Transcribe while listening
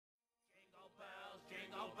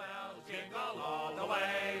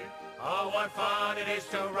Oh, what fun it is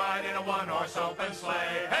to ride in a one-horse open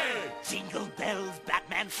sleigh. Hey! Jingle bells,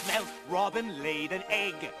 Batman smelt, Robin laid an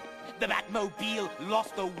egg. The Batmobile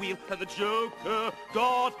lost the wheel, and the Joker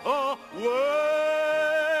got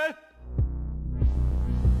away.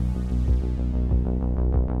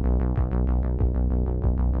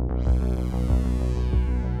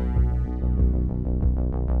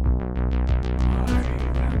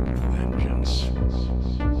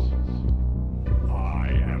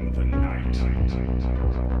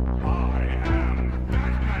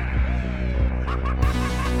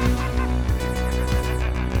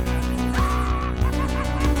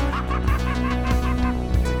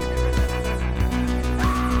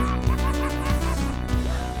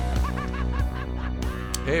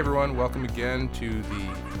 Hey everyone, welcome again to the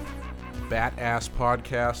Bat-Ass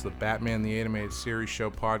Podcast, the Batman the Animated Series show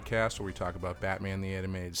podcast, where we talk about Batman the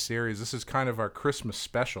Animated Series. This is kind of our Christmas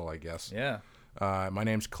special, I guess. Yeah. My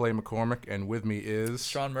name's Clay McCormick, and with me is...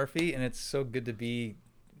 Sean Murphy, and it's so good to be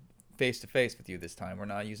face-to-face with you this time. We're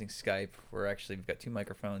not using Skype. We've got two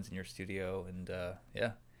microphones in your studio, and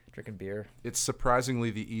drinking beer. It's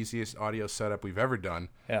surprisingly the easiest audio setup we've ever done.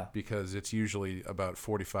 Yeah. Because it's usually about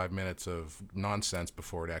 45 minutes of nonsense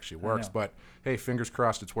before it actually works. But hey, fingers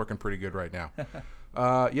crossed, it's working pretty good right now.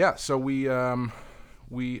 So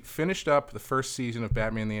we finished up the first season of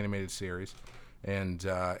Batman the Animated Series, and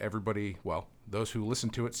everybody, well, those who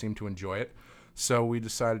listened to it seemed to enjoy it. So we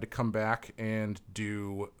decided to come back and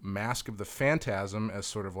do Mask of the Phantasm as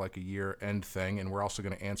sort of like a year-end thing, and we're also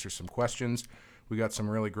going to answer some questions. We got some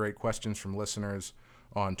really great questions from listeners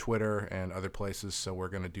on Twitter and other places, so we're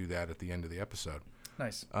going to do that at the end of the episode.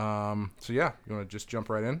 Nice. You want to just jump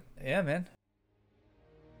right in? Yeah, man.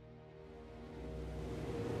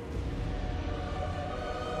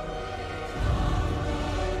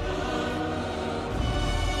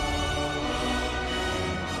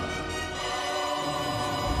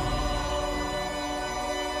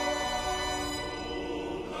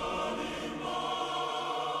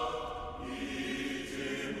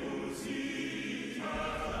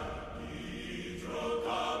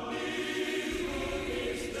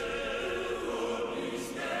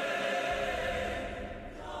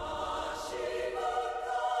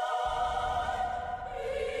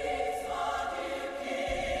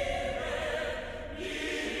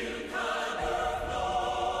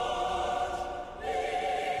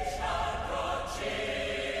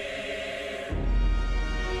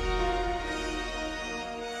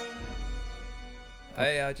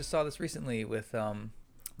 I just saw this recently with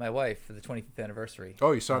my wife for the 25th anniversary.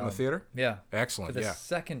 Oh, you saw it in the theater? Yeah. Excellent, For the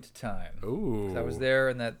second time. Ooh. 'Cause I was there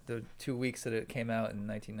in the 2 weeks that it came out in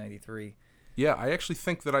 1993. Yeah, I actually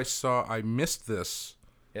think that I missed this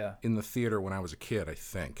Yeah. in the theater when I was a kid, I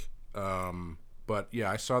think. But yeah,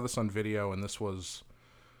 I saw this on video, and this was,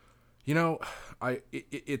 I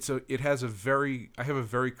have a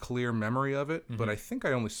very clear memory of it, but I think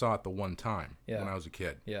I only saw it the one time when I was a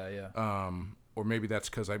kid. Yeah. Or maybe that's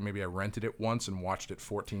because I rented it once and watched it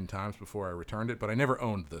 14 times before I returned it, but I never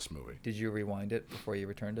owned this movie. Did you rewind it before you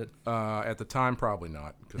returned it? At the time, probably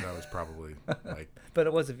not, because I was probably like... But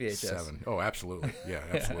it was a VHS. 7. Oh, absolutely. Yeah,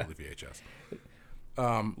 absolutely VHS.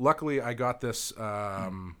 Luckily, I got this... I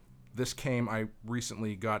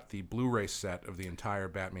recently got the Blu-ray set of the entire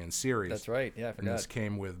Batman series. That's right. Yeah, I forgot. And this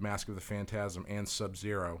came with Mask of the Phantasm and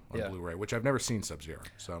Sub-Zero on Blu-ray, which I've never seen Sub-Zero,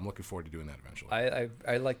 so I'm looking forward to doing that eventually.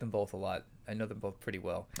 I like them both a lot. I know them both pretty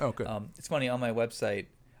well. Oh, good. It's funny, on my website,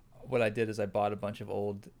 what I did is I bought a bunch of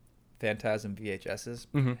old Phantasm VHSs,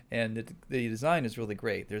 and the design is really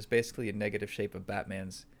great. There's basically a negative shape of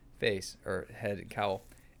Batman's face, or head and cowl.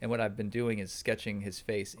 And what I've been doing is sketching his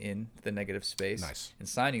face in the negative space. Nice. And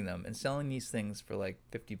signing them and selling these things for like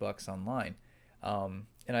 $50 online.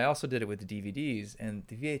 And I also did it with the DVDs, and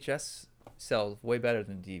the VHS sells way better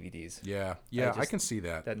than DVDs. Yeah, I can see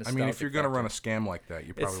that. I mean, if you're going to run a scam like that,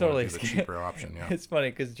 you probably want to do the cheaper option. Yeah. It's funny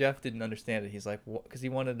because Jeff didn't understand it. He's like, because he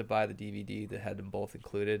wanted to buy the DVD that had them both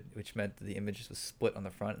included, which meant that the images was split on the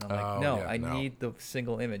front. And I'm like, I need the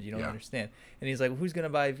single image. You don't understand. And he's like, well, who's going to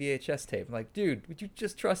buy a VHS tape? I'm like, dude, would you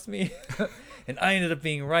just trust me? And I ended up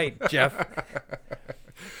being right, Jeff.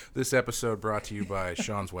 This episode brought to you by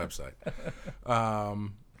Sean's website.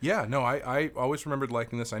 I always remembered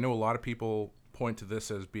liking this. I know a lot of people point to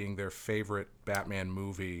this as being their favorite Batman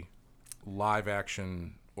movie, live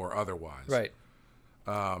action or otherwise. Right.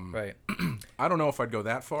 Right. I don't know if I'd go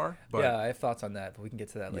that far, but yeah, I have thoughts on that, but we can get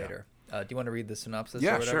to that later. Do you want to read the synopsis?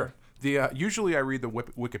 Yeah, or whatever? sure. Usually I read the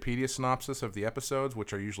Wikipedia synopsis of the episodes,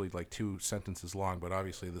 which are usually like 2 sentences long, but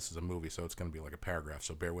obviously this is a movie, so it's going to be like a paragraph,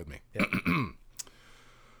 so bear with me. Yeah.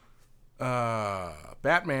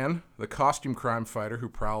 Batman, the costume crime fighter who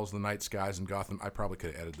prowls the night skies in Gotham, I probably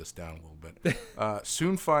could have edited this down a little bit,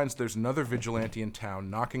 soon finds there's another vigilante in town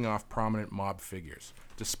knocking off prominent mob figures.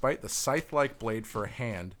 Despite the scythe-like blade for a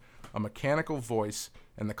hand, a mechanical voice,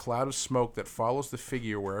 and the cloud of smoke that follows the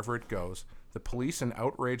figure wherever it goes, the police and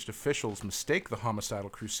outraged officials mistake the homicidal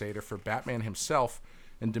crusader for Batman himself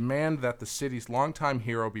and demand that the city's longtime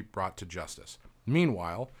hero be brought to justice.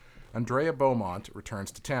 Meanwhile, Andrea Beaumont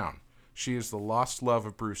returns to town. She is the lost love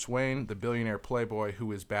of Bruce Wayne, the billionaire playboy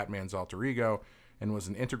who is Batman's alter ego, and was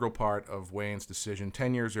an integral part of Wayne's decision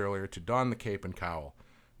 10 years earlier to don the cape and cowl.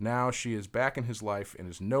 Now she is back in his life and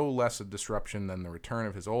is no less a disruption than the return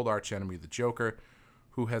of his old archenemy, the Joker,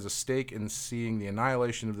 who has a stake in seeing the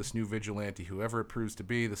annihilation of this new vigilante, whoever it proves to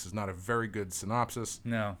be. This is not a very good synopsis,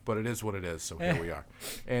 no, but it is what it is, so here we are.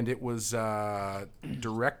 And it was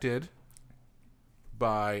directed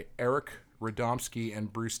by Eric Radomski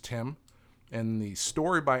and Bruce Timm, and the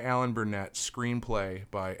story by Alan Burnett, screenplay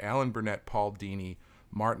by Alan Burnett, Paul Dini,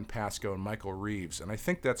 Martin Pasco, and Michael Reeves. And I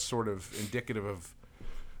think that's sort of indicative of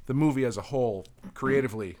the movie as a whole,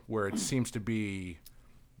 creatively, where it seems to be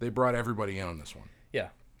they brought everybody in on this one.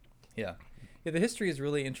 Yeah. The history is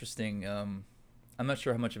really interesting. I'm not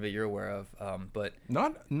sure how much of it you're aware of, but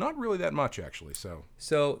not really that much, actually.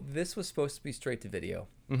 So this was supposed to be straight to video,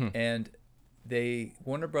 and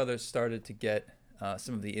Warner Brothers started to get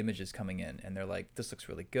some of the images coming in, and they're like, "This looks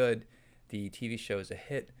really good. The TV show is a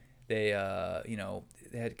hit." They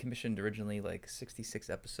they had commissioned originally like 66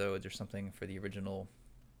 episodes or something for the original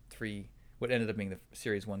 3, what ended up being the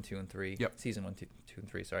series 1, 2, and 3. Yep. Season 1, 2, and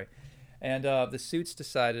 3. Sorry. And the Suits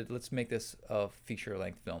decided, let's make this a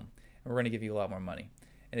feature-length film, and we're going to give you a lot more money.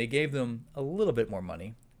 And they gave them a little bit more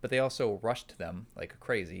money, but they also rushed them like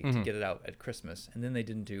crazy to get it out at Christmas, and then they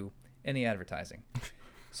didn't do any advertising.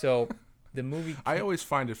 So the movie... I always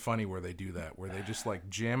find it funny where they do that, where they just like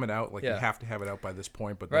jam it out, like you have to have it out by this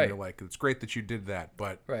point, but then they're like, it's great that you did that,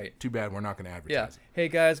 but too bad we're not going to advertise it. Hey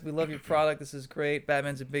guys, we love your product. This is great.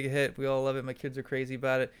 Batman's a big hit. We all love it. My kids are crazy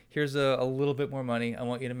about it. Here's a little bit more money. I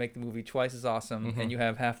want you to make the movie twice as awesome, and you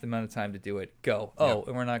have half the amount of time to do it. Go.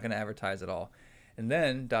 And we're not going to advertise at all. And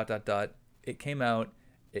then, ... it came out,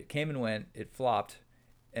 it came and went, it flopped,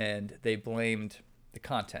 and they blamed the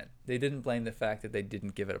content. They didn't blame the fact that they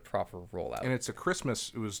didn't give it a proper rollout. And it's a Christmas.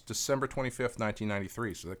 It was December 25th,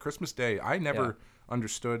 1993. So the Christmas Day, I never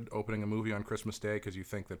understood opening a movie on Christmas Day because you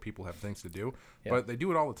think that people have things to do. But they do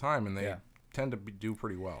it all the time, and they tend to do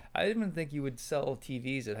pretty well. I didn't even think you would sell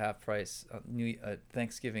TVs at half price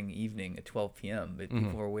Thanksgiving evening at 12 p.m., but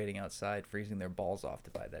people were waiting outside, freezing their balls off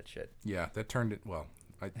to buy that shit. Yeah, that turned it... Well,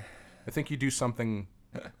 I think you do something...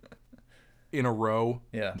 in a row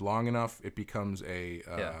long enough, it becomes a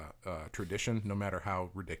tradition, no matter how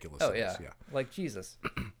ridiculous it is. Yeah. Like Jesus.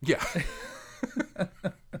 Yeah.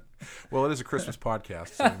 Well, it is a Christmas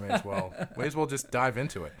podcast, so we may as well just dive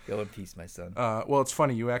into it. Go in peace, my son. Well, it's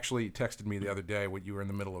funny. You actually texted me the other day when you're in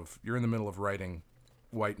the middle of writing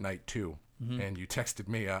White Knight 2. And you texted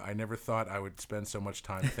me, I never thought I would spend so much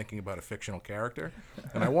time thinking about a fictional character.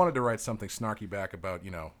 And I wanted to write something snarky back about,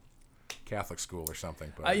 Catholic school or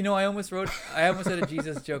something. But I almost had a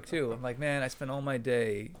Jesus joke too. I'm like, man, I spent all my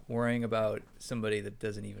day worrying about somebody that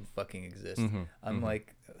doesn't even fucking exist. I'm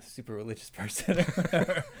like a super religious person.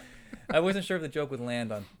 I wasn't sure if the joke would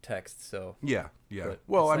land on text, so yeah.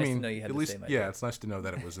 Well, I mean, at least it's nice to know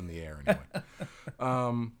that it was in the air anyway.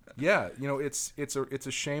 It's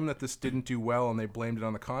a shame that this didn't do well and they blamed it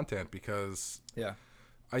on the content because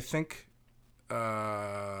I think.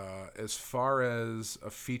 As far as a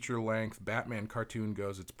feature-length Batman cartoon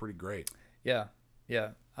goes, it's pretty great. Yeah.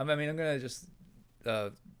 I mean, I'm gonna just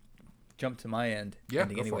jump to my ending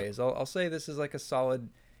anyways. I'll say this is like a solid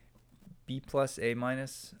B+, A-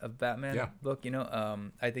 of Batman book.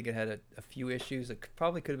 I think it had a few issues that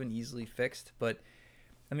probably could have been easily fixed, but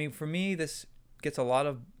I mean, for me, this gets a lot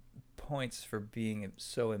of points for being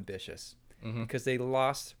so ambitious because they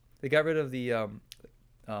got rid of the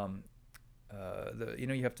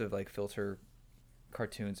you have to like filter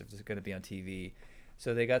cartoons if it's going to be on TV.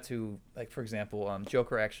 So they got to, like, for example,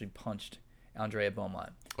 Joker actually punched Andrea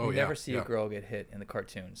Beaumont. You never see a girl get hit in the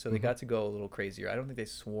cartoon. So they got to go a little crazier. I don't think they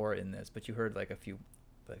swore in this, but you heard like a few,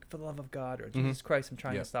 like, for the love of God, or Jesus Christ, I'm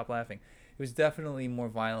trying to stop laughing. It was definitely more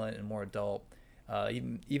violent and more adult.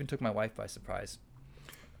 Even took my wife by surprise.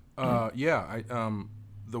 The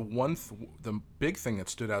big thing that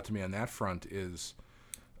stood out to me on that front is,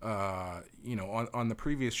 on the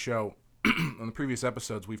previous show, on the previous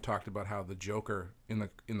episodes, we've talked about how the Joker in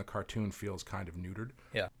the cartoon feels kind of neutered.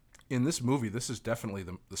 Yeah. In this movie, this is definitely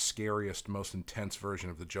the scariest, most intense version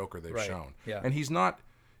of the Joker they've shown. Yeah. And he's not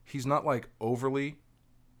like overly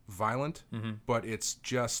violent, but it's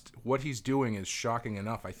just what he's doing is shocking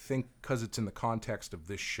enough. I think because it's in the context of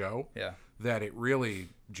this show, that it really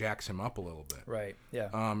jacks him up a little bit. Right. Yeah.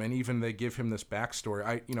 And even they give him this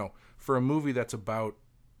backstory. For a movie that's about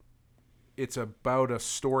a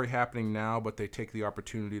story happening now, but they take the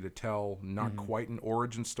opportunity to tell not quite an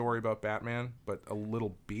origin story about Batman, but a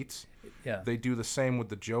little beats. Yeah. They do the same with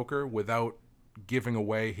the Joker without giving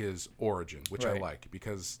away his origin, which I like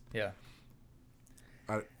because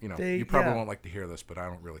you probably won't like to hear this, but I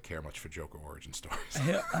don't really care much for Joker origin stories.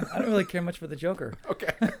 I don't really care much for the Joker.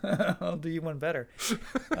 Okay. I'll do you one better.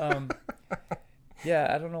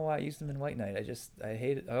 Yeah, I don't know why I used him in White Knight. I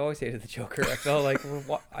always hated the Joker. I felt like,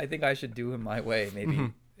 I think I should do him my way.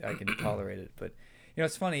 Maybe I can tolerate it. But,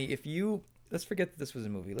 it's funny. Let's forget that this was a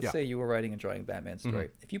movie. Let's say you were writing and drawing a Batman story.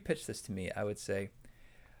 If you pitched this to me, I would say,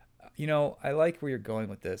 I like where you're going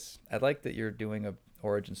with this. I like that you're doing a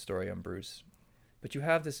origin story on Bruce. But you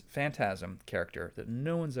have this Phantasm character that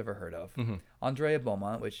no one's ever heard of. Andrea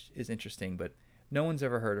Beaumont, which is interesting, but no one's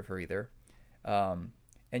ever heard of her either.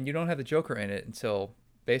 And you don't have the Joker in it until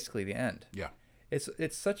basically the end. Yeah.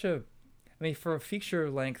 It's such for a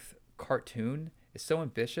feature-length cartoon, it's so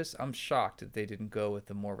ambitious. I'm shocked that they didn't go with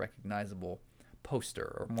a more recognizable poster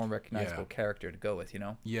or more recognizable character to go with,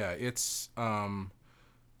 Yeah, it's kind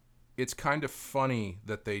of funny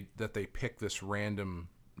that they pick this random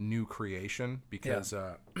new creation because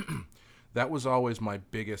that was always my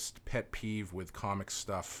biggest pet peeve with comic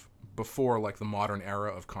stuff before like the modern era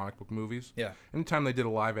of comic book movies. Yeah. Anytime they did a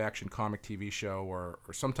live action comic TV show or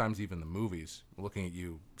sometimes even the movies, looking at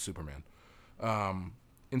you, Superman,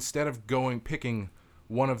 instead of picking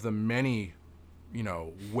one of the many,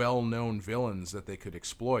 well-known villains that they could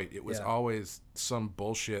exploit, it was always some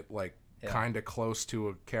bullshit like kind of close to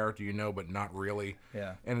a character but not really.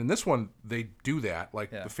 Yeah. And in this one, they do that.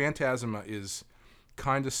 Like the Phantasm is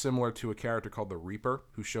kind of similar to a character called the Reaper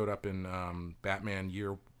who showed up in Batman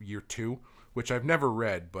Year 2, which I've never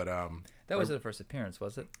read, but that was the first appearance,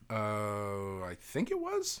 was it? I think it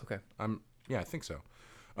was. Okay. I think so.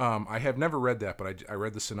 I have never read that, but I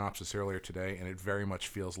read the synopsis earlier today, and it very much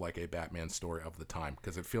feels like a Batman story of the time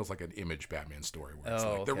because it feels like an Image Batman story where it's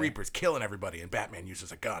the Reaper's killing everybody and Batman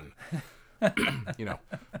uses a gun.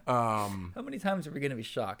 How many times are we going to be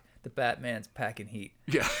shocked that Batman's packing heat?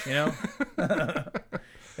 Yeah.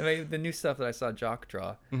 The new stuff that I saw Jock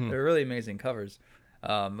draw, they're really amazing covers.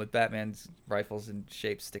 With Batman's rifles and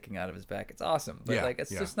shapes sticking out of his back. It's awesome. But it's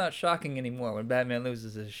just not shocking anymore when Batman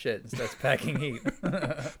loses his shit and starts packing heat.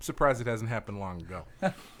 I'm surprised it hasn't happened long ago.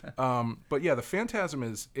 But yeah, the Phantasm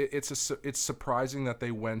it's surprising that they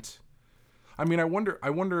went. I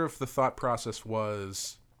wonder if the thought process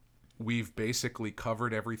was we've basically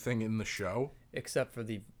covered everything in the show except for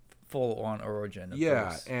the full-on origin of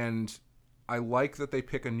Bruce. And I like that they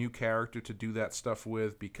pick a new character to do that stuff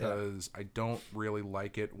with because I don't really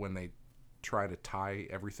like it when they try to tie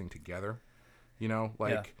everything together.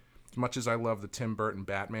 As much as I love the Tim Burton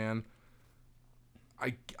Batman,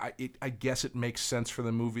 I guess it makes sense for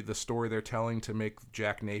the story they're telling to make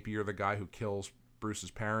Jack Napier the guy who kills Bruce's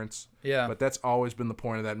parents. Yeah. But that's always been the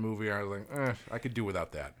point of that movie. I was like, I could do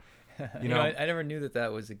without that. I never knew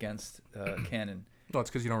that was against canon. No, it's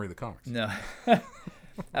because you don't read the comics. No.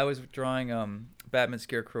 I was drawing Batman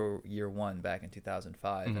Scarecrow Year 1 back in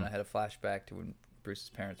 2005, and I had a flashback to when Bruce's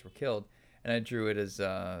parents were killed, and I drew it as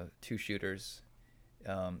two shooters,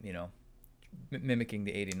 mimicking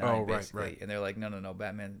the 89, basically. Right. And they're like, no,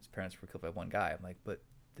 Batman's parents were killed by one guy. I'm like, but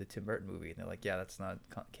the Tim Burton movie. And they're like, yeah, that's not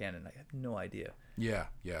canon. I have no idea. Yeah.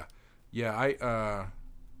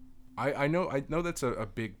 I know that's a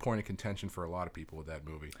big point of contention for a lot of people with that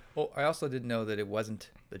movie. Well, I also didn't know that it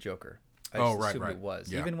wasn't the Joker. I just assumed it was.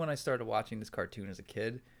 Yeah. Even when I started watching this cartoon as a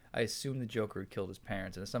kid, I assumed the Joker had killed his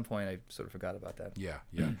parents, and at some point I sort of forgot about that. Yeah.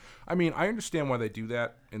 I understand why they do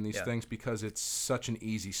that in these things because it's such an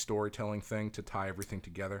easy storytelling thing to tie everything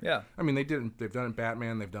together. Yeah. They've done it in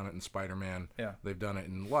Batman, they've done it in Spider-Man. Yeah. They've done it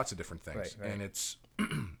in lots of different things. Right. And it's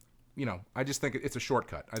I just think it's a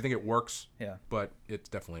shortcut. I think it works. Yeah. But it's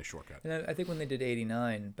definitely a shortcut. And I think when they did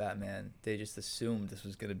 89 Batman, they just assumed this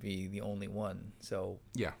was going to be the only one. So,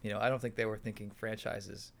 yeah. I don't think they were thinking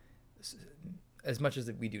franchises as much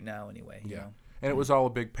as we do now anyway. You know? And it was all a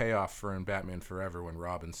big payoff for in Batman Forever when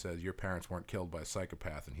Robin says, your parents weren't killed by a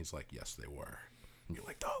psychopath. And he's like, yes, they were. And you're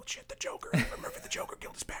like, oh, shit, the Joker. Remember the Joker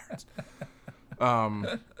killed his parents.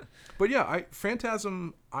 But yeah,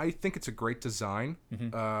 Phantasm, I think it's a great design.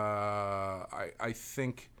 Mm-hmm. I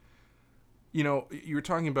think, you were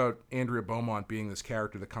talking about Andrea Beaumont being this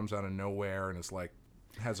character that comes out of nowhere and is like,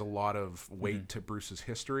 has a lot of weight to Bruce's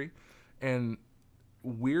history. And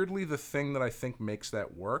weirdly, the thing that I think makes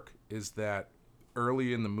that work is that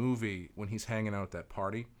early in the movie, when he's hanging out at that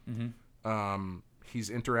party, he's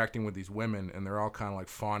interacting with these women, and they're all kind of like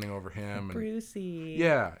fawning over him. And, Brucey.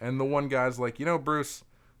 Yeah, and the one guy's like, Bruce,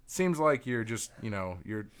 seems like you're just,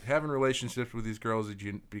 you're having relationships with these girls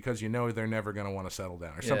because they're never going to want to settle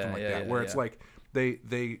down or something like that. Where it's like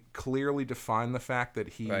they clearly define the fact that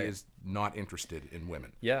he is not interested in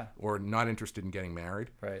women. Yeah. Or not interested in getting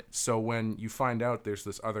married. Right. So when you find out there's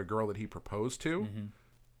this other girl that he proposed to,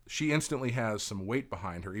 she instantly has some weight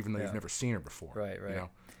behind her, even though you've never seen her before. Right.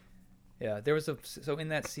 Yeah, there was so in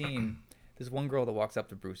that scene, there's one girl that walks up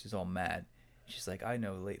to Bruce, who's all mad. She's like, I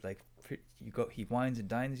know, he wines and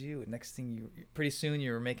dines you, and next thing pretty soon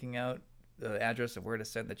you're making out the address of where to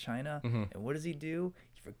send the china, and what does he do?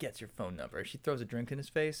 He forgets your phone number. She throws a drink in his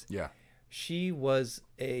face. Yeah. She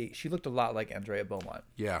looked a lot like Andrea Beaumont.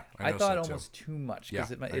 Yeah, I thought almost too much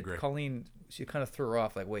because I agree. Colleen, she kind of threw her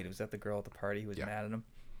off. Like, wait, was that the girl at the party who was mad at him?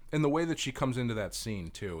 And the way that she comes into that scene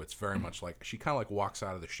too, it's very much like she kind of like walks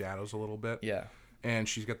out of the shadows a little bit. Yeah. And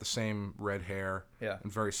she's got the same red hair. Yeah.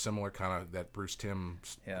 And very similar kind of that Bruce Timm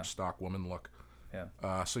stock woman look.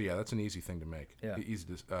 Yeah. So yeah, that's an easy thing to make. Yeah.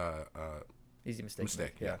 Easy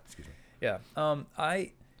mistake. Yeah. Excuse me. Yeah.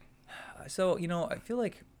 I feel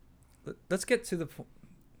like let's get to the. Do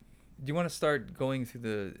you want to start going through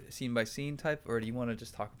the scene by scene type, or do you want to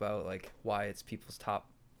just talk about like why it's people's top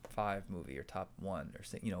 5 movie or top 1 or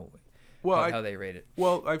how they rate it?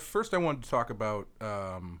 Well, I wanted to talk about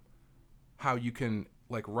how you can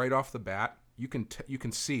like right off the bat you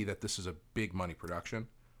can see that this is a big money production,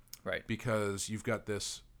 right? Because you've got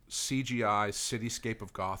this CGI cityscape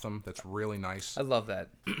of Gotham that's really nice. I love that.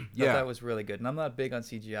 That was really good, and I'm not big on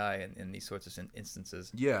CGI in these sorts of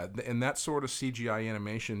instances. Yeah, and that sort of CGI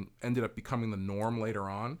animation ended up becoming the norm later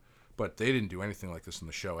on. But they didn't do anything like this in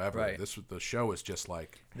the show ever. Right. The show is just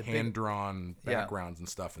like hand-drawn backgrounds and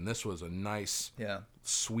stuff, and this was a nice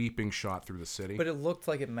sweeping shot through the city. But it looked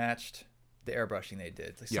like it matched the airbrushing they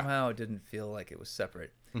did. Like somehow it didn't feel like it was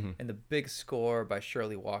separate. And the big score by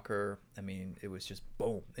Shirley Walker, I mean, it was just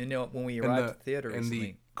boom. And when we arrived at the theater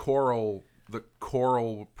recently, the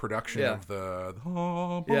choral production of the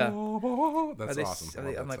that's awesome.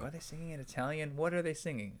 I'm like, are they singing in Italian? What are they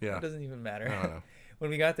singing? Yeah. It doesn't even matter. I don't know. When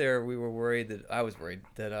we got there, I was worried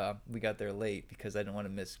that we got there late because I didn't want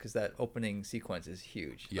to miss, because that opening sequence is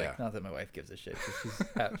huge. Yeah. Like, not that my wife gives a shit,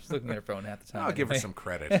 because she's looking at her phone half the time. I'll give her some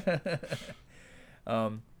credit.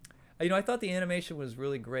 I thought the animation was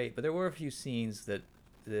really great, but there were a few scenes that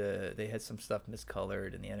they had some stuff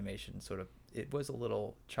miscolored, and the animation it was a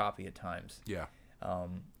little choppy at times. Yeah.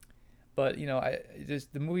 But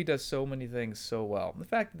the movie does so many things so well. The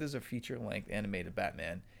fact that there's a feature-length animated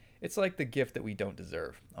Batman, it's like the gift that we don't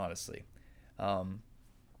deserve, honestly.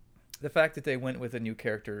 The fact that they went with a new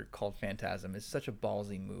character called Phantasm is such a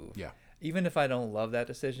ballsy move. Yeah. Even if I don't love that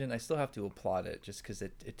decision, I still have to applaud it just because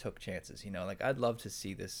it took chances. Like, I'd love to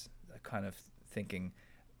see this kind of thinking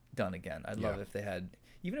done again. I'd love if they had,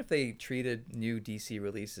 even if they treated new DC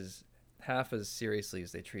releases half as seriously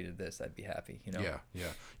as they treated this, I'd be happy. Yeah.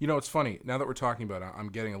 It's funny. Now that we're talking about it, I'm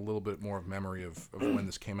getting a little bit more of memory of when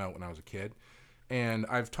this came out when I was a kid. And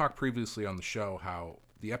I've talked previously on the show how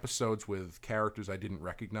the episodes with characters I didn't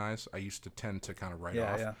recognize, I used to tend to kind of write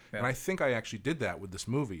off. Yeah. And I think I actually did that with this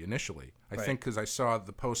movie initially. I think because I saw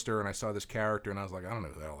the poster and I saw this character and I was like, I don't know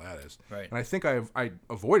who the hell that is. Right. And I think I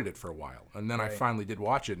avoided it for a while. And then I finally did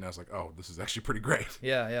watch it and I was like, oh, this is actually pretty great.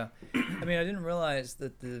 Yeah. I mean, I didn't realize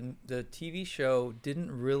that the TV show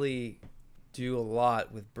didn't really do a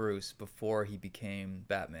lot with Bruce before he became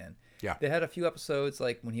Batman. Yeah. They had a few episodes,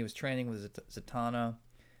 like when he was training with Zatanna.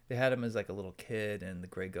 They had him as like a little kid in the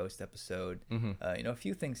Grey Ghost episode. A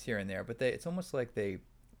few things here and there, but it's almost like they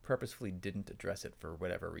purposefully didn't address it for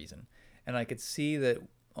whatever reason. And I could see that.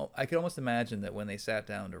 I could almost imagine that when they sat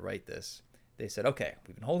down to write this, they said, "Okay,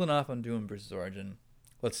 we've been holding off on doing Bruce's origin.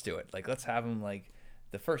 Let's do it. Like, let's have him like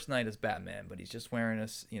the first night as Batman, but he's just wearing a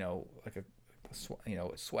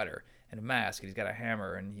sweater and a mask, and he's got a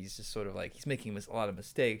hammer, and he's just sort of like he's making a lot of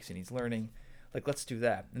mistakes, and he's learning. Like, let's do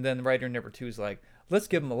that." And then writer number 2 is like, let's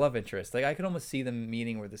give him a love interest. Like, I could almost see them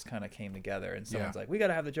meeting where this kind of came together, and someone's like, we got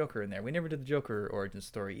to have the Joker in there. We never did the Joker origin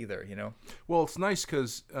story either, Well, it's nice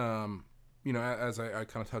because, as I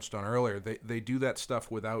kind of touched on earlier, they do that stuff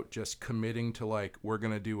without just committing to, like, we're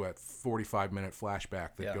going to do a 45-minute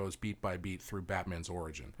flashback that goes beat by beat through Batman's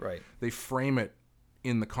origin. Right. They frame it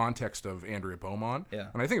in the context of Andrea Beaumont. Yeah.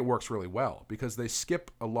 And I think it works really well because they skip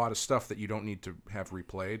a lot of stuff that you don't need to have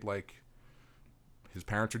replayed, like his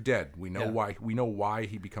parents are dead. We know why. We know why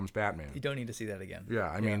he becomes Batman. You don't need to see that again. Yeah,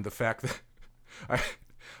 I mean the fact that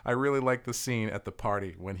I really like the scene at the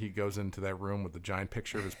party when he goes into that room with the giant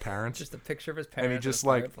picture of his parents. Just a picture of his parents. And he just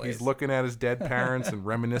like he's looking at his dead parents and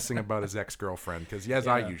reminiscing about his ex-girlfriend because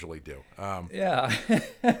I usually do. Yeah.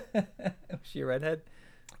 Was she a redhead?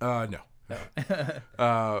 No.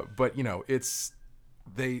 But it's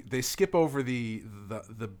they skip over the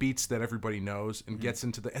beats that everybody knows and gets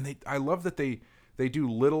into I love that they do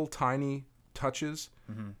little tiny touches,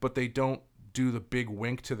 but they don't do the big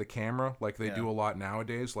wink to the camera like they do a lot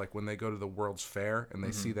nowadays. Like when they go to the World's Fair and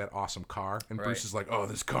they see that awesome car, and Bruce is like, "Oh,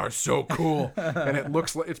 this car's so cool," and it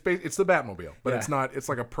looks like it's the Batmobile, but it's not. It's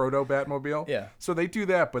like a proto Batmobile. Yeah. So they do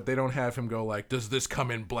that, but they don't have him go like, "Does this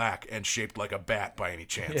come in black and shaped like a bat by any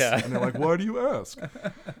chance?" Yeah. And they're like, "Why do you ask?"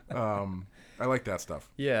 I like that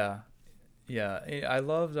stuff. Yeah. I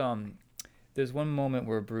loved. There's one moment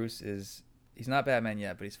where Bruce is. He's not Batman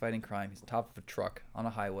yet, but he's fighting crime. He's on top of a truck on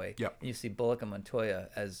a highway. Yep. And you see Bullock and Montoya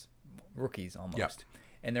as rookies almost. Yep.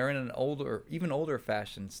 And they're in an even older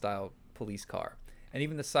fashioned style police car. And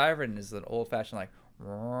even the siren is an old fashioned like,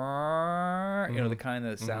 the kind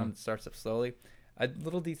of sound that starts up slowly.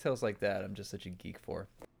 Little details like that I'm just such a geek for.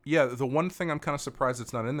 Yeah, the one thing I'm kind of surprised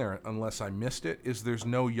it's not in there, unless I missed it, is there's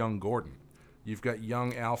no young Gordon. You've got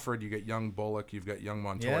young Alfred, you got young Bullock, you've got young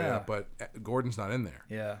Montoya, but Gordon's not in there.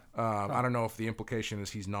 Yeah. I don't know if the implication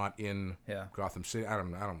is he's not in Gotham City. I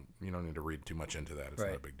don't. You don't need to read too much into that. It's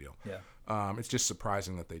not a big deal. Yeah. It's just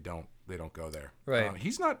surprising that they don't go there. Right.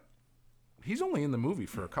 He's only in the movie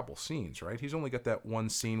for a couple scenes, right? He's only got that one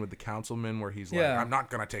scene with the councilman where he's like, "I'm not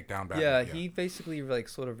gonna take down Batman." Yeah, he basically like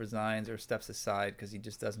sort of resigns or steps aside because he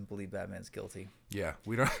just doesn't believe Batman's guilty. Yeah,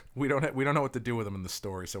 we don't know what to do with him in the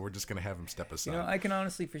story, so we're just gonna have him step aside. I can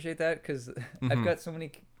honestly appreciate that because I've got so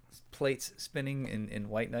many plates spinning in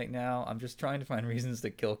White Knight now. I'm just trying to find reasons to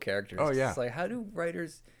kill characters. Oh yeah, it's like, how do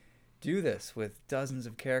writers do this with dozens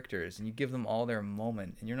of characters and you give them all their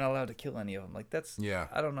moment and you're not allowed to kill any of them? Like that's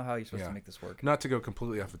I don't know how you're supposed to make this work. Not to go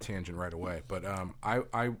completely off a tangent right away, but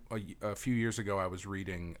a few years ago I was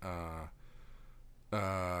reading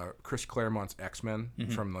Chris Claremont's X-Men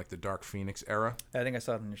from like the Dark Phoenix era. I think I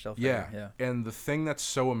saw it on your shelf. Yeah. And the thing that's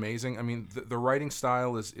so amazing, I mean, the writing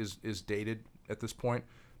style is dated at this point,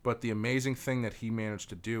 but the amazing thing that he managed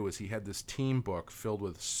to do is he had this team book filled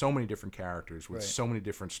with so many different characters with so many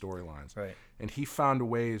different storylines. Right. And he found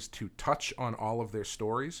ways to touch on all of their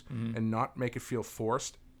stories and not make it feel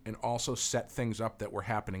forced, and also set things up that were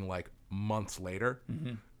happening like months later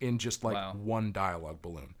in just like one dialogue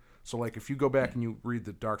balloon. So like if you go back and you read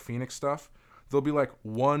the Dark Phoenix stuff, there'll be like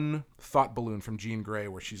one thought balloon from Jean Grey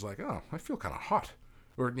where she's like, "Oh, I feel kind of hot."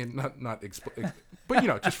 Or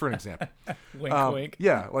but just for an example. Wink, wink.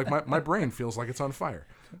 Yeah, like my brain feels like it's on fire.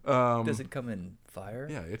 Does it come in fire?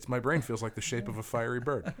 Yeah, my brain feels like the shape of a fiery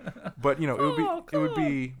bird. But it would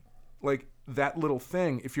be like that little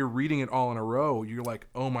thing. If you're reading it all in a row, you're like,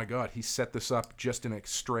 "Oh my God, he set this up just in a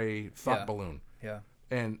stray thought balloon." Yeah.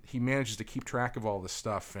 And he manages to keep track of all this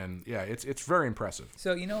stuff, and it's very impressive.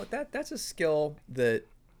 So that's a skill that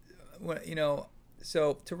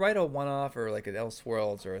So to write a one-off or like an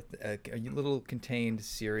Elseworlds or a little contained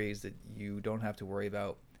series that you don't have to worry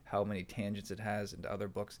about how many tangents it has into other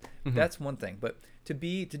books, that's one thing. But to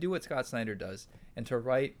do what Scott Snyder does and to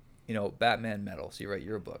write, Batman Metal, so you write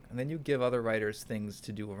your book, and then you give other writers things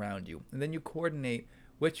to do around you, and then you coordinate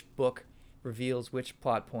which book reveals which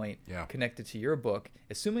plot point connected to your book,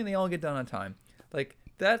 assuming they all get done on time. Like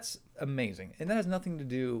that's amazing, and that has nothing to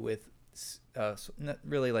do with not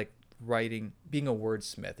really like writing, being a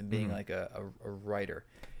wordsmith and being like a writer.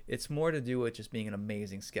 It's more to do with just being an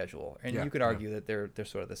amazing scheduler, and you could argue that they're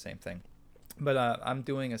sort of the same thing. But I'm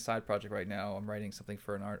doing a side project right now. I'm writing something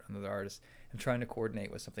for another artist. I'm trying to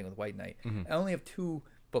coordinate with something with White Knight. I only have 2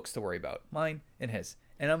 books to worry about, mine and his,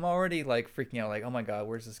 and I'm already like freaking out, like, oh my God,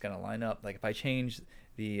 where's this gonna line up? Like if I change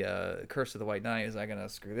the Curse of the White Knight, is I gonna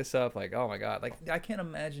screw this up? Like, oh my God, like I can't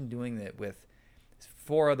imagine doing that with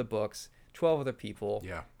 4 other books, 12 other people,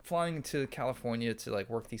 flying to California to like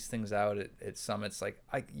work these things out at summits. Like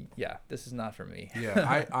this is not for me.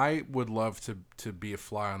 I would love to be a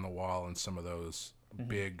fly on the wall in some of those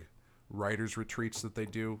big writers retreats that they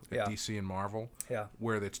do at DC and Marvel,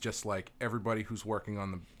 where it's just like everybody who's working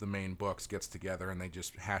on the main books gets together and they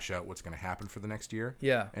just hash out what's going to happen for the next year,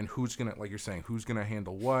 and who's going to, like you're saying, who's going to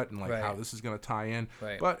handle what, and like how this is going to tie in.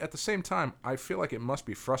 But at the same time, I feel like it must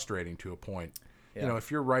be frustrating to a point.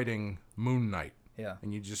 If you're writing Moon Knight,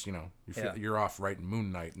 and you just you're off writing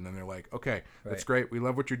Moon Knight, and then they're like, okay, that's great, we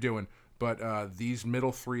love what you're doing, but these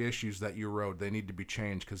middle 3 issues that you wrote, they need to be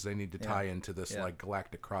changed because they need to tie into this like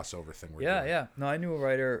galactic crossover thing we're doing. No, I knew a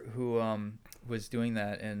writer who was doing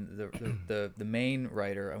that, and the main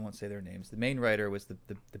writer, I won't say their names. The main writer was the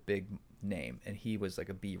big name, and he was like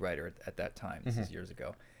a B writer at that time. This is years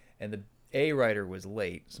ago, and the A writer was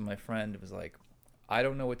late. So my friend was like, I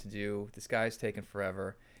don't know what to do. This guy's taking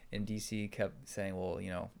forever. And DC kept saying, well, you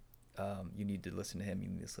know, you need to listen to him. You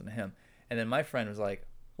need to listen to him. And then my friend was like,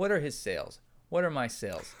 what are his sales? What are my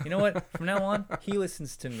sales? You know what? From now on, he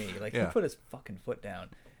listens to me. Like, he put his fucking foot down.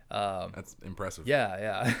 That's impressive.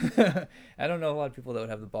 Yeah. I don't know a lot of people that would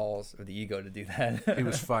have the balls or the ego to do that. He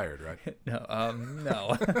was fired, right?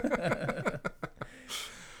 No.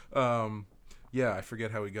 Yeah, I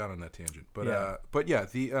forget how we got on that tangent, but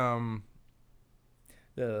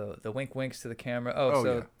the wink winks to the camera.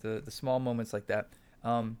 The small moments like that.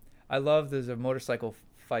 I love there's a motorcycle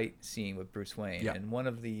fight scene with Bruce Wayne, and one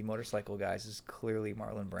of the motorcycle guys is clearly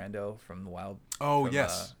Marlon Brando from The Wild.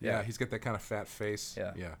 Yes, he's got that kind of fat face.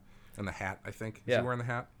 Yeah. And the hat, I think. Is he wearing the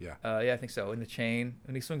hat? Yeah. I think so. And the chain.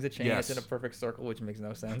 When he swings the chain, it's in a perfect circle, which makes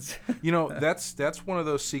no sense. You know, that's one of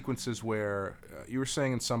those sequences where you were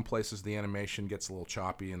saying in some places the animation gets a little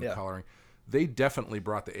choppy and the coloring. They definitely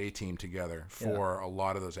brought the A-team together for a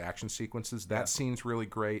lot of those action sequences. That scene's really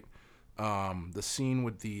great. The scene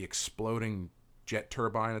with the exploding jet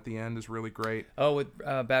turbine at the end is really great. With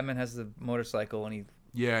Batman has the motorcycle and he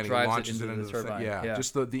and he launches it into the turbine. Thing.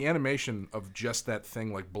 Just the animation of just that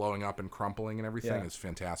thing like blowing up and crumpling and everything is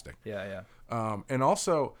fantastic. And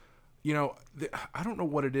also, you know, I don't know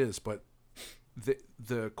what it is, but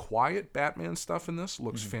the quiet Batman stuff in this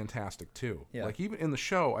looks fantastic too. Like even in the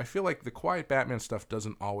show, I feel like the quiet Batman stuff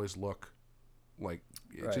doesn't always look like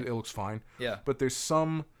it looks fine. But there's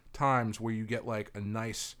some times where you get like a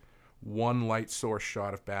nice one light source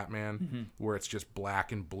shot of Batman where it's just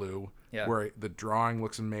black and blue, where the drawing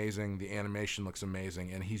looks amazing, the animation looks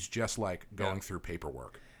amazing, and he's just like going through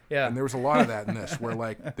paperwork. And there was a lot of that in this, where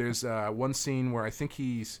like there's one scene where I think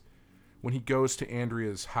when he goes to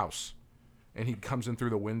Andrea's house and he comes in through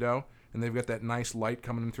the window, and they've got that nice light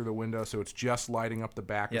coming in through the window, so it's just lighting up the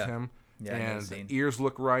back of him. And the ears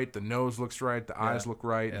look right, the nose looks right, the eyes look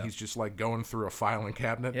right, and he's just like going through a filing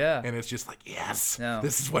cabinet. And it's just like, this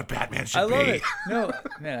is what Batman should be. I love it. No,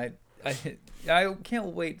 man, I can't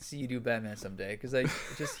wait to see you do Batman someday, because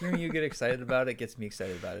just hearing you get excited about it gets me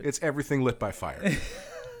excited about it. It's everything lit by fire.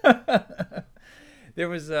 There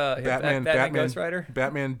was Batman Ghost Rider.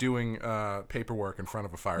 Batman doing paperwork in front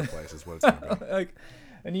of a fireplace is what it's going to be. Like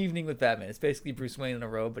an evening with Batman. It's basically Bruce Wayne in a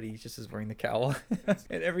robe, but he just is wearing the cowl.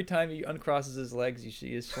 And every time he uncrosses his legs, you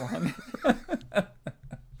see his schlong.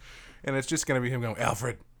 And it's just going to be him going,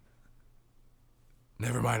 Alfred,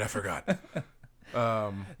 never mind, I forgot.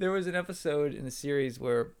 There was an episode in the series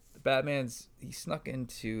where he snuck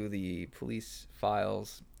into the police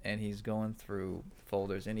files, and he's going through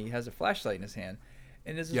folders, and he has a flashlight in his hand.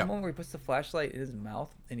 And there's this moment where he puts the flashlight in his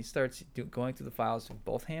mouth, and he starts going through the files with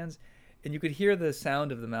both hands. And you could hear the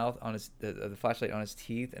sound of the mouth on the flashlight on his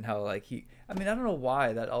teeth, and how like I don't know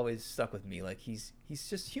why that always stuck with me. Like he's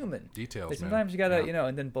just human. Details, like, sometimes you gotta,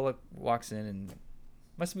 and then Bullock walks in, and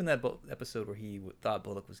must have been that episode where he thought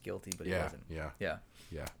Bullock was guilty, but he wasn't. Yeah.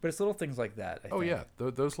 But it's little things like that. I think.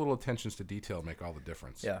 Those little attentions to detail make all the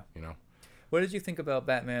difference. You know. What did you think about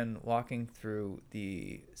Batman walking through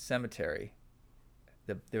the cemetery?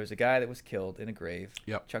 There was a guy that was killed in a grave,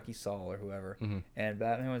 Chucky Saul or whoever, and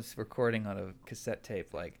Batman was recording on a cassette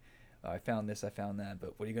tape like, I found this, I found that,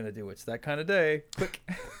 but what are you going to do? It's that kind of day. Click.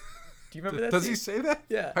 Do you remember that? Does he say that?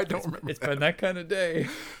 Yeah. I don't remember It's been that kind of day.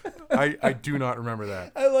 I do not remember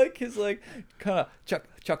that. I like his like kind of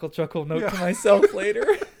chuckle note to myself later.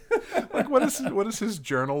 Like what does his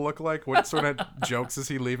journal look like? What sort of jokes is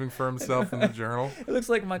he leaving for himself in the journal? It looks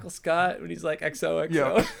like Michael Scott when he's like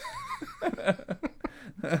XOXO.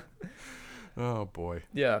 Oh boy.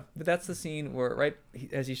 Yeah, but that's the scene where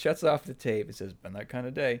as he shuts off the tape, it says "been that kind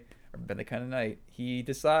of day" or "been that kind of night." He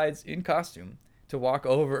decides in costume to walk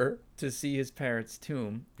over to see his parents'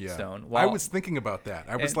 tombstone. I was thinking about that.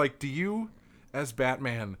 I was like, do you, as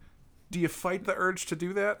Batman, do you fight the urge to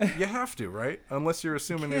do that? You have to, right? Unless you're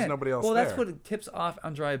assuming there's nobody else there. Well, that's what tips off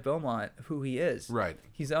Andrea Beaumont who he is. Right.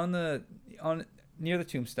 He's near the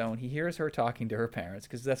tombstone. He hears her talking to her parents,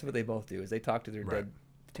 because that's what they both do, is they talk to their dead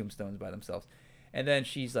tombstones by themselves. And then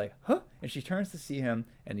she's like, huh? And she turns to see him,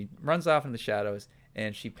 and he runs off in the shadows,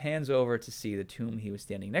 and she pans over to see the tomb he was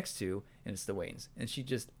standing next to, and it's the Waynes. And she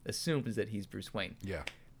just assumes that he's Bruce Wayne. Yeah.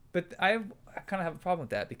 But I kind of have a problem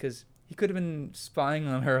with that, because he could have been spying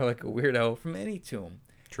on her like a weirdo from any tomb.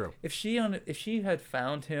 True. If she had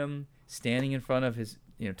found him standing in front of his,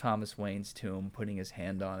 Thomas Wayne's tomb, putting his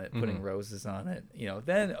hand on it, putting roses on it,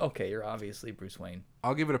 then okay, you're obviously Bruce Wayne.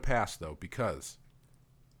 I'll give it a pass though, because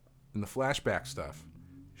in the flashback stuff,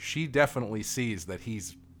 she definitely sees that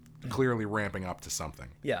he's clearly ramping up to something.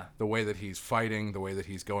 Yeah. The way that he's fighting, the way that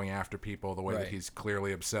he's going after people, the way Right. that he's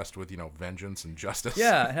clearly obsessed with, vengeance and justice.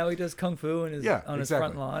 Yeah, and how he does kung fu on his exactly.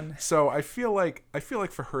 front lawn. So I feel like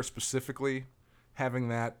for her specifically, having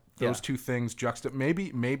those two things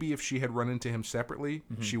maybe if she had run into him separately,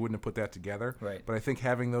 she wouldn't have put that together. Right. But I think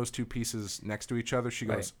having those two pieces next to each other, she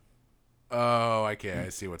goes, "Oh, okay, I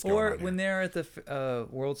see what's going on." Or when they're at the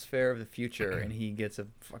World's Fair of the Future and he gets a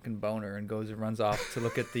fucking boner and goes and runs off to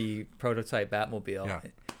look at the prototype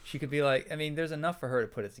Batmobile, she could be like, I mean, there's enough for her to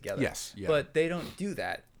put it together. Yes, yeah. But they don't do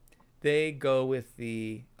that. They go with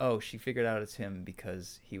she figured out it's him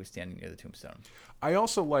because he was standing near the tombstone. I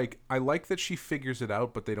also like that she figures it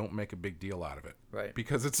out, but they don't make a big deal out of it. Right.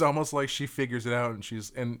 Because it's almost like she figures it out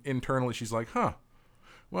and internally she's like, huh,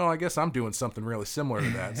 well, I guess I'm doing something really similar to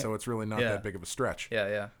that, so it's really not that big of a stretch.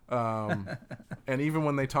 Yeah. And even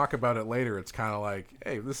when they talk about it later, it's kind of like,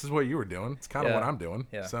 hey, this is what you were doing. It's kind of what I'm doing.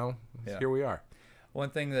 Yeah. So here we are. One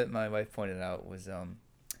thing that my wife pointed out was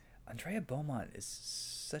Andrea Beaumont is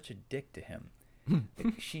such a dick to him.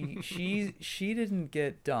 She didn't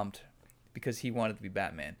get dumped because he wanted to be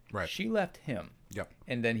Batman. Right. She left him. Yep.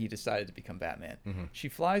 And then he decided to become Batman. Mm-hmm. She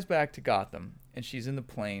flies back to Gotham, and she's in the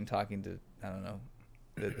plane talking to, I don't know,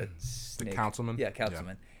 the snake. councilman? Yeah,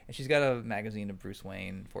 councilman. Yeah. And she's got a magazine of Bruce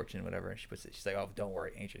Wayne, Fortune, whatever. And she's like, oh, don't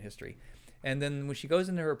worry, ancient history. And then when she goes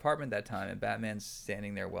into her apartment that time and Batman's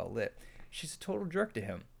standing there well lit, she's a total jerk to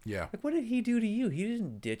him. Yeah. Like, what did he do to you? He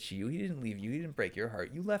didn't ditch you. He didn't leave you. He didn't break your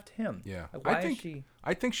heart. You left him. Yeah. Like, why is she...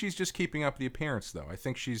 I think she's just keeping up the appearance, though. I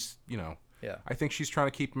think she's, Yeah. I think she's trying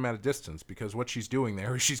to keep him at a distance because what she's doing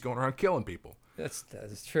there is she's going around killing people. That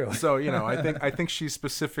is true. So, I think she's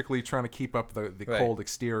specifically trying to keep up the Right. cold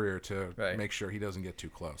exterior to Right. make sure he doesn't get too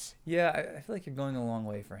close. Yeah, I feel like you're going a long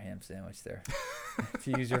way for ham sandwich there,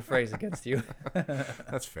 to use your phrase against you.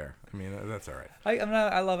 That's fair. I mean, that's all right.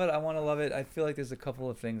 I love it. I want to love it. I feel like there's a couple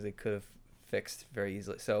of things they could have fixed very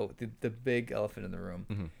easily. So the big elephant in the room.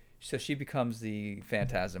 Mm-hmm. So she becomes the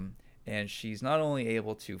Phantasm, and she's not only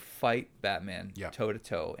able to fight Batman toe to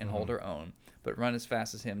toe and hold her own, but run as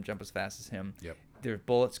fast as him, jump as fast as him. Yep. There's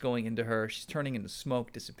bullets going into her. She's turning into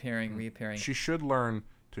smoke, disappearing, reappearing. She should learn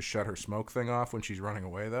to shut her smoke thing off when she's running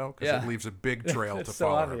away, though, because it leaves a big trail to so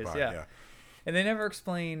follow obvious, her by. yeah. And they never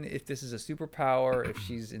explain if this is a superpower, if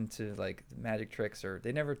she's into like magic tricks, or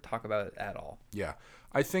they never talk about it at all. Yeah.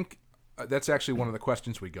 I think that's actually one of the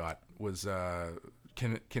questions we got was,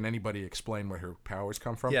 can anybody explain where her powers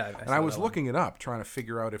come from? Yeah, I was looking it up, trying to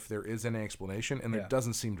figure out if there is any explanation, and there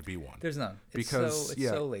doesn't seem to be one. There's none. It's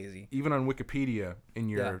so lazy. Even on Wikipedia, in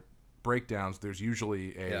your breakdowns, there's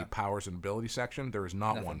usually a powers and ability section. There is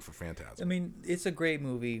not one for Phantasm. I mean, it's a great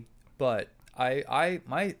movie, but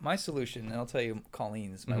my solution, and I'll tell you,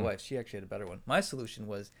 Colleen's, my wife, she actually had a better one. My solution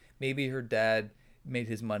was maybe her dad made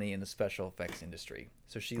his money in the special effects industry,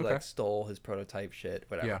 so she like stole his prototype shit,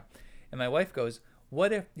 whatever. Yeah. And my wife goes,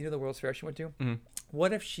 what if, the World's Fair she went to? Mm-hmm.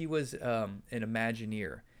 What if she was an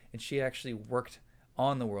Imagineer and she actually worked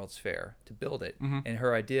on the World's Fair to build it? Mm-hmm. And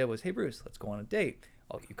her idea was, hey, Bruce, let's go on a date.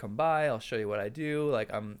 You come by, I'll show you what I do. Like,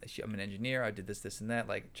 I'm an engineer. I did this, and that.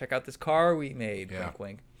 Like, check out this car we made. Yeah. Wink,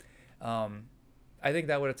 wink. I think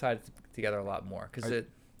that would have tied it together a lot more because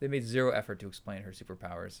they made zero effort to explain her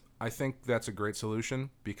superpowers. I think that's a great solution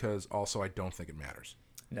because also I don't think it matters.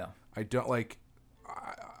 No. I don't like.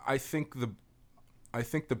 I think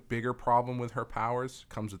the bigger problem with her powers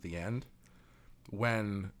comes at the end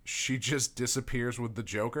when she just disappears with the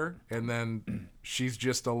Joker and then she's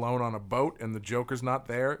just alone on a boat and the Joker's not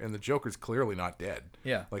there and the Joker's clearly not dead.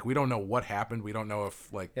 Yeah. Like, we don't know what happened. We don't know if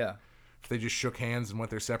if they just shook hands and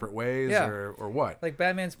went their separate ways or what. Like,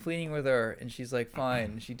 Batman's pleading with her and she's like, fine.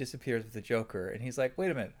 And she disappears with the Joker and he's like,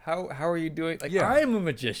 wait a minute, how are you doing? Like, I'm a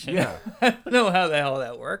magician. Yeah. I don't know how the hell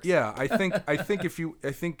that works. Yeah, I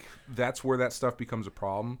think that's where that stuff becomes a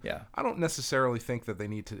problem. Yeah. I don't necessarily think that they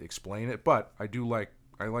need to explain it, but I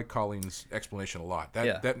like Colleen's explanation a lot.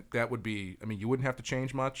 That would be, I mean, you wouldn't have to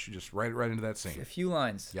change much. You just write it right into that scene. A few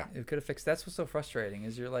lines. Yeah. It could have fixed. That's what's so frustrating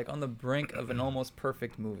is you're like on the brink of an almost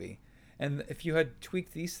perfect movie. And if you had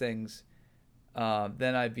tweaked these things,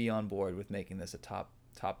 then I'd be on board with making this a top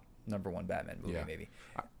number one Batman movie, maybe.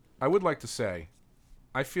 I would like to say,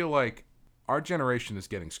 I feel like our generation is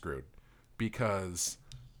getting screwed because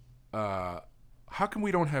how come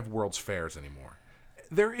we don't have World's Fairs anymore?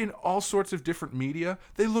 They're in all sorts of different media.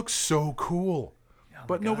 They look so cool.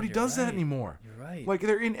 but nobody does that anymore. You're right. Like,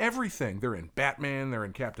 they're in everything. They're in Batman, they're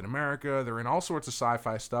in Captain America, they're in all sorts of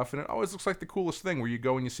sci-fi stuff, and it always looks like the coolest thing, where you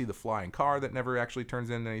go and you see the flying car that never actually turns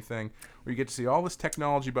into anything, where you get to see all this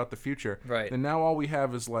technology about the future. Right. And now all we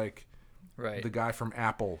have is, like, right. the guy from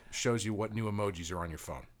Apple shows you what new emojis are on your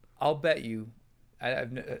phone. I'll bet you,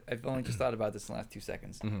 I've only just thought about this in the last 2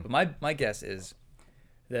 seconds, but my guess is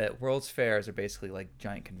that World's Fairs are basically like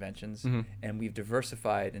giant conventions, and we've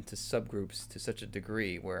diversified into subgroups to such a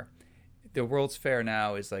degree where the World's Fair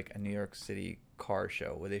now is like a New York City car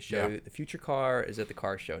show, where they show the future car is at the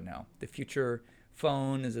car show now. The future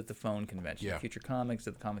phone is at the phone convention. The future comics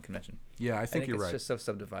at the comic convention. Yeah, I think you're right. It's just so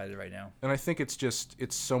subdivided right now. And I think it's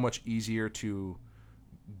so much easier to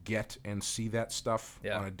get and see that stuff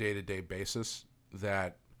on a day-to-day basis,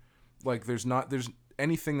 that like there's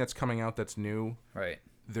anything that's coming out that's new. Right.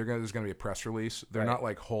 There's gonna be a press release. They're not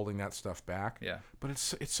like holding that stuff back. Yeah. But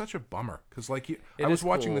it's such a bummer, because like I was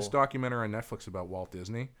watching this documentary on Netflix about Walt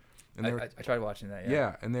Disney, and I tried watching that.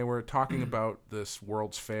 Yeah, and they were talking about this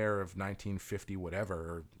World's Fair of 1950 whatever,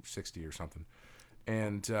 or 60 or something,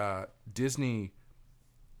 and Disney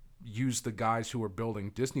used the guys who were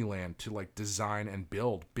building Disneyland to like design and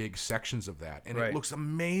build big sections of that, and it looks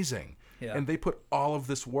amazing. Yeah. And they put all of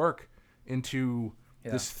this work into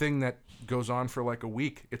this thing that goes on for like a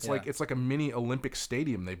week. It's like a mini Olympic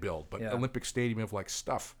stadium they build, but Olympic stadium of like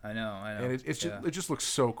stuff. I know. And it just looks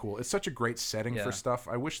so cool. It's such a great setting for stuff.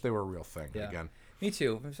 I wish they were a real thing again. Me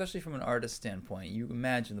too, especially from an artist standpoint. You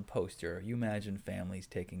imagine the poster. You imagine families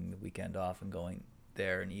taking the weekend off and going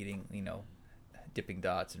there and eating, Dipping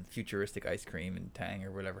Dots and futuristic ice cream and Tang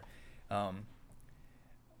or whatever.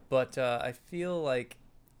 But I feel like,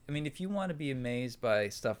 if you want to be amazed by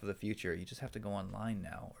stuff of the future, you just have to go online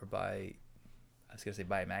now or buy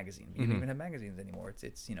a magazine. You don't even have magazines anymore.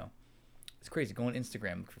 It's crazy. Go on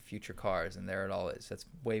Instagram, look for future cars, and there it all is. That's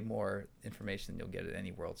way more information than you'll get at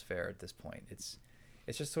any World's Fair at this point. It's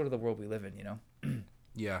just sort of the world we live in,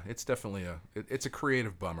 Yeah, it's definitely it's a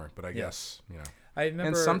creative bummer, but I guess, I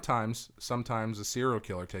remember, and sometimes a serial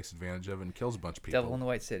killer takes advantage of it and kills a bunch of people. Devil in the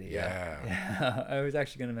White City. Yeah. I was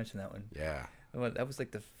actually going to mention that one. Yeah. That was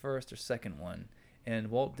like the first or second one, and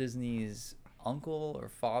Walt Disney's uncle or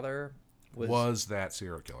father was that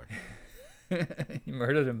serial killer. He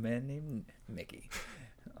murdered a man named Mickey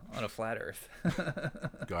on a flat Earth.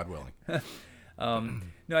 God willing.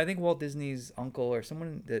 No, I think Walt Disney's uncle or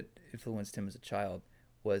someone that influenced him as a child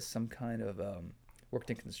was some kind of worked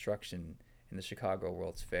in construction in the Chicago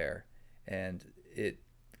World's Fair, and it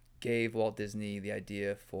gave Walt Disney the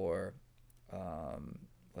idea for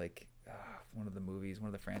one of the movies, one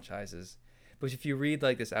of the franchises. But if you read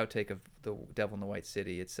like this outtake of the Devil in the White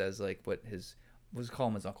City, it says like let's call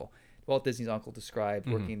him his uncle. Walt Disney's uncle described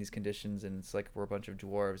working in these conditions, and it's like we're a bunch of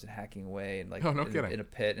dwarves and hacking away and like in a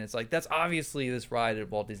pit, and it's like that's obviously this ride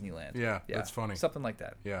at Walt Disneyland. Yeah, that's funny. Something like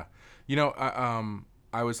that. Yeah,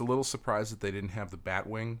 I was a little surprised that they didn't have the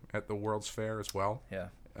Batwing at the World's Fair as well. Yeah,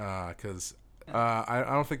 because I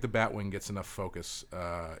don't think the Batwing gets enough focus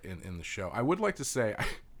in the show. I would like to say,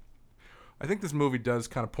 I think this movie does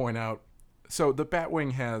kind of point out. So the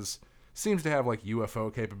Batwing seems to have like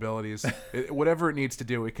UFO capabilities. Whatever it needs to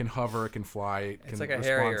do, it can hover, it can fly. It's like a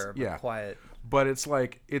Harrier, but quiet. But it's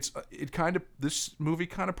like this movie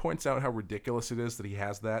kind of points out how ridiculous it is that he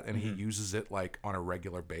has that, and he uses it like on a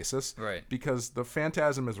regular basis. Right. Because the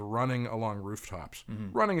Phantasm is running along rooftops,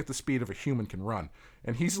 running at the speed of a human can run,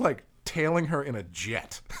 and he's like tailing her in a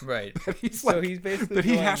jet. Right. he's basically that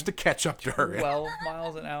he has to catch up to her. 12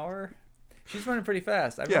 miles an hour. She's running pretty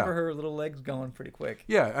fast. I remember her little legs going pretty quick.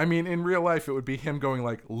 Yeah, in real life, it would be him going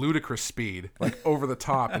like ludicrous speed, like over the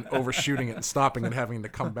top and overshooting it and stopping and having to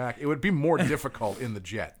come back. It would be more difficult in the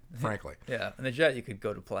jet, frankly. Yeah, in the jet, you could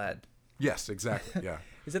go to plaid. Yes, exactly. Yeah.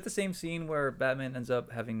 Is that the same scene where Batman ends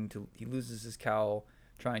up he loses his cowl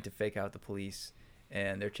trying to fake out the police,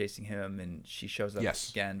 and they're chasing him, and she shows up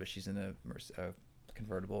again, but she's in a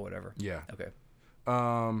convertible or whatever? Yeah. Okay.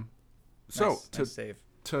 So nice save.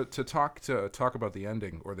 To talk about the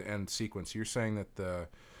ending or the end sequence, you're saying that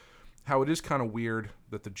how it is kind of weird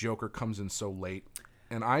that the Joker comes in so late,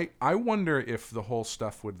 and I wonder if the whole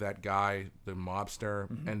stuff with that guy, the mobster,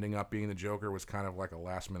 ending up being the Joker was kind of like a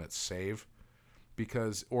last minute save,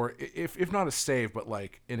 because or if not a save, but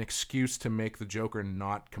like an excuse to make the Joker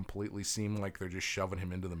not completely seem like they're just shoving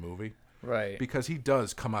him into the movie. Right. Because he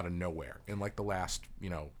does come out of nowhere in like the last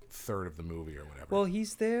third of the movie or whatever. Well,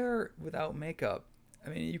 he's there without makeup.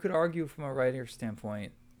 You could argue from a writer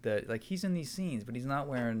standpoint that like he's in these scenes, but he's not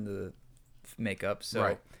wearing the makeup.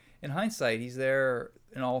 So in hindsight, he's there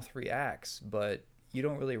in all three acts, but you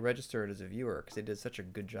don't really register it as a viewer because they did such a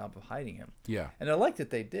good job of hiding him. Yeah. And I liked that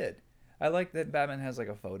they did. I like that Batman has like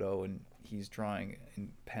a photo and he's drawing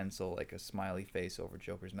in pencil like a smiley face over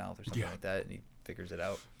Joker's mouth or something like that, and he figures it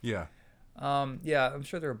out. Yeah. Yeah, I'm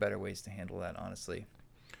sure there are better ways to handle that, honestly.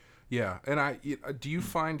 Yeah, and do you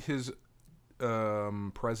find his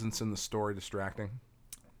presence in the story distracting?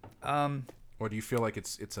 Or do you feel like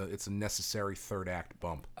it's a necessary third act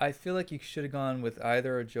bump? I feel like you should have gone with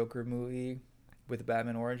either a Joker movie with a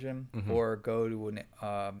Batman origin, or go to an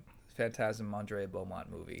Phantasm Andrea Beaumont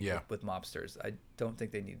movie with mobsters. I don't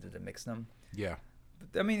think they needed to mix them. Yeah.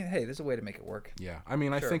 But, I mean, hey, there's a way to make it work. Yeah. I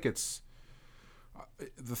mean, I think it's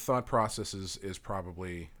the thought process is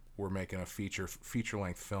probably we're making a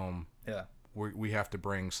feature-length film. Yeah. We have to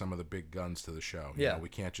bring some of the big guns to the show. You know, we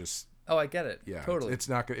can't just... Oh, I get it. Yeah, totally. It's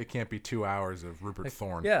not. It can't be 2 hours of Rupert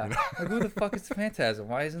Thorne. Yeah. You know? Like, who the fuck is the Phantasm?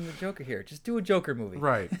 Why isn't the Joker here? Just do a Joker movie.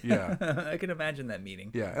 Right. Yeah. I can imagine that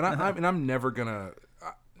meeting. Yeah, and I'm never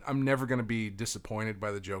gonna be disappointed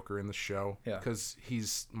by the Joker in the show. Yeah. Because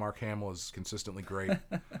Mark Hamill is consistently great,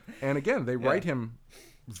 and again they write him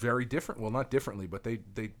very different. Well, not differently, but they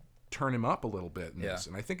turn him up a little bit in this,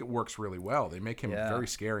 and I think it works really well. They make him very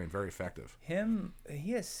scary and very effective.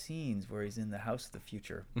 He has scenes where he's in the House of the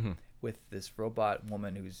Future with this robot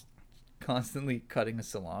woman who's constantly cutting a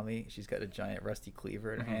salami. She's got a giant rusty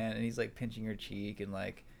cleaver in her hand, and he's like pinching her cheek and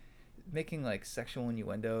like making like sexual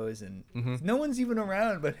innuendos, and no one's even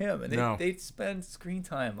around but him, and they spend screen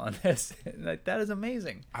time on this. And like, that is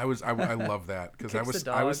amazing. I love that because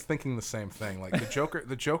I was thinking the same thing. Like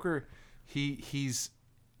the Joker, he's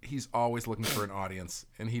always looking for an audience,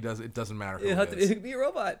 and it doesn't matter who it is. It could be a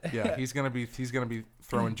robot. Yeah, he's gonna be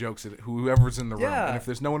throwing jokes at whoever's in the room, and if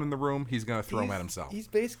there's no one in the room, he's gonna throw them at himself. He's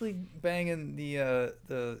basically banging the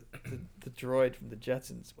droid from the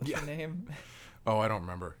Jetsons. What's her name? Oh, I don't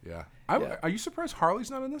remember. Yeah. Are you surprised Harley's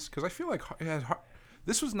not in this? Because I feel like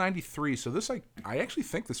this was '93, so this I actually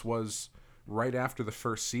think this was right after the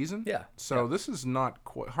first season. Yeah. So this is not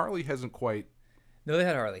quite. Harley hasn't quite. No, they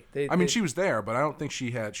had Harley. I mean, she was there, but I don't think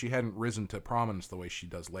she hadn't risen to prominence the way she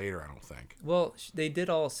does later. I don't think. Well, they did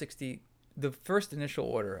all 60. The first initial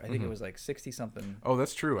order, I think it was like 60 something. Oh,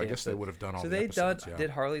 that's true. I guess they would have done all. So they did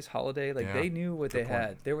Harley's Holiday. Like they knew what they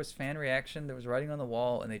had. There was fan reaction. There was writing on the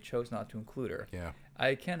wall, and they chose not to include her. Yeah.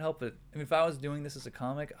 I can't help it. I mean, if I was doing this as a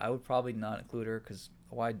comic, I would probably not include her because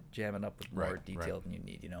why jam it up with more detail than you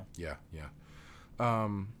need? You know. Yeah. Yeah.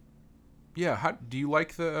 Yeah, how do you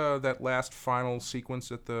like that last final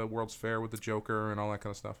sequence at the World's Fair with the Joker and all that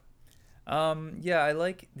kind of stuff? Yeah, I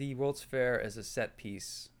like the World's Fair as a set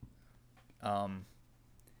piece.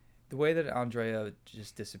 The way that Andrea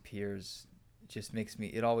just disappears just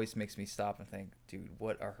always makes me stop and think, dude,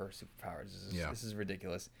 what are her superpowers? This is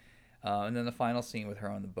ridiculous. And then the final scene with her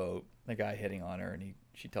on the boat, the guy hitting on her, and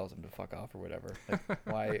she tells him to fuck off or whatever. Like,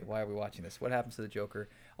 why are we watching this? What happens to the Joker?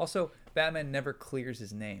 Also, Batman never clears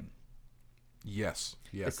his name. Yes.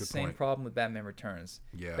 Yeah. It's the same problem with Batman Returns.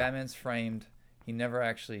 Yeah. Batman's framed. He never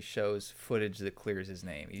actually shows footage that clears his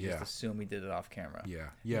name. You just assume he did it off camera. Yeah.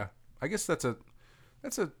 Yeah. I guess that's a.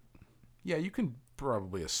 Yeah, you can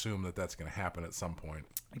probably assume that that's going to happen at some point.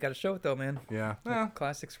 You got to show it though, man. Yeah. Like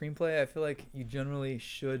classic screenplay. I feel like you generally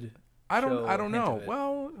should. I don't know.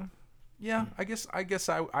 Well, yeah. I guess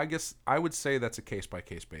I would say that's a case by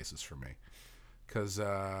case basis for me. Because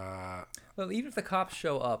well, even if the cops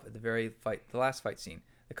show up at the last fight scene,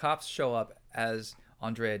 the cops show up as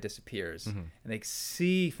Andrea disappears, and they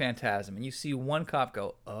see Phantasm, and you see one cop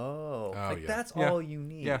go, "Oh, like that's all you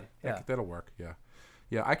need." Yeah, that'll work. Yeah,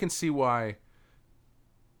 yeah, I can see why.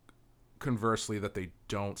 Conversely, that they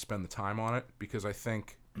don't spend the time on it, because I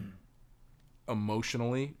think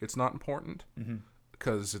emotionally it's not important.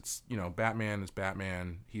 Because it's, Batman is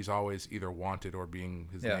Batman. He's always either wanted or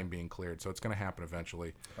his name being cleared. So it's going to happen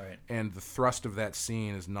eventually. Right. And the thrust of that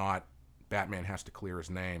scene is not Batman has to clear his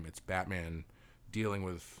name. It's Batman dealing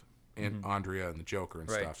with Andrea and the Joker and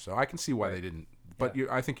stuff. So I can see why they didn't. But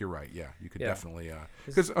I think you're right. Yeah, you could definitely.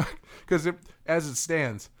 Because as it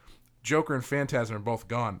stands, Joker and Phantasm are both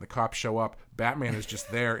gone. The cops show up. Batman is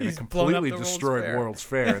just there in a completely destroyed World's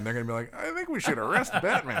Fair. And they're going to be like, I think we should arrest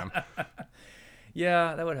Batman.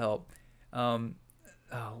 Yeah, that would help.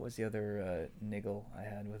 What was the other niggle I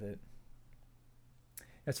had with it?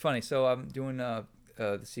 It's funny. So I'm doing the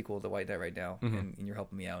sequel to White Knight right now, and you're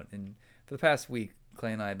helping me out. And for the past week,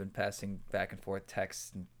 Clay and I have been passing back and forth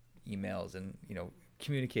texts and emails and,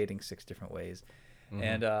 communicating 6 different ways.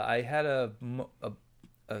 And I had a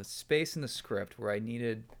space in the script where I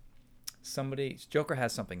needed somebody. Joker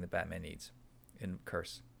has something that Batman needs in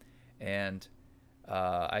Curse. And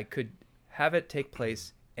I could have it take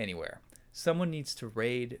place anywhere. someone needs to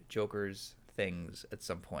raid Joker's things at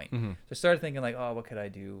some point. Mm-hmm. So I started thinking like, oh, what could I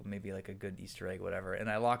do? Maybe like a good Easter egg, whatever. And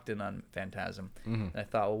I locked in on Phantasm. Mm-hmm. And I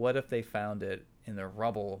thought, well, what if they found it in the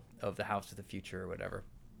rubble of the House of the Future or whatever?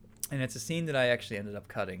 And it's a scene that I actually ended up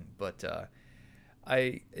cutting, but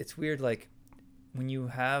it's weird, like when you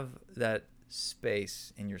have that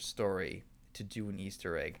space in your story to do an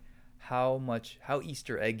Easter egg, how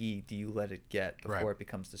Easter eggy do you let it get before it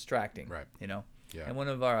becomes distracting? Right. You know? Yeah. And one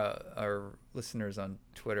of our listeners on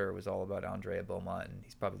Twitter was all about Andrea Beaumont, and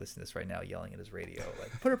he's probably listening to this right now, yelling at his radio,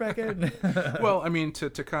 like, "Put her back in." Well, I mean, to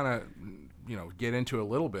kind of, get into a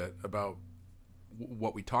little bit about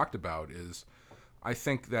what we talked about is, I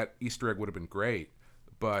think that Easter egg would have been great,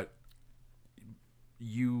 but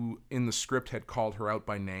you in the script had called her out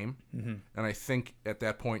by name, and I think at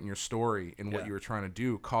that point in your story, in what you were trying to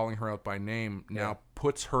do, calling her out by name now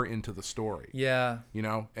puts her into the story. Yeah.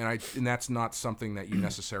 And that's not something that you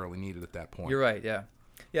necessarily needed at that point. You're right. Yeah.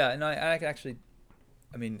 Yeah, and I actually,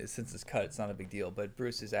 I mean, since it's cut, it's not a big deal. But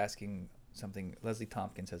Bruce is asking something. Leslie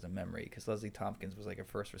Tompkins has a memory because Leslie Tompkins was like a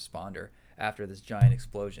first responder after this giant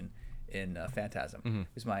explosion in Phantasm.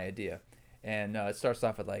 Was my idea, and it starts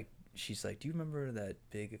off with like, she's like, "Do you remember that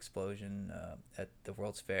big explosion at the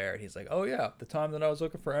World's Fair?" And he's like, "Oh yeah, the time that I was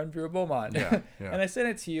looking for Andrea Beaumont." Yeah. And I sent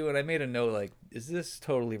it to you, and I made a note like, "Is this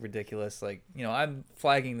totally ridiculous? Like, I'm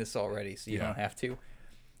flagging this already, so you don't have to."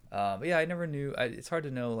 But yeah, I never knew. It's hard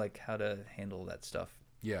to know like how to handle that stuff.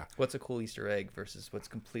 Yeah. What's a cool Easter egg versus what's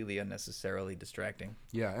completely unnecessarily distracting.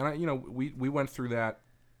 Yeah, and we went through that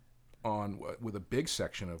with a big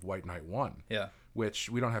section of White Knight 1. Yeah. Which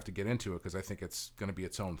we don't have to get into it because I think it's going to be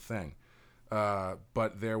its own thing.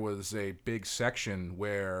 But there was a big section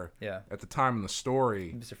where, at the time in the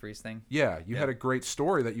story, Mr. Freeze thing. Yeah, you had a great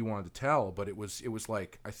story that you wanted to tell, but it was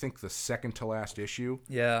like I think the second to last issue.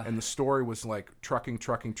 Yeah. And the story was like trucking,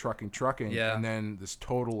 yeah. and then this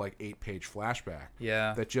total like 8-page flashback.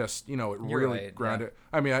 Yeah. That just it You're really right, grounded.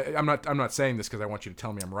 Yeah. I mean, I'm not saying this because I want you to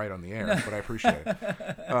tell me I'm right on the air, but I appreciate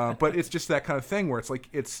it. But it's just that kind of thing where it's like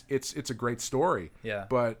it's a great story. Yeah.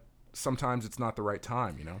 But sometimes it's not the right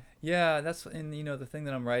time, Yeah, that's the thing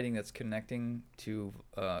that I'm writing that's connecting to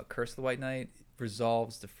Curse of the White Knight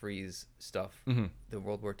resolves the Freeze stuff, the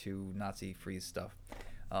World War II Nazi Freeze stuff,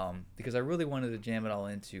 because I really wanted to jam it all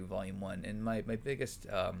into Volume 1. And my biggest,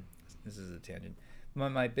 this is a tangent,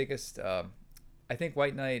 my biggest, I think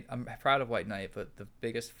White Knight, I'm proud of White Knight, but the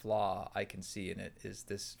biggest flaw I can see in it is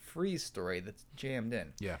this Freeze story that's jammed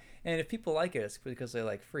in. Yeah. And if people like it, it's because they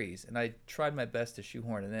like Freeze. And I tried my best to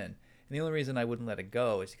shoehorn it in. And the only reason I wouldn't let it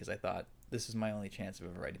go is because I thought this is my only chance of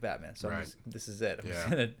ever writing Batman. So this is it. I'm just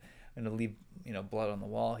gonna leave blood on the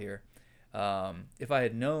wall here. If I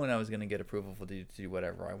had known I was gonna get approval to do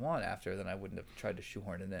whatever I want after, then I wouldn't have tried to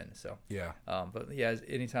shoehorn it in. So yeah. But yeah,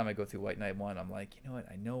 anytime I go through White Knight 1, I'm like, you know what?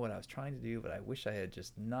 I know what I was trying to do, but I wish I had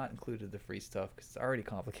just not included the free stuff because it's already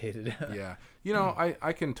complicated. Yeah.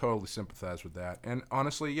 I can totally sympathize with that. And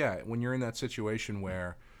honestly, yeah, when you're in that situation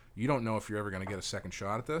where you don't know if you're ever going to get a second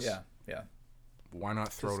shot at this. Yeah. Why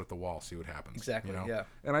not throw it at the wall, see what happens? Exactly. Yeah.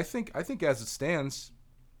 And I think as it stands,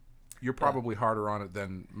 you're probably harder on it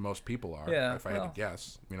than most people are. Yeah. If I had to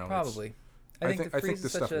guess, probably. I think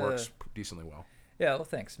this stuff works decently well. Yeah. Well,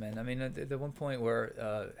 thanks, man. I mean, the one point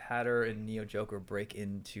where Hatter and Neo Joker break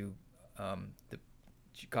into the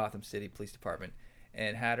Gotham City Police Department,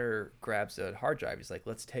 and Hatter grabs a hard drive. He's like,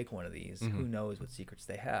 "Let's take one of these. Who knows what secrets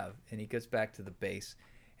they have?" And he goes back to the base.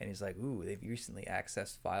 And he's like, "Ooh, they've recently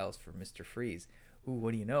accessed files for Mr. Freeze. Ooh,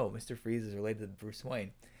 what do you know? Mr. Freeze is related to Bruce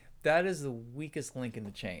Wayne." That is the weakest link in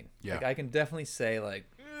the chain. Yeah. Like, I can definitely say, like,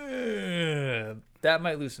 that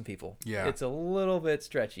might lose some people. Yeah. It's a little bit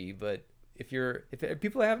stretchy, but if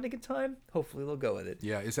people are having a good time, hopefully they'll go with it.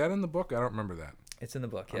 Yeah. Is that in the book? I don't remember that. It's in the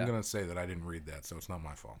book, yeah. I'm going to say that I didn't read that, so it's not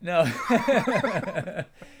my fault. No.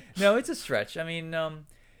 No, it's a stretch. I mean,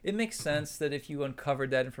 it makes sense that if you uncovered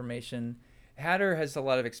that information... Hatter has a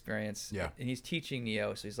lot of experience, and he's teaching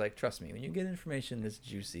Neo, so he's like, trust me, when you get information this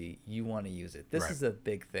juicy, you want to use it. This is a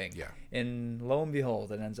big thing. Yeah. And lo and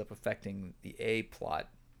behold, it ends up affecting the A plot,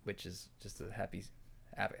 which is just a happy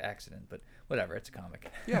accident, but whatever, it's a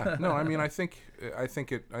comic. Yeah, no, I mean, I think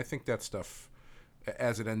that stuff,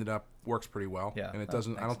 as it ended up, works pretty well. Yeah. And it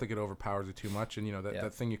doesn't, I don't think it overpowers it too much, and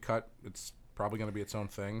that thing you cut, it's probably going to be its own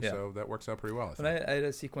thing, so that works out pretty well. I had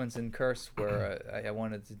a sequence in Curse where I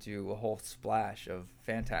wanted to do a whole splash of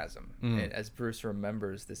Phantasm as Bruce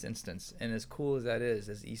remembers this instance, and as cool as that is,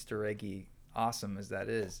 as Easter eggy awesome as that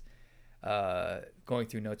is, going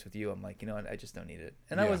through notes with you, I'm like, I just don't need it,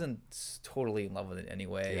 and I wasn't totally in love with it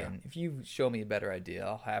anyway. And if you show me a better idea,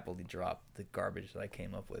 I'll happily drop the garbage that I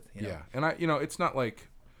came up with. Yeah, and it's not like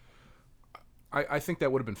I think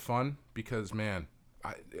that would have been fun because, man,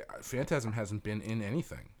 Phantasm hasn't been in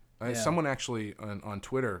anything. Someone actually on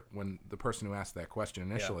Twitter, when the person who asked that question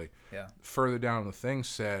initially, further down the thing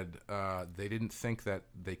said they didn't think that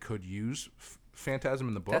they could use Phantasm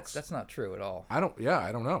in the books. That's not true at all. I don't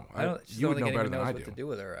know. You would know better than I do. What to do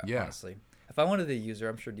with her, honestly. If I wanted to use her,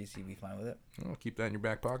 I'm sure DC would be fine with it. I'll keep that in your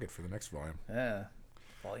back pocket for the next volume. Yeah,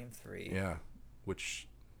 volume 3. Yeah, which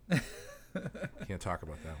can't talk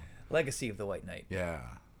about that one. Legacy of the White Knight. Yeah,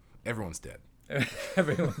 everyone's dead.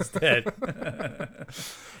 Everyone's dead.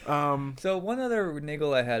 So one other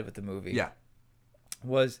niggle I had with the movie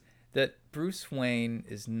was that Bruce Wayne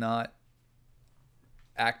is not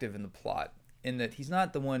active in the plot, in that he's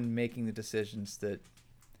not the one making the decisions that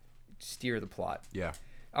steer the plot. Yeah.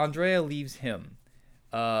 Andrea leaves him.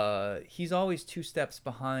 He's always 2 steps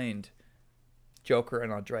behind Joker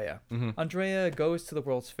and Andrea. Mm-hmm. Andrea goes to the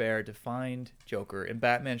World's Fair to find Joker, and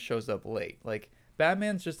Batman shows up late. Like,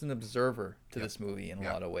 Batman's just an observer to this movie in a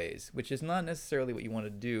lot of ways, which is not necessarily what you want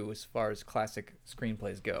to do as far as classic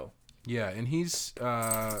screenplays go. Yeah, and he's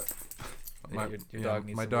your dog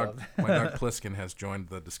needs my some dog love. Pliskin has joined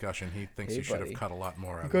the discussion. He thinks you should have cut a lot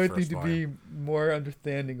more out of You the guys first need to volume. be more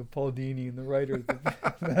understanding of Paul Dini and the writer of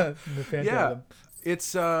the Phantasm.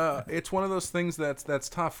 It's one of those things that's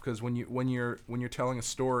tough because when you're telling a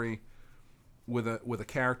story with a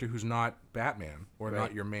character who's not Batman or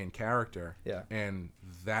not your main character, and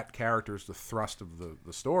that character is the thrust of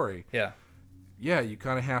the story, you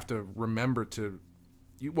kind of have to remember to.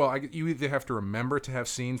 You either have to remember to have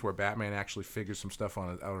scenes where Batman actually figures some stuff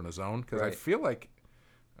out on his own, because I feel like,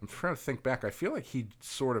 I'm trying to think back, I feel like he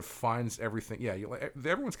sort of finds everything. Yeah,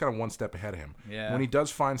 everyone's kind of one step ahead of him. Yeah. When he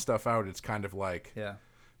does find stuff out, it's kind of like, it's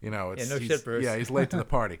no shit, Bruce. Yeah, he's late to the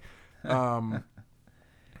party.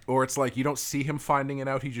 Or it's like you don't see him finding it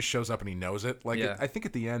out; he just shows up and he knows it. Like I think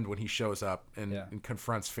at the end when he shows up and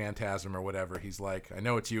confronts Phantasm or whatever, he's like, "I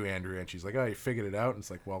know it's you, Andrea," and she's like, "Oh, you figured it out?" And it's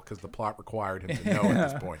like, "Well, because the plot required him to know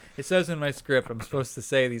at this point." It says in my script I'm supposed to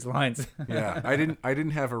say these lines. Yeah, I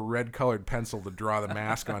didn't have a red colored pencil to draw the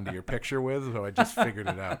mask onto your picture with, so I just figured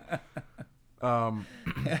it out.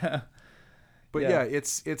 But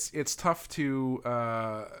it's tough to.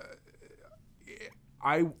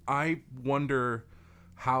 I wonder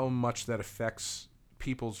how much that affects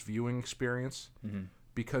people's viewing experience,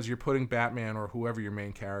 because you're putting Batman or whoever your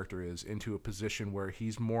main character is into a position where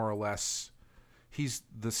he's more or less, he's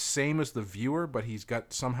the same as the viewer, but he's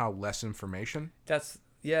got somehow less information.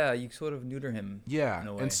 You sort of neuter him. Yeah, in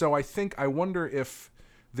a way. And so I wonder if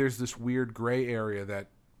there's this weird gray area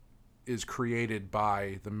that is created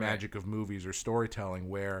by the magic of movies or storytelling,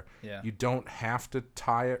 where you don't have to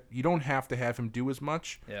you don't have to have him do as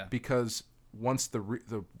much, because once the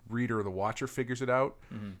reader or the watcher figures it out,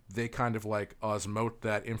 they kind of like osmote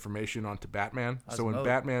that information onto Batman. So when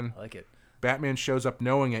Batman shows up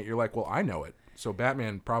knowing it, you're like, well, I know it, so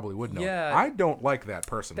Batman probably would know. I don't like that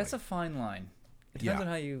personally. That's a fine line. It depends on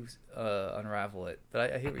how you unravel it,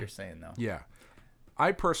 but I hear what you're saying though. Yeah,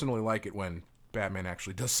 I personally like it when Batman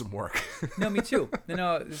actually does some work. No, me too.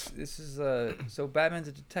 This is so Batman's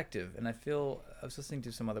a detective, and I was listening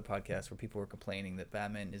to some other podcasts where people were complaining that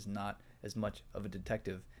Batman is not as much of a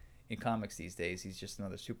detective in comics these days. He's just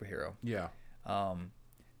another superhero. Yeah.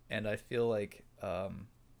 And I feel like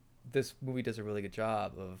this movie does a really good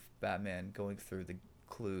job of Batman going through the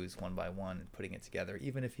clues one by one and putting it together,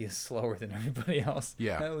 even if he is slower than everybody else.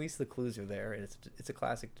 Yeah. At least the clues are there, and it's a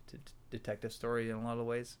classic detective story in a lot of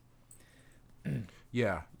ways.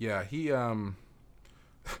 Yeah. He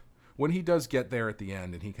when he does get there at the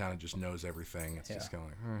end and he kind of just knows everything, it's just kind of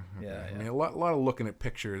like, okay. I mean, a lot of looking at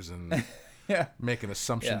pictures and making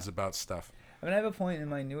assumptions about stuff. I mean, I have a point in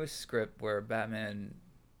my newest script where Batman,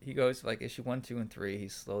 he goes like issue 1, 2, and 3,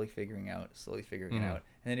 he's slowly figuring it out, and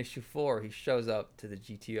then issue 4, he shows up to the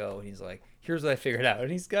GTO and he's like, "Here's what I figured out,"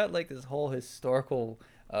 and he's got like this whole historical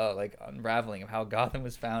like unraveling of how Gotham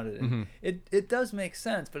was founded, and it does make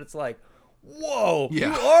sense, but it's like, whoa, you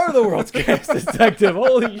are the world's greatest detective.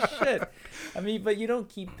 Holy shit. I mean, but you don't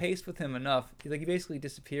keep pace with him enough. He basically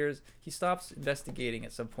disappears. He stops investigating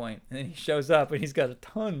at some point, and then he shows up, and he's got a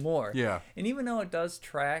ton more. Yeah. And even though it does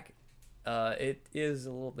track, it is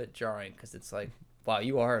a little bit jarring, because it's like, wow,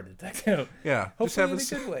 you are a detective. Yeah. Hopefully in a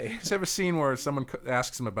good way. Just have a scene where someone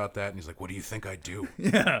asks him about that, and he's like, "What do you think I do?"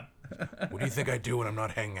 Yeah. "What do you think I do when I'm not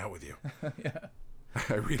hanging out with you?" Yeah.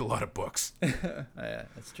 I read a lot of books. Yeah,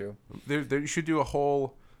 that's true. You should do a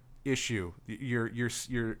whole issue. Your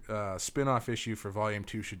spin-off issue for Volume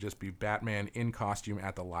 2 should just be Batman in costume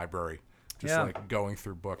at the library, just like going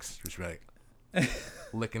through books, just like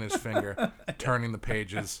licking his finger, turning the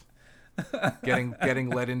pages. getting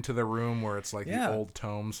led into the room where it's like the old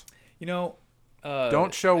tomes. You know,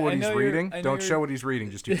 don't show what he's reading. Don't show what he's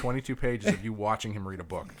reading. Just do 22 pages of you watching him read a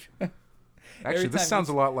book. Actually, this sounds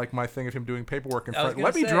a lot like my thing of him doing paperwork in front.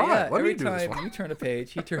 Let me draw it. Let me do this one. Every time you turn a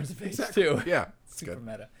page, he turns a page too. Yeah, it's super good.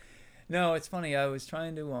 Meta. No, it's funny. I was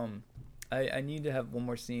trying to I need to have one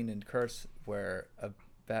more scene in Curse where a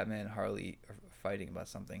Batman and Harley are fighting about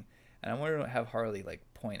something, and I want to have Harley like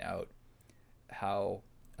point out how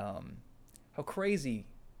crazy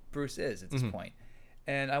Bruce is at this point.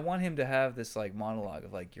 And I want him to have this like monologue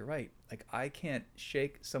of like, you're right, like I can't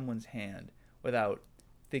shake someone's hand without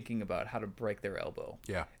thinking about how to break their elbow.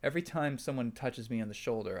 Yeah. Every time someone touches me on the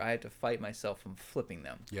shoulder, I have to fight myself from flipping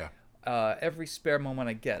them. Yeah. Every spare moment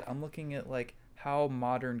I get, I'm looking at like how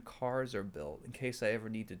modern cars are built in case I ever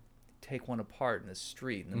need to take one apart in the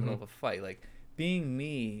street in the middle of a fight. Like being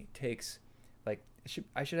me takes like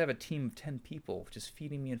I should have a team of 10 people just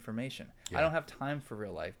feeding me information. Yeah. I don't have time for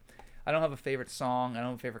real life. I don't have a favorite song. I don't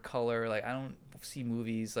have a favorite color. Like I don't see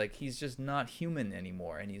movies. Like he's just not human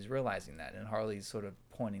anymore, and he's realizing that. And Harley's sort of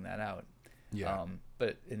pointing that out. Yeah.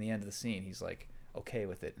 But in the end of the scene, he's like okay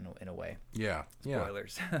with it in a way. Yeah.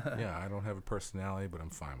 Spoilers. Yeah. I don't have a personality, but I'm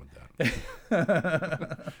fine with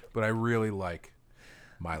that. But I really like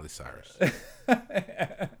Miley Cyrus.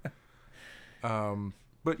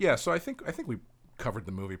 But yeah, so I think we covered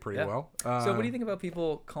the movie pretty well. So what do you think about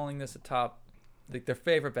people calling this a top? Like their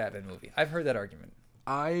favorite Batman movie? I've heard that argument.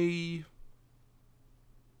 I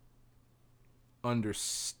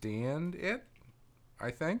understand it,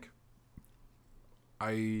 I think.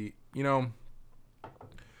 I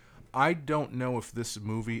don't know if this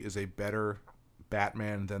movie is a better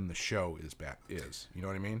Batman than the show is. You know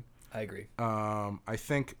what I mean? I agree. I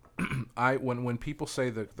think when people say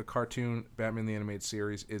that the cartoon Batman the Animated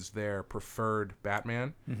Series is their preferred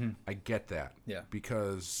Batman, I get that. Yeah.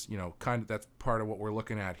 Because, kind of that's part of what we're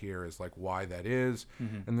looking at here is like why that is.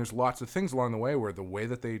 And there's lots of things along the way where the way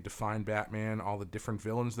that they define Batman, all the different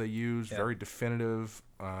villains they use, very definitive,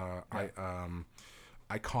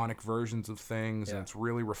 iconic versions of things, and it's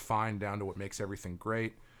really refined down to what makes everything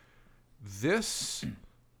great. This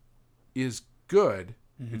is good.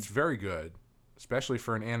 It's very good, especially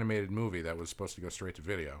for an animated movie that was supposed to go straight to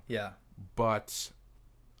video. Yeah. But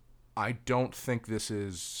I don't think this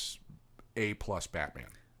is A+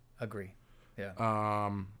 Batman. Agree.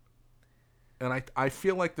 Yeah. And I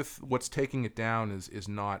feel like what's taking it down is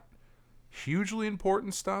not hugely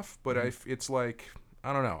important stuff, but it's like,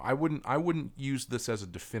 I don't know. I wouldn't use this as a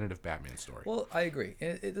definitive Batman story. Well, I agree.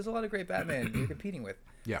 There's a lot of great Batman you're competing with.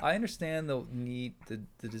 Yeah. I understand the need,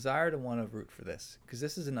 the desire to want to root for this because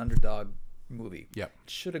this is an underdog movie. Yeah. It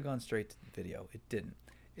should have gone straight to video. It didn't.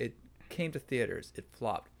 It came to theaters. It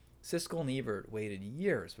flopped. Siskel and Ebert waited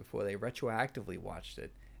years before they retroactively watched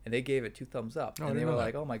it, and they gave it 2 thumbs up. And they were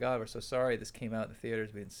like, "Oh my God, we're so sorry. This came out in the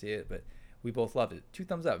theaters. We didn't see it, but we both loved it. 2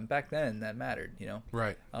 thumbs up." And back then, that mattered,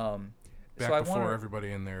 Right. Back before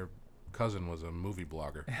everybody and their cousin was a movie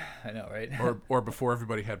blogger. I know, right? or before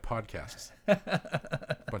everybody had podcasts.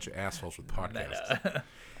 Bunch of assholes with podcasts.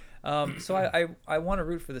 So I want to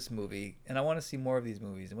root for this movie, and I want to see more of these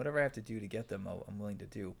movies, and whatever I have to do to get them, I'm willing to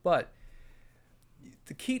do. But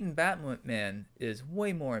the Keaton Batman is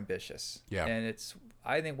way more ambitious, and it's,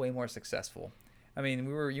 I think, way more successful. I mean,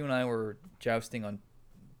 you and I were jousting on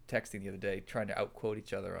texting the other day, trying to outquote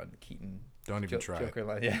each other on the Keaton. Don't even try Joker it.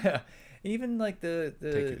 Line. Yeah, even like the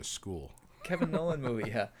take you to school. Kevin Nolan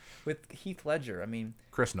movie, with Heath Ledger. I mean,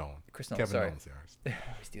 Chris Nolan. Kevin Nolan's the artist. I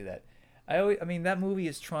always do that. I mean, that movie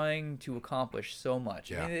is trying to accomplish so much.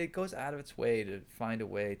 Yeah. I mean, it goes out of its way to find a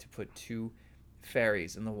way to put 2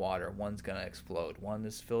 ferries in the water. One's gonna explode. One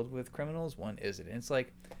is filled with criminals. One isn't. And it's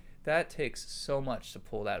like that takes so much to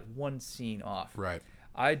pull that one scene off. Right.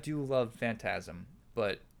 I do love Phantasm,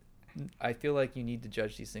 but I feel like you need to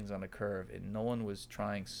judge these things on a curve, and Nolan was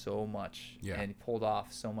trying so much and he pulled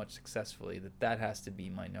off so much successfully that has to be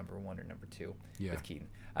my number 1 or number 2 with Keaton.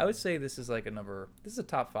 I would say this is like this is a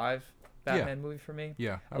top 5 Batman movie for me.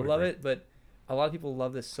 Yeah, I love it, but a lot of people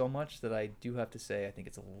love this so much that I do have to say I think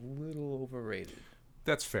it's a little overrated.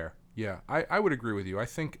 That's fair. Yeah, I would agree with you. I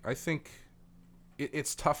think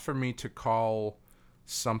it's tough for me to call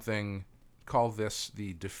this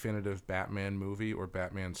the definitive Batman movie or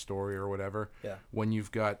Batman story or whatever. Yeah. When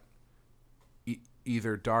you've got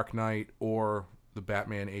either Dark Knight or the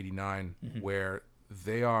Batman '89, where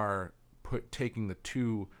they are taking the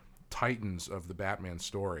 2 titans of the Batman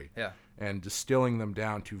story and distilling them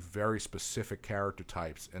down to very specific character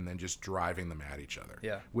types and then just driving them at each other.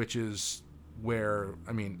 Yeah. Which is where,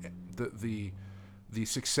 I mean, the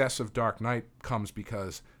success of Dark Knight comes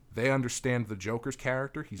because They understand the Joker's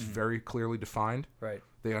character. He's very clearly defined. Right.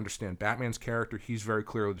 They understand Batman's character. He's very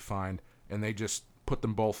clearly defined. And they just put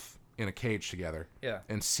them both in a cage together. Yeah.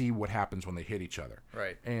 And see what happens when they hit each other.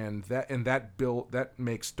 Right. And that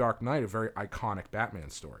makes Dark Knight a very iconic Batman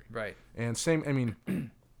story. Right. And same, I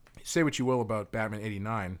mean, say what you will about Batman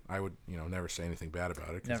 '89, I would, never say anything bad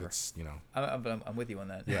about it because it's, I'm with you on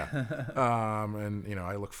that. Yeah. And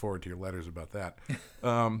I look forward to your letters about that.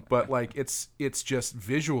 But like it's just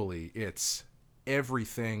visually, it's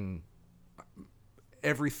everything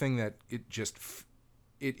that it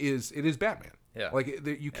is Batman. Yeah. Like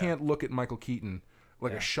you can't look at Michael Keaton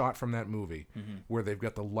like a shot from that movie where they've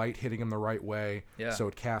got the light hitting him the right way, so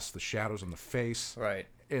it casts the shadows on the face. Right.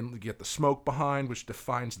 And you get the smoke behind, which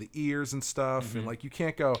defines the ears and stuff. And like you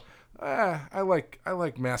can't go, I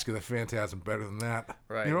like Mask of the Phantasm better than that.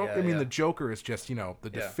 Right. I mean, the Joker is just the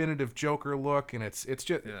definitive Joker look, and it's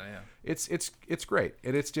just it's great.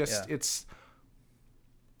 And it's just it's.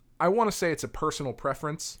 I want to say it's a personal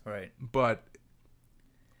preference. Right. But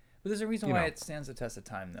there's a reason why it stands the test of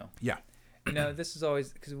time, though. Yeah. This is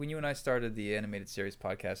always because when you and I started the animated series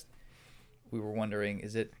podcast, we were wondering,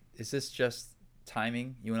 is this just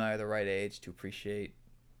timing? You and I are the right age to appreciate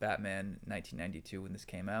Batman 1992 when this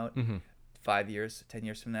came out. 5 years, 10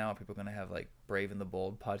 years from now, are people going to have like Brave and the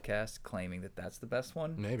Bold podcast claiming that that's the best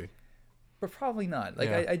one? Maybe. But probably not. Like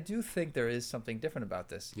I do think there is something different about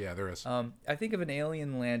this. Yeah, there is. I think if an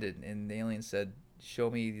alien landed and the alien said, "Show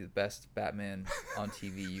me the best Batman on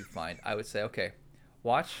TV you find," I would say, okay,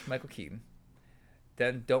 watch Michael Keaton,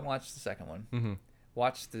 then don't watch the second one.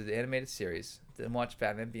 Watch the animated series, then watch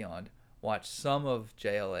Batman Beyond. Watch some of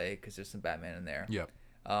JLA because there's some Batman in there. Yep.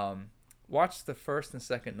 Watch the first and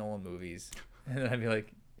second Nolan movies, and then I'd be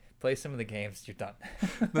like, play some of the games. You're done.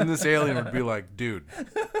 Then this alien would be like, dude,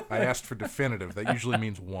 I asked for definitive. That usually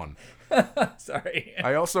means one. Sorry.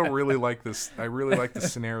 I also really like this. I really like the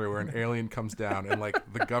scenario where an alien comes down and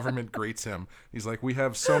like the government greets him. He's like, we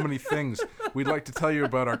have so many things we'd like to tell you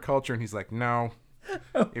about our culture. And he's like, no,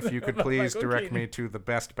 if you could please direct me to the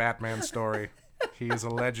best Batman story. He is a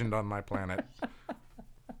legend on my planet.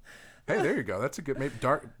 Hey, there you go. That's a good, maybe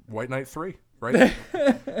White Knight 3, right?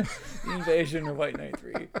 The Invasion of White Knight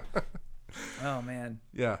 3. Oh man.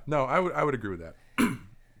 Yeah. No, I would agree with that.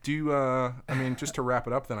 Do you? I mean, just to wrap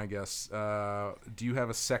it up, then I guess. Do you have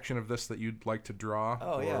a section of this that you'd like to draw,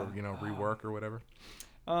 rework or whatever?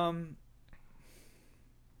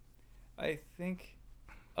 I think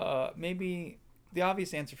maybe the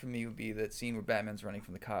obvious answer for me would be that scene where Batman's running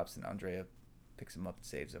from the cops and Andrea picks him up and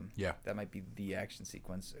saves him. Yeah. That might be the action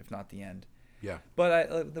sequence, if not the end. Yeah.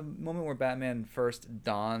 But the moment where Batman first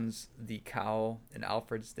dons the cowl and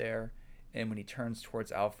Alfred's there, and when he turns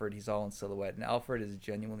towards Alfred, he's all in silhouette, and Alfred is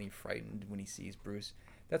genuinely frightened when he sees Bruce.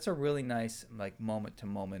 That's a really nice, like,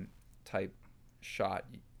 moment-to-moment type shot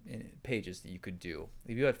in pages that you could do.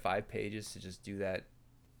 If you had 5 pages to just do that,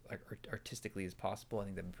 like, artistically as possible, I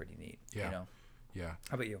think that'd be pretty neat. Yeah. Yeah.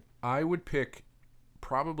 How about you? I would pick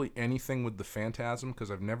probably anything with the Phantasm because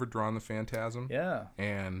I've never drawn the Phantasm. Yeah.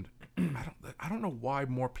 And I don't know why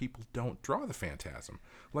more people don't draw the Phantasm.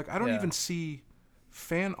 Like, I don't even see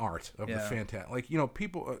fan art of the Phantasm. Like,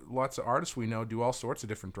 people, lots of artists we know do all sorts of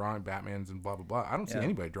different drawing, Batmans and blah, blah, blah. I don't see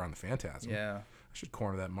anybody drawing the Phantasm. Yeah. I should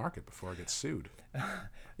corner that market before I get sued.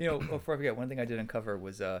 Before I forget, one thing I did uncover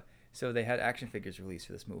was, so they had action figures released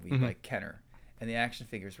for this movie, like Kenner. And the action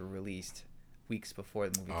figures were released weeks before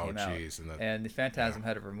the movie came out. And the Phantasm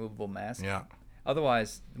had a removable mask. Yeah.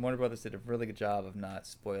 Otherwise, Warner Brothers did a really good job of not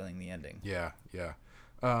spoiling the ending. Yeah, yeah.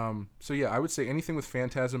 So yeah, I would say anything with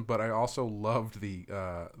Phantasm, but I also loved the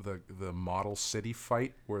model city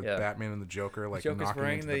fight where Batman and the Joker Joker's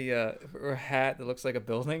wearing the hat that looks like a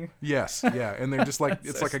building. Yes, yeah, and they're just like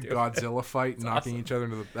it's so like stupid. A Godzilla fight, it's knocking each other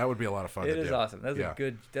into that would be a lot of fun. It is awesome. That's a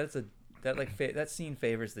good. That scene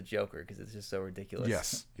favors the Joker because it's just so ridiculous.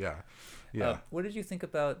 Yes, yeah, yeah. What did you think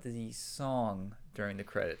about the song during the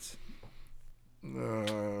credits? Do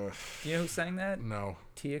you know who sang that? No.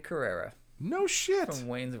 Tia Carrera. No shit. From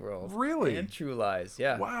Wayne's World. Really? And True Lies,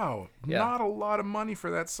 yeah. Wow. Yeah. Not a lot of money for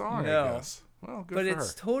that song, no. I guess. Well, good but for her. But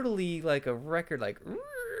it's totally like a record, like,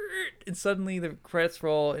 and suddenly the credits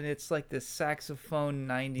roll, and it's like this saxophone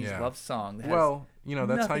 90s love song. That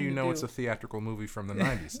that's how you know it's a theatrical movie from the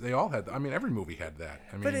 90s. They all had, every movie had that.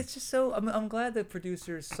 But it's just so, I'm glad that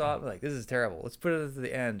producers saw it, like, this is terrible. Let's put it at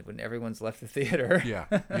the end when everyone's left the theater. Yeah.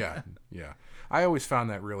 I always found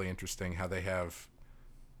that really interesting, how they have,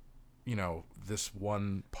 this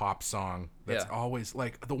one pop song that's always,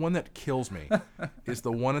 like, the one that kills me is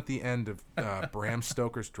the one at the end of Bram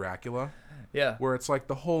Stoker's Dracula. Yeah. Where it's like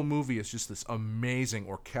the whole movie is just this amazing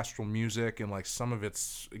orchestral music, and like some of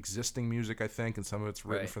it's existing music, I think, and some of it's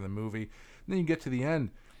written for the movie. And then you get to the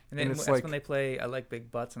end, and then it's like when they play "I Like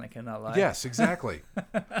Big Butts and I Cannot Lie." Yes, exactly.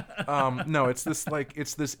 No, it's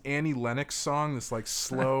this Annie Lennox song, this like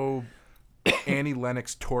slow Annie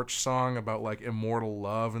Lennox torch song about like immortal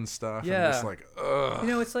love and stuff. Yeah. And just like, ugh.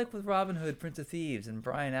 It's like with Robin Hood, Prince of Thieves, and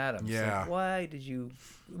Bryan Adams. Yeah. Like, why did you?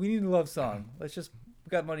 We need a love song. We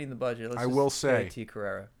got money in the budget. I will say, T.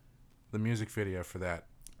 Carrera. The music video for that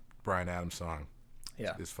Bryan Adams song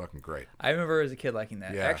is fucking great. I remember as a kid liking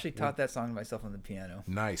that. Yeah. I actually taught that song to myself on the piano.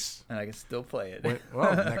 Nice. And I can still play it.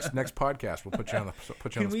 Well, next podcast we'll put you on the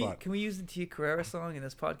spot. Can we use the T. Carrera song in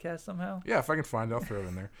this podcast somehow? Yeah, if I can find it, I'll throw it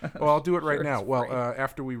in there. Well, I'll do it right now. Well,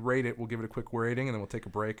 after we rate it, we'll give it a quick rating, and then we'll take a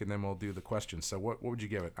break, and then we'll do the questions. So what would you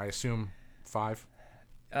give it? I assume 5?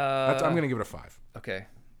 I'm going to give it a 5. Okay.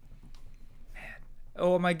 Man.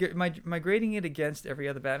 Oh, am I grading it against every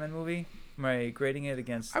other Batman movie? Am I grading it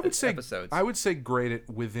against episodes? I would say grade it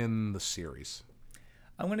within the series.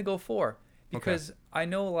 I'm going to go 4 because I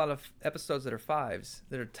know a lot of episodes that are 5s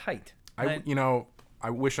that are tight. I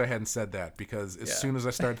wish I hadn't said that, because as soon as I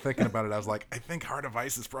started thinking about it, I was like, I think Heart of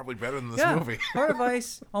Ice is probably better than this movie. Heart of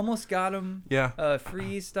Ice, Almost Got Him. Yeah.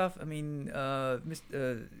 Freeze stuff. I mean,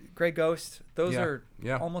 Grey Ghost. Those are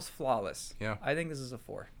almost flawless. Yeah. I think this is a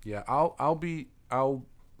 4. Yeah. I'll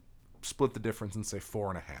split the difference and say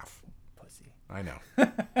 4.5. Pussy. I know.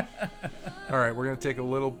 All right, we're going to take a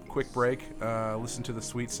little quick break, listen to the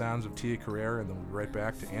sweet sounds of Tia Carrera, and then we'll be right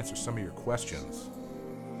back to answer some of your questions.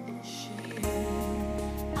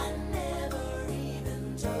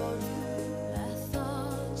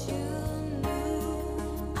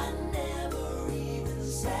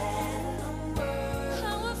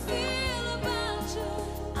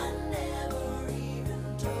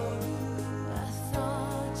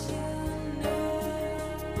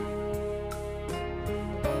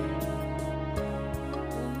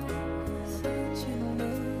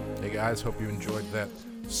 Guys, hope you enjoyed that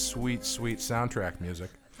sweet soundtrack music.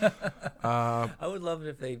 I would love it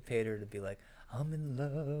if they paid her to be like, I'm in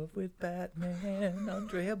love with Batman,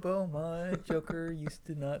 Andrea Beaumont, Joker used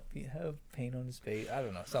to not have paint on his face. I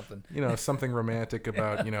don't know, something. Something romantic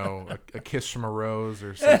about, a kiss from a rose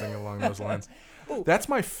or something along those lines. Ooh. That's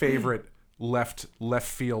my favorite left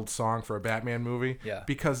field song for a Batman movie. Yeah.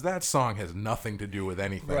 Because that song has nothing to do with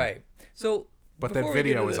anything. Right. So... But that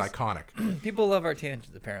video is iconic. People love our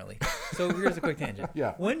tangents, apparently. So here's a quick tangent.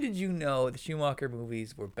 Yeah. When did you know the Schumacher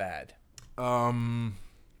movies were bad?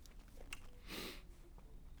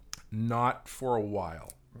 Not for a while.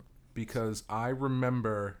 Because I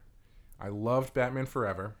remember I loved Batman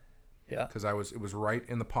Forever. Yeah. Because it was right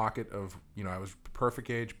in the pocket of, I was perfect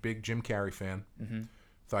age, big Jim Carrey fan. Mm-hmm.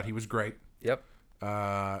 Thought he was great. Yep.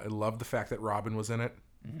 I loved the fact that Robin was in it.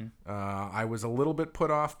 Mm-hmm. I was a little bit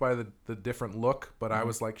put off by the different look, but I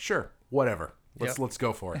was like, sure, whatever. Let's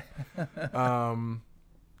go for it.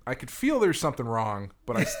 I could feel there's something wrong,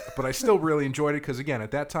 but I still really enjoyed it because, again,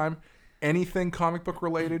 at that time, anything comic book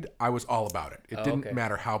related, I was all about it. It didn't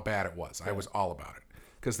matter how bad it was. I was all about it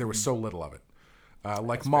because there was so little of it.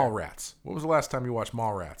 Like Mallrats. What was the last time you watched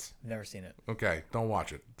Mallrats? Never seen it. Okay, don't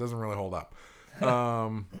watch it. It doesn't really hold up.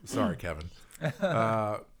 Sorry, Kevin.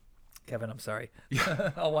 Kevin, I'm sorry.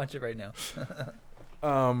 I'll watch it right now.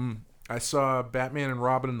 I saw Batman and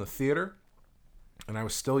Robin in the theater, and I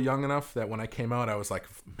was still young enough that when I came out, I was like,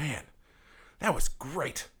 man, that was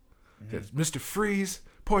great. Mm-hmm. Mr. Freeze,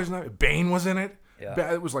 Poison Ivy, Bane was in it.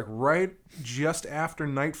 Yeah. It was like right just after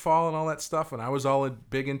Nightfall and all that stuff, and I was all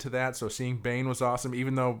big into that, so seeing Bane was awesome,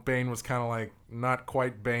 even though Bane was kind of like not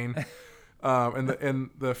quite Bane. And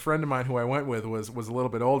the friend of mine who I went with was a little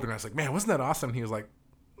bit older, and I was like, man, wasn't that awesome? And he was like,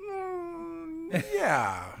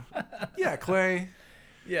 yeah, Clay.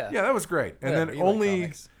 Yeah, that was great. And then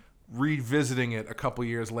only revisiting it a couple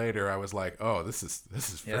years later, I was like, oh, this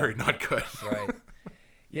is very not good. Right.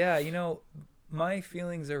 Yeah, my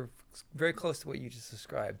feelings are very close to what you just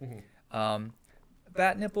described. Mm-hmm.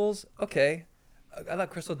 Bat nipples, okay. I thought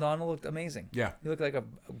Chris O'Donnell looked amazing. Yeah. He looked like a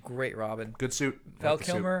great Robin. Good suit. Val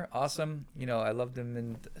Kilmer, awesome. I loved him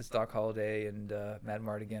in Doc Holliday and Mad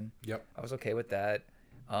Mardigan. Yep. I was okay with that.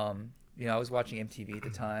 I was watching MTV at the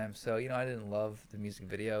time, so, I didn't love the music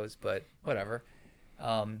videos, but whatever.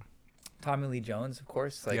 Tommy Lee Jones, of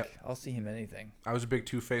course. I'll see him in anything. I was a big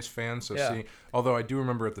Two-Face fan, although I do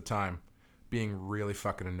remember at the time being really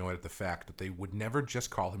fucking annoyed at the fact that they would never just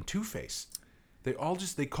call him Two-Face. They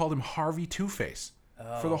called him Harvey Two-Face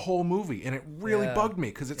for the whole movie, and it really bugged me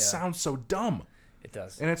because it sounds so dumb. It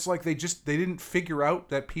does. And it's like they didn't figure out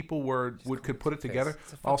that people could put it together.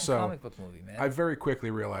 It's a fucking comic book movie, man. I very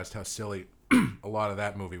quickly realized how silly a lot of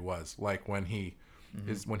that movie was. Like when he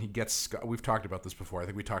gets, we've talked about this before. I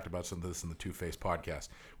think we talked about some of this in the Two-Face podcast.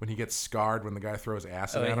 When he gets scarred when the guy throws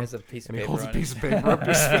acid at him, and he holds a piece of paper up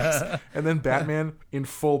his face, and then Batman in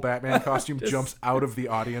full Batman costume jumps out of the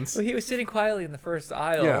audience. Well, he was sitting quietly in the first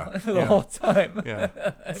aisle the whole time. Yeah.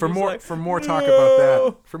 For more talk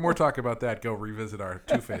about that, go revisit our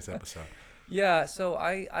Two-Face episode. Yeah. So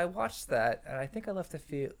I watched that, and I think I left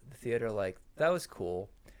the theater like, that was cool.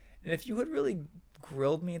 And if you had really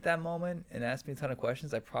grilled me at that moment and asked me a ton of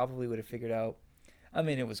questions, I probably would have figured out. I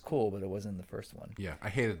mean, it was cool, but it wasn't the first one. Yeah, I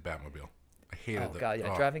hated the Batmobile. I hated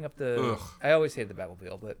driving up the. Ugh. I always hated the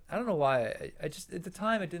Batmobile, but I don't know why. I just at the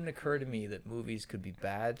time it didn't occur to me that movies could be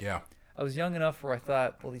bad. Yeah. I was young enough where I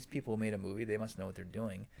thought, well, these people made a movie; they must know what they're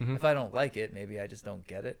doing. Mm-hmm. If I don't like it, maybe I just don't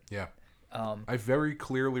get it. Yeah. I very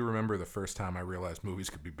clearly remember the first time I realized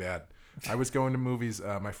movies could be bad. I was going to movies.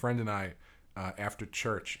 My friend and I. After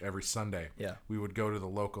church every Sunday, we would go to the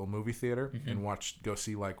local movie theater and go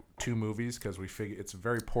see like 2 movies because we figure it's a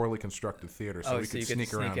very poorly constructed theater, so we could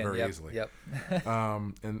sneak around very easily. Yep.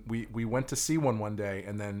 And we went to see one day,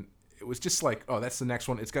 and then it was just like, oh, that's the next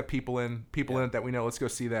one. It's got people in it that we know. Let's go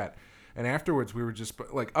see that. And afterwards, we were just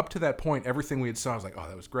like, up to that point, everything we had saw, I was like, oh,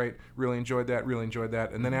 that was great. Really enjoyed that.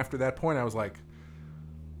 And then after that point, I was like,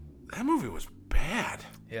 that movie was bad.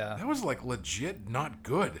 Yeah. That was like legit not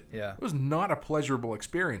good. Yeah. It was not a pleasurable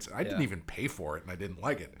experience. I didn't even pay for it, and I didn't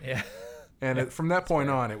like it. Yeah. And from that point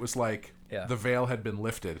on, it was like the veil had been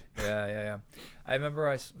lifted. Yeah. I remember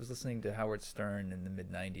I was listening to Howard Stern in the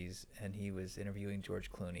mid-'90s, and he was interviewing George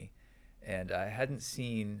Clooney. And I hadn't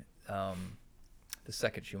seen the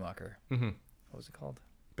second Schumacher. Mm-hmm. What was it called?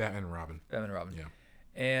 Batman and Robin. Yeah.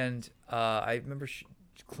 And I remember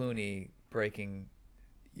Clooney breaking...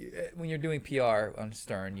 When you're doing PR on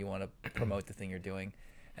Stern, you want to promote the thing you're doing.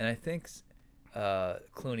 And I think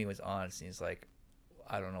Clooney was honest, and he's like,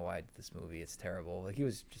 I don't know why I did this movie. It's terrible. Like, he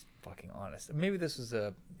was just fucking honest. Maybe this was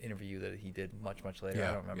a interview that he did much, much later.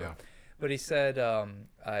 I don't remember. Yeah. But he said,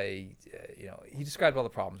 he described all the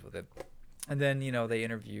problems with it. And then, they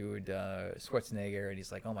interviewed Schwarzenegger, and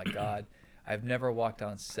he's like, oh my God, I've never walked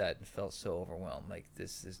on set and felt so overwhelmed. Like,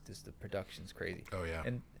 the production's crazy. Oh, yeah.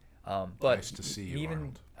 And but nice to see you,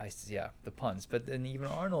 Arnold. The puns. But then even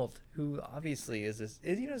Arnold, who obviously is as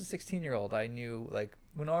a 16-year-old, I knew, like,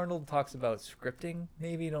 when Arnold talks about scripting,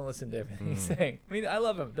 maybe you don't listen to everything he's saying. I mean, I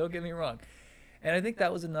love him. Don't get me wrong. And I think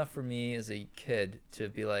that was enough for me as a kid to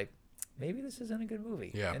be like, maybe this isn't a good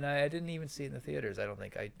movie. Yeah. And I didn't even see it in the theaters. I don't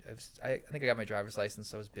think I think I got my driver's license.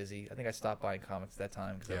 So I was busy. I think I stopped buying comics at that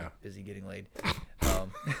time because I was busy getting laid.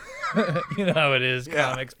 You know how it is,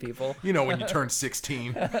 comics people. You know when you turn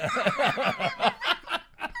 16.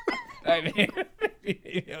 I mean,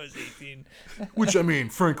 I was 18. Which, I mean,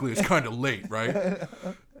 frankly, is kind of late, right?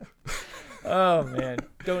 Oh, man.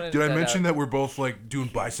 Did I mention that we're both, like, doing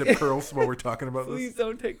bicep curls while we're talking about this? Please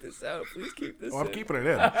don't take this out. Please keep this in. I'm keeping it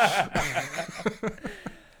in.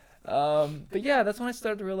 But yeah, that's when I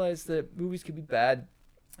started to realize that movies could be bad.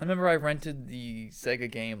 I remember I rented the Sega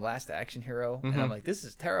game Last Action Hero, and I'm like, this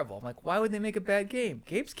is terrible. I'm like, why would they make a bad game?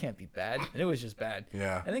 Games can't be bad. And it was just bad.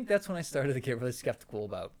 Yeah. I think that's when I started to get really skeptical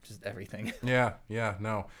about just everything. Yeah,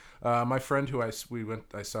 no. My friend who I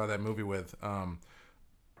saw that movie with,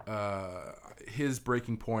 his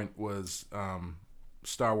breaking point was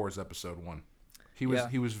Star Wars Episode 1. He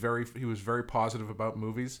was very positive about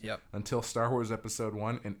movies until Star Wars Episode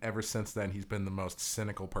 1, and ever since then he's been the most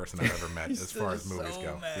cynical person I've ever met as far as movies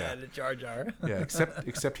go. Mad at Jar Jar. Yeah,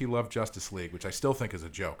 except he loved Justice League, which I still think is a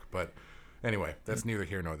joke. But anyway, that's neither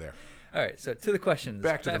here nor there. All right, so to the questions.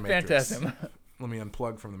 Back to the Matrix. Phantasm. Let me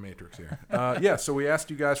unplug from the Matrix here. So we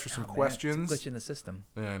asked you guys for some questions. It's a glitch in the system.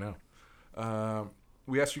 Yeah, I know.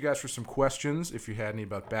 We asked you guys for some questions if you had any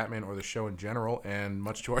about Batman or the show in general, and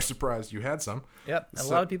much to our surprise, you had some. Yep. A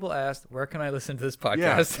lot of people asked, "Where can I listen to this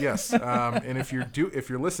podcast?" Yes. And if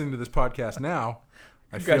you're listening to this podcast now,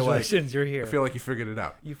 congratulations, you're here. I feel like you figured it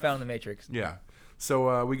out. You found the Matrix. Yeah.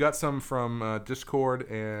 So we got some from Discord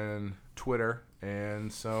and Twitter,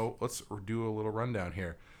 and so let's do a little rundown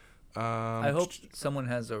here. I hope someone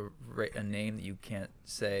has a name that you can't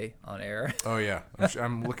say on air. Oh, yeah.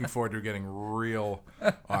 I'm looking forward to getting real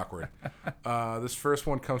awkward. This first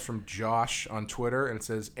one comes from Josh on Twitter, and it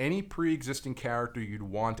says, any pre-existing character you'd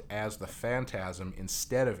want as the Phantasm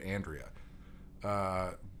instead of Andrea.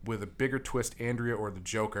 With a bigger twist, Andrea or the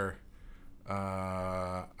Joker.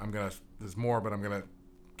 There's more, but I'm going to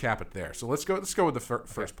cap it there. So let's go with the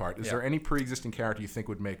first part. Is there any pre-existing character you think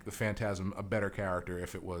would make the Phantasm a better character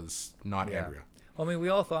if it was not Andrea? Well, I mean, we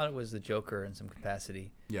all thought it was the Joker in some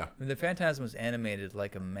capacity. Yeah. I mean, the Phantasm was animated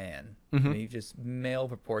like a man. I mean, just male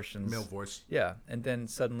proportions. Male voice. Yeah, and then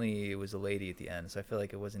suddenly it was a lady at the end, so I feel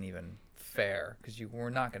like it wasn't even fair because you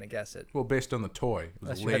were not going to guess it. Well, based on the toy, it was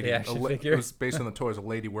Unless a you had lady. the action figure. It was based on the toy. It was a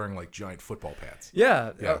lady wearing like giant football pads.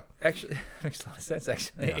 Yeah. Yeah. Actually, makes a lot of sense.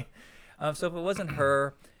 Actually. Yeah. So if it wasn't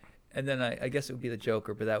her, and then I guess it would be the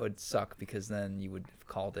Joker, but that would suck because then you would have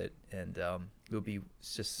called it, and it would be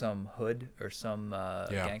just some hood or some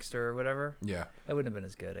gangster or whatever. Yeah. That wouldn't have been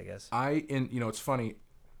as good, I guess. It's funny.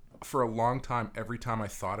 For a long time, every time I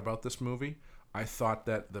thought about this movie, I thought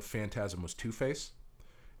that the Phantasm was Two-Face.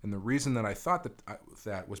 And the reason that I thought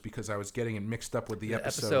that was because I was getting it mixed up with the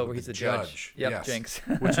episode where with he's the the judge. Yep, yes, Jinx.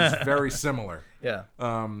 which is very similar. Yeah.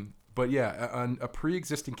 But yeah, a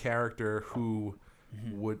pre-existing character who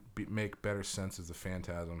would make better sense as the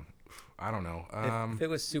Phantasm. I don't know. If it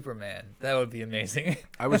was Superman, that would be amazing.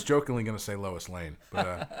 I was jokingly going to say Lois Lane,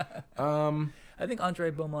 but I think Andre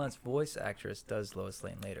Beaumont's voice actress does Lois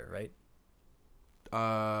Lane later, right?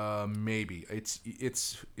 maybe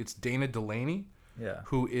it's Dana Delaney. Yeah.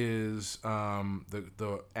 Who is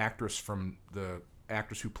the actress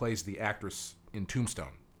who plays the actress in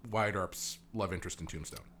Tombstone, Wyatt Earp's love interest in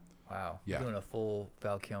Tombstone. Wow. Yeah. Doing a full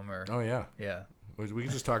Val Kilmer. Oh yeah. Yeah. We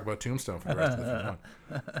can just talk about Tombstone for the rest of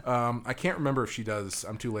the film. I can't remember if she does.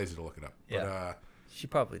 I'm too lazy to look it up. But, yeah. She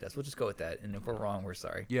probably does. We'll just go with that. And if we're wrong, we're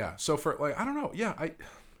sorry. Yeah. So for I don't know. Yeah.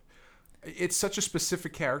 It's such a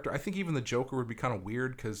specific character. I think even the Joker would be kind of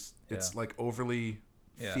weird because it's like overly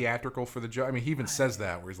theatrical for the Joker. I mean, he even says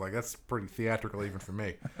that where he's like, "That's pretty theatrical even for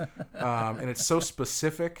me," and it's so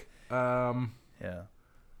specific. Yeah.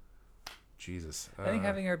 Jesus. I think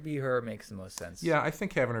having her be her makes the most sense. Yeah, I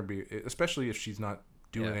think having her be, especially if she's not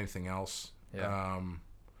doing anything else. Yeah.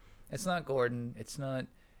 It's not Gordon. It's not.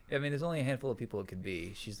 I mean, there's only a handful of people it could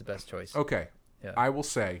be. She's the best choice. Okay. Yeah. I will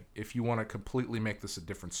say, if you want to completely make this a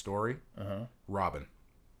different story, Robin.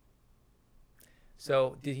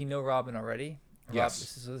 So, did he know Robin already? Yes.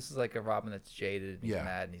 This is like a Robin that's jaded, and he's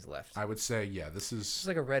mad, and he's left. I would say, this is... It's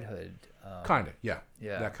like a Red Hood. Kind of, yeah.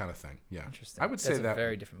 That kind of thing, yeah. Interesting. I would say that's a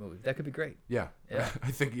very different movie. That could be great. Yeah. I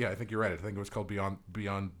think you're right. I think it was called Behind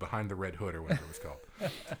the Red Hood, or whatever it was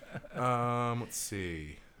called. Let's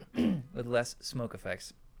see. With less smoke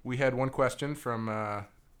effects. We had one question from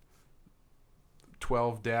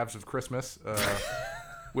 12 Dabs of Christmas,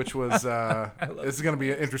 which was this is going to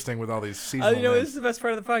be interesting with all these seasonal names. This is the best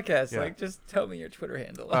part of the podcast. Like, just tell me your Twitter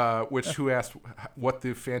handle. Who asked what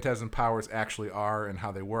the Phantasm powers actually are and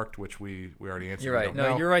how they worked, which we already answered. You're right.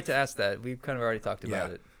 No, you're right to ask that. We've kind of already talked about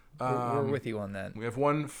it. We're with you on that. We have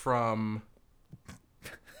one from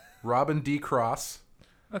Robin D. Cross.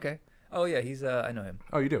 Okay. Oh yeah, he's I know him.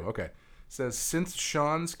 Oh, you do? Okay. Says, since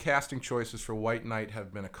Sean's casting choices for White Knight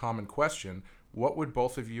have been a common question, what would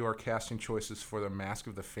both of you are casting choices for the Mask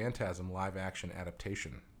of the Phantasm live-action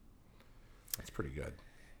adaptation? That's pretty good.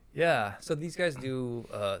 Yeah. So these guys do.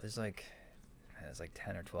 There's like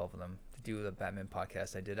 10 or 12 of them to do the Batman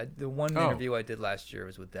podcast I did. The one interview I did last year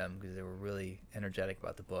was with them because they were really energetic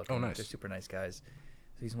about the book. Oh, nice. They're super nice guys.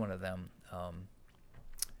 So he's one of them.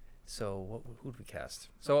 So who would we cast?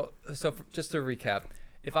 So just to recap,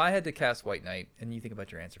 if I had to cast White Knight, and you think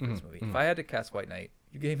about your answer for this movie, if I had to cast White Knight,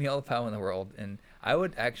 you gave me all the power in the world, and I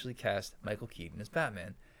would actually cast Michael Keaton as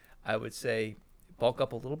Batman. I would say bulk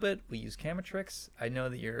up a little bit. We use camera tricks. I know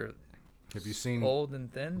that you're old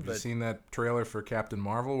and thin, have you seen that trailer for Captain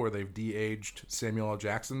Marvel where they've de-aged Samuel L.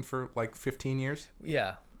 Jackson for like 15 years?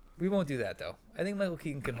 Yeah. We won't do that, though. I think Michael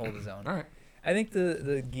Keaton can hold his own. All right. I think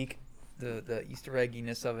the geek... The Easter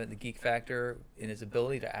egginess of it, the geek factor, and his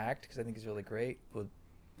ability to act, because I think he's really great, would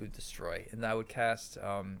destroy. And I would cast,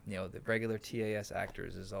 the regular TAS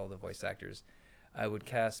actors as all the voice actors. I would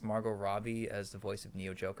cast Margot Robbie as the voice of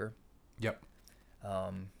Neo Joker. Yep.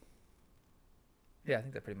 I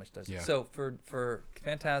think that pretty much does it. Yeah. So for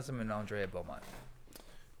Phantasm and Andrea Beaumont.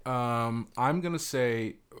 I'm gonna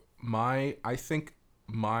say I think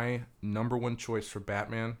my number one choice for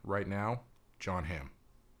Batman right now, John Hamm.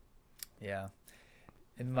 Yeah.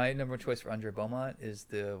 And my number one choice for Andre Beaumont is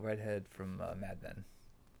the redhead from Mad Men.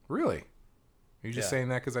 Really? Are you just saying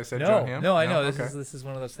that because I said no, John Hamm? No, I know. This is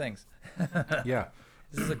one of those things. Yeah.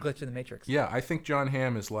 This is a glitch in the Matrix. Yeah, I think John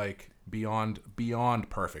Hamm is like beyond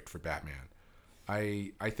perfect for Batman.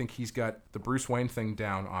 I think he's got the Bruce Wayne thing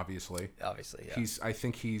down, obviously. Obviously, yeah. I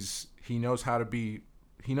think he knows how to be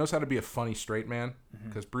a funny straight man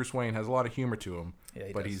because Bruce Wayne has a lot of humor to him,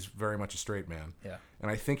 but he's very much a straight man. Yeah. And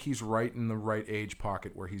I think he's right in the right age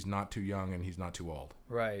pocket where he's not too young and he's not too old.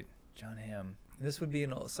 Right. John Hamm. This would be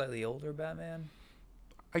a slightly older Batman?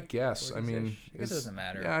 I guess. I mean, I guess it doesn't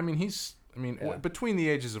matter. Yeah, I mean, he's I mean, between the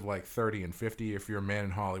ages of like 30 and 50, if you're a man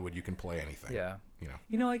in Hollywood, you can play anything. Yeah.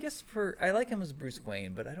 I guess I like him as Bruce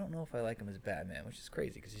Wayne, but I don't know if I like him as Batman, which is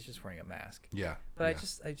crazy because he's just wearing a mask. Yeah. But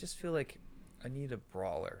I just feel like I need a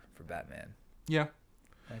brawler for Batman. Yeah.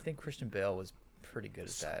 And I think Christian Bale was pretty good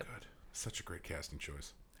at that. Good. Such a great casting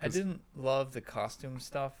choice. I didn't love the costume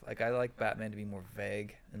stuff. Like, I like Batman to be more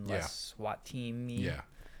vague and less SWAT team-y. Yeah.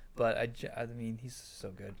 But I mean, he's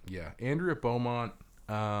so good. Yeah. Andrea Beaumont.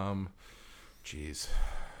 Jeez.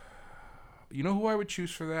 You know who I would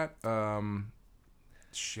choose for that?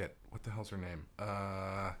 Shit. What the hell's her name?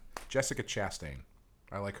 Jessica Chastain.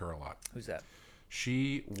 I like her a lot. Who's that?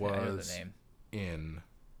 She was I know the name. in...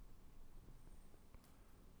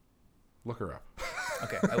 Look her up.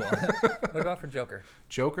 Okay, I will. What about for Joker?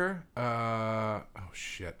 Joker? Oh,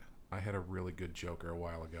 shit. I had a really good Joker a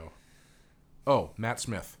while ago. Oh, Matt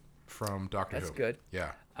Smith from Doctor Who. That's good.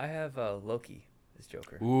 Yeah. I have Loki as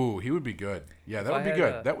Joker. Ooh, he would be good. Yeah, that would be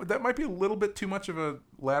good. That might be a little bit too much of a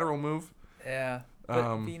lateral move. Yeah.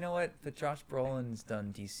 But you know what? But Josh Brolin's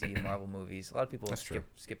done DC and Marvel movies. A lot of people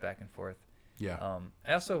skip back and forth. Yeah.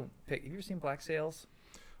 I also have you ever seen Black Sails?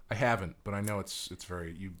 I haven't, but I know it's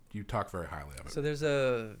very you talk very highly of it. So there's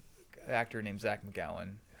a actor named Zach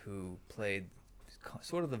McGowan who played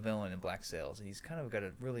sort of the villain in Black Sails, and he's kind of got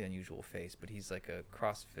a really unusual face, but he's like a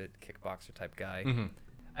CrossFit kickboxer type guy. Mm-hmm.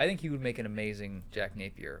 I think he would make an amazing Jack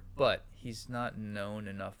Napier, but he's not known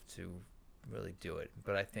enough to really do it.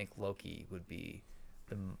 But I think Loki would be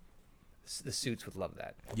the suits would love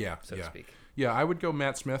that. Yeah, so to speak. Yeah, I would go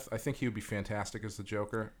Matt Smith. I think he would be fantastic as the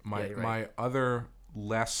Joker. My other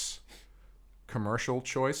less commercial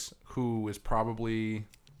choice, who is probably,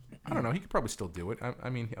 I don't know, he could probably still do it. I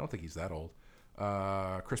mean, I don't think he's that old.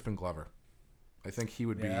 Crispin Glover. I think he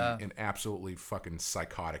would be an absolutely fucking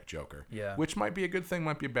psychotic Joker. Yeah. Which might be a good thing,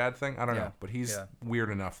 might be a bad thing. I don't know. But he's weird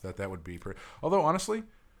enough that would be pretty. Although, honestly,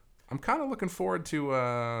 I'm kind of looking forward to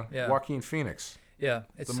Joaquin Phoenix. Yeah.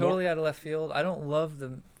 It's totally out of left field. I don't love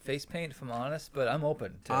the face paint, if I'm honest, but I'm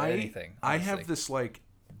open to anything. Honestly. I have this, like,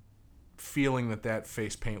 feeling that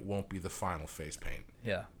face paint won't be the final face paint.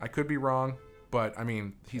 Yeah. I could be wrong, but, I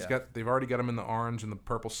mean, they've already got him in the orange and the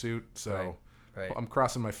purple suit, so... Right. I'm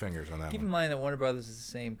crossing my fingers on that. Keep in mind that Warner Brothers is the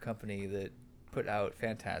same company that put out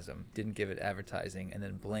Phantasm, didn't give it advertising, and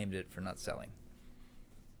then blamed it for not selling.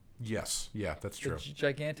 Yes. Yeah, that's true.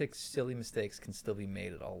 Gigantic, silly mistakes can still be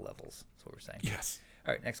made at all levels. That's what we're saying. Yes.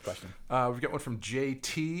 All right, next question. We've got one from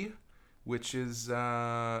JT, which is,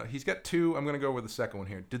 he's got two. I'm going to go with the second one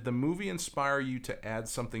here. Did the movie inspire you to add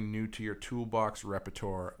something new to your toolbox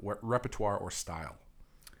repertoire or style?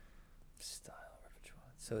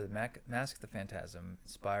 So the Mask the Phantasm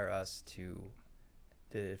inspire us to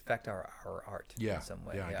affect our art in some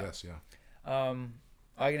way. Yeah, I guess, yeah.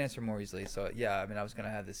 I can answer more easily. So, yeah, I mean, I was going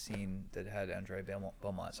to have this scene that had Andrea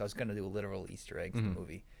Beaumont. So I was going to do a literal Easter egg to the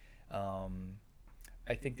movie. I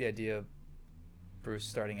think the idea of Bruce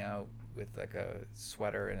starting out with like a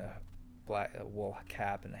sweater and a wool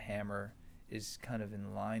cap and a hammer is kind of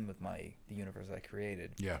in line with the universe I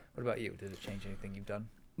created. Yeah. What about you? Did it change anything you've done?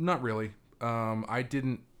 Not really. I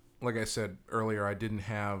didn't, like I said earlier, I didn't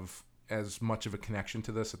have as much of a connection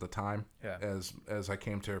to this at the time as I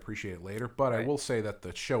came to appreciate it later. But I will say that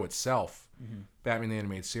the show itself, Batman the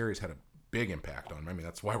Animated Series, had a big impact on me. I mean,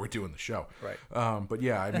 that's why we're doing the show. Right. But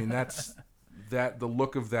yeah, I mean, that's the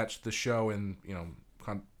look of the show and,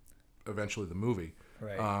 eventually the movie,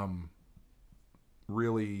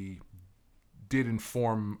 really did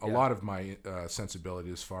inform a lot of my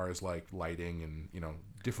sensibility as far as like lighting and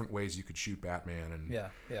different ways you could shoot Batman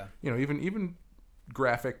and even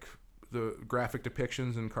graphic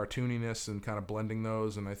depictions and cartooniness and kind of blending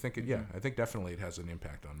those, and I think I think definitely it has an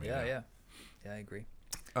impact on me. Yeah, I agree.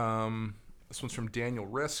 This one's from Daniel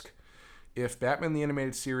Risk. If Batman the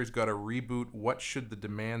Animated Series got a reboot, what should the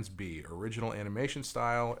demands be? Original animation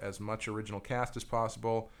style, as much original cast as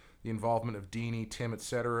possible, the involvement of Dini, Tim,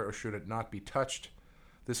 etc., or should it not be touched?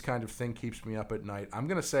 This kind of thing keeps me up at night. I'm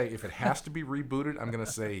going to say if it has to be rebooted, I'm going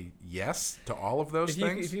to say yes to all of those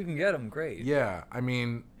things. If you can get them, great. Yeah, I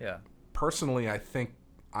mean, personally, I think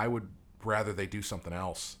I would rather they do something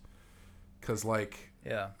else. Because,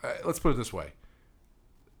 let's put it this way.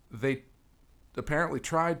 They apparently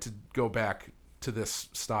tried to go back to this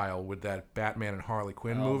style with that Batman and Harley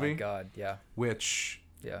Quinn movie. Oh, my God, yeah. Which,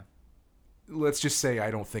 let's just say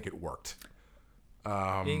I don't think it worked.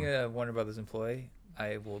 Being a Warner Brothers employee,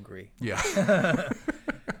 I will agree. Yeah.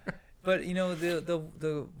 But,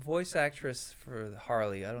 the voice actress for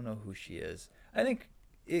Harley, I don't know who she is. I think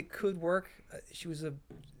it could work. She was a,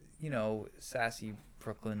 sassy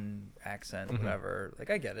Brooklyn accent, whatever. Like,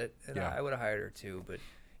 I get it. And I would have hired her, too. But,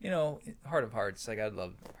 heart of hearts, like I'd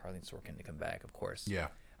love Harleen Sorkin to come back, of course. Yeah.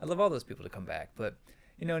 I'd love all those people to come back, but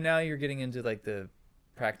now you're getting into like the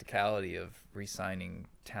practicality of re-signing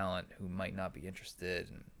talent who might not be interested,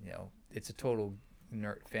 and it's a total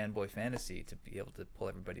nerd fanboy fantasy to be able to pull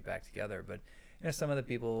everybody back together. But some of the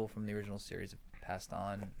people from the original series have passed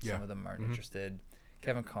on. Some of them aren't interested.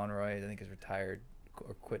 Kevin Conroy, I think, is retired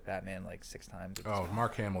or quit Batman like 6 times. Oh,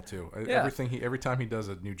 Mark Hamill too. Yeah. Every time he does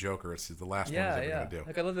a new Joker, it's the last one he's ever gonna do.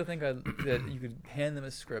 Like I love to think that you could hand them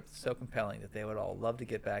a script so compelling that they would all love to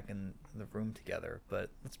get back in the room together. But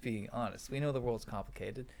let's be honest, we know the world's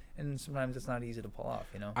complicated, and sometimes it's not easy to pull off.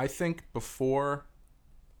 I think before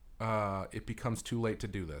it becomes too late to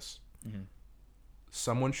do this,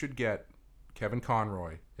 someone should get Kevin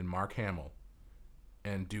Conroy and Mark Hamill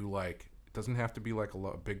and do like, it doesn't have to be like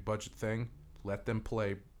a big budget thing. Let them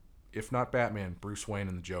play, if not Batman, Bruce Wayne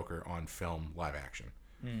and the Joker on film live action,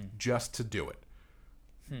 just to do it.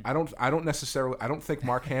 I don't think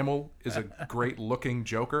Mark Hamill is a great looking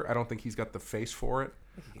Joker. I don't think he's got the face for it.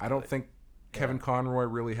 I don't think Kevin Conroy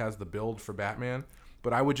really has the build for Batman.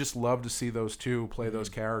 But I would just love to see those two play those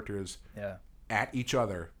characters at each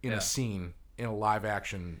other in a scene in a live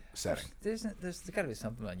action setting. There's got to be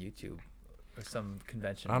something on YouTube or some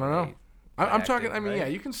convention. I don't know. I'm talking. I mean,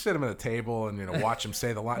 right? You can sit them at a table and watch them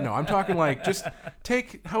say the line. No, I'm talking like just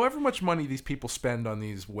take however much money these people spend on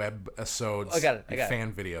these web-episodes,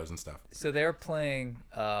 fan videos and stuff. So they're playing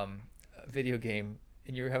a video game,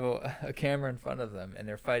 and you have a camera in front of them, and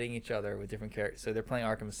they're fighting each other with different characters. So they're playing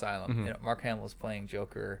Arkham Asylum. Mark Hamill's playing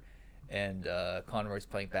Joker, and Conroy's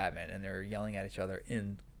playing Batman, and they're yelling at each other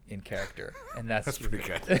in character, and that's pretty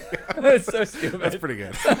good. It's so stupid. That's pretty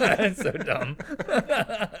good. It's so dumb.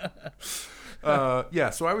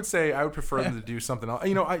 So I would say I would prefer them to do something else.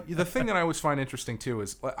 The thing that I always find interesting too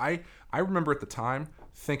is I remember at the time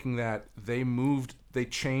thinking that they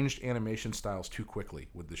changed animation styles too quickly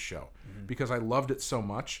with this show because I loved it so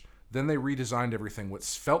much. Then they redesigned everything. It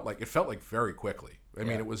felt like very quickly. I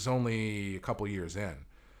mean, it was only a couple years in.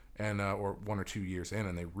 And or 1 or 2 years in,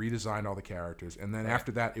 and they redesigned all the characters, and then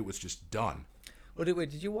after that, it was just done. Well,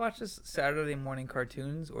 did you watch this Saturday morning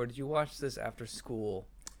cartoons, or did you watch this after school?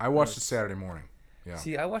 I watched it Saturday morning. Yeah.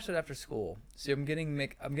 See, I watched it after school, so I'm getting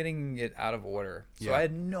it out of order. So I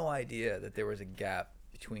had no idea that there was a gap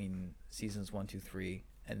between seasons 1, 2, 3,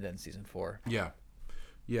 and then season 4. Yeah.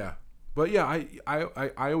 But yeah,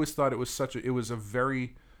 I always thought it was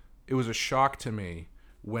a shock to me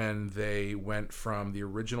when they went from the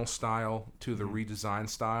original style to the redesigned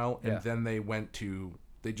style, and then they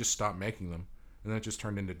just stopped making them, and then it just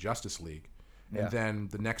turned into Justice League. And then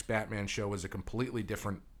the next Batman show was a completely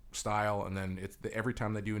different style, and then every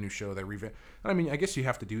time they do a new show, they revamp. I mean, I guess you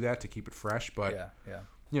have to do that to keep it fresh, but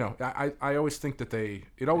I always think that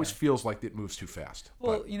it always feels like it moves too fast.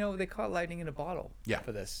 Well, they caught lightning in a bottle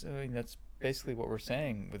for this. I mean, that's basically what we're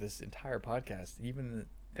saying with this entire podcast. Even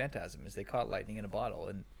Phantasm is they caught lightning in a bottle,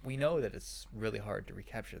 and we know that it's really hard to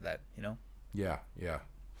recapture that. Yeah.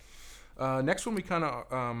 Next one we kind of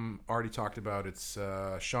already talked about. It's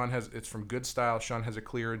it's from Good Style. Sean has a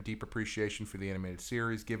clear and deep appreciation for the animated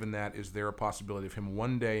series. Given that, is there a possibility of him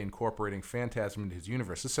one day incorporating Phantasm into his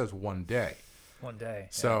universe? This says one day. One day.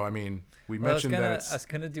 So I mean, we mentioned that I was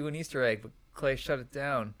gonna do an Easter egg, but Clay shut it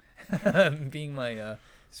down. Being my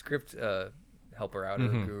script helper out or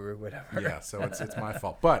guru, whatever. Yeah, so it's my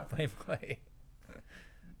fault. But blame Clay.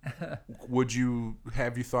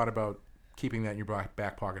 Have you thought about keeping that in your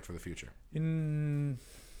back pocket for the future?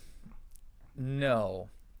 No.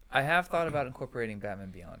 I have thought about incorporating Batman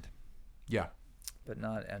Beyond. Yeah. But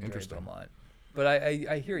not Andrea Beaumont. But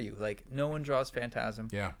I hear you. Like, no one draws Phantasm.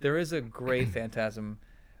 Yeah. There is a great Phantasm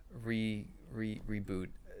reboot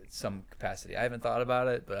at some capacity. I haven't thought about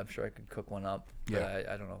it, but I'm sure I could cook one up. But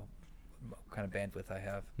I don't know what kind of bandwidth I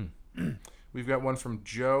have. We've got one from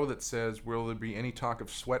Joe that says, will there be any talk of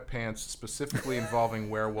sweatpants specifically involving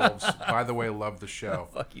werewolves? By the way, love the show.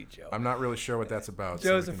 Fuck you, Joe. I'm not really sure what that's about.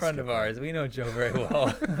 Joe's a friend of ours. We know Joe very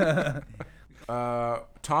well.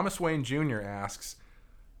 Thomas Wayne Jr. asks,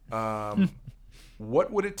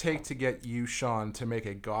 what would it take to get you, Sean, to make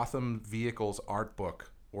a Gotham Vehicles art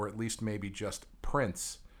book, or at least maybe just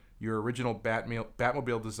prints, your original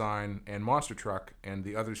Batmobile design and monster truck, and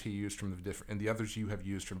the others you have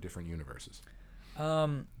used from different universes?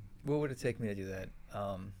 What would it take me to do that?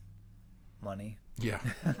 Money. Yeah.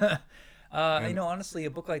 Honestly,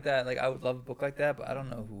 a book like that, I would love a book like that, but I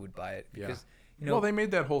don't know who would buy it because well, they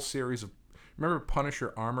made that whole series of. Remember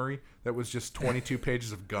Punisher Armory? That was just 22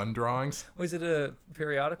 pages of gun drawings. Was it a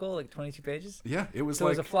periodical, 22 pages? Yeah, it was. So it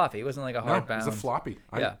was a floppy. It wasn't like a hardbound. No, it was a floppy.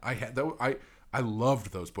 Yeah. I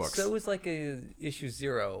loved those books. So it was like a issue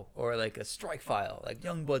 0 or like a strike file, like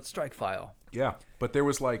Youngblood strike file. Yeah, but there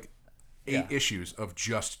was like 8 issues of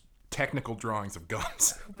just technical drawings of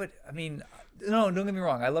guns. But I mean, no, don't get me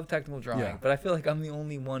wrong. I love technical drawing, but I feel like I'm the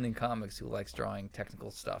only one in comics who likes drawing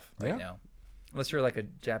technical stuff right now. Unless you're like a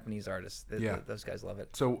Japanese artist, those guys love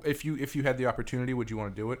it. So if you had the opportunity, would you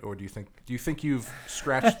want to do it, or do you think you've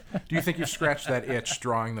scratched that itch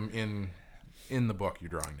drawing them in the book you're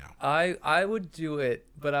drawing now? I would do it,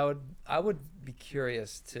 but I would be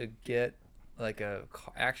curious to get like a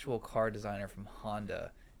actual car designer from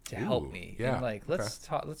Honda to help me. Yeah. And like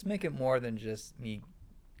let's make it more than just me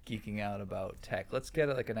geeking out about tech. Let's get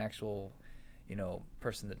it like an actual,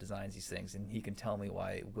 person that designs these things, and he can tell me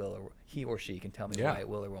why it will, or he or she can tell me why it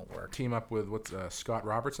will or won't work. Team up with Scott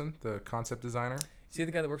Robertson, the concept designer. Is he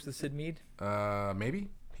the guy that works with Sid Mead? Maybe.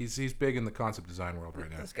 He's big in the concept design world right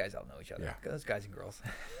now. Those guys all know each other. Yeah. Those guys and girls.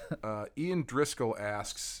 Ian Driscoll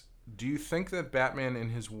asks, do you think that Batman in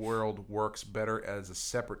his world works better as a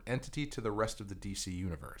separate entity to the rest of the DC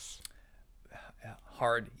universe?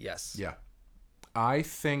 Hard, yes. Yeah. I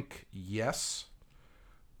think yes,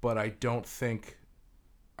 but I don't think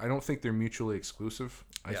they're mutually exclusive.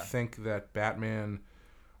 I think that Batman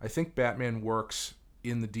works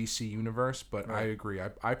in the DC universe, but I agree.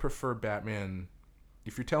 I prefer Batman.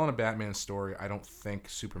 If you're telling a Batman story, I don't think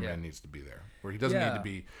Superman needs to be there, or he doesn't need to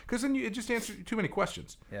be, because then it just answers too many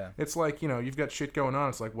questions. Yeah, it's like you've got shit going on.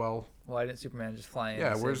 It's like, well, why didn't Superman just fly in?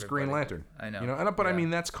 Yeah, where's Green Lantern? I know. But I mean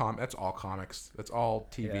that's all comics. That's all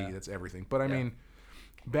TV. That's everything. But I mean,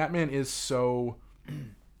 Batman is so.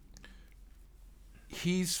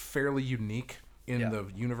 He's fairly unique in the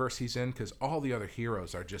universe he's in, because all the other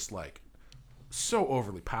heroes are just like so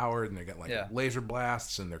overly powered, and they got like laser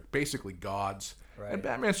blasts, and they're basically gods. Right. And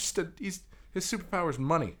Batman's just his superpower is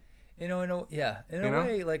money. In a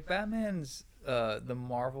way, like Batman's the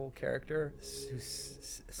Marvel character who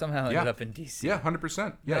somehow ended up in DC. Yeah,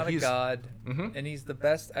 100%. Yeah, not he's a god, and he's the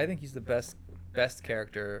best. I think he's the best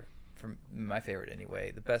character, from my favorite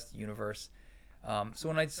anyway. The best universe. So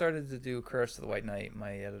when I started to do Curse of the White Knight,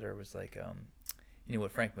 my editor was like,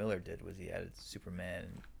 what Frank Miller did was he added Superman,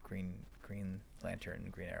 and Green Lantern,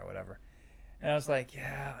 and Green Arrow, whatever. And I was like,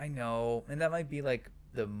 yeah, I know. And that might be like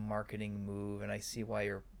the marketing move, and I see why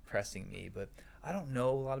you're pressing me, but I don't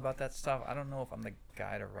know a lot about that stuff. I don't know if I'm the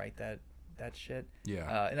guy to write that shit.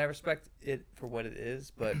 Yeah. And I respect it for what it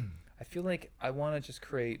is, but I feel like I want to just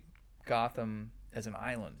create Gotham as an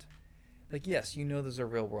island. Like, yes, there's a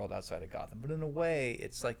real world outside of Gotham, but in a way,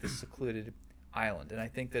 it's like this secluded island, and I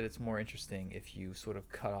think that it's more interesting if you sort of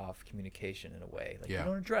cut off communication in a way. Like, you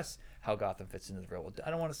don't address how Gotham fits into the real world. I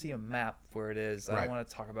don't want to see a map where it is. I don't want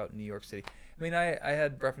to talk about New York City. I mean, I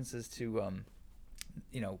had references to,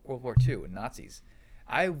 World War II and Nazis.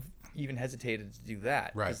 I even hesitated to do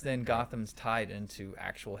that, because then Gotham's tied into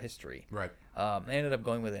actual history. Right. I ended up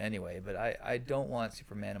going with it anyway, but I don't want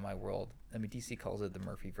Superman in my world. I mean, DC calls it the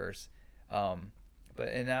Murphyverse.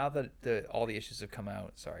 But now that all the issues have come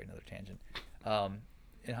out, sorry, another tangent.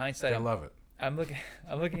 In hindsight, I love it. I'm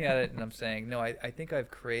looking at it and I'm saying, no, I think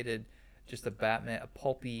I've created just a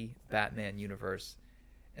pulpy Batman universe,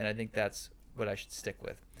 and I think that's what I should stick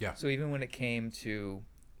with. Yeah. So even when it came to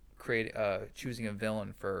choosing a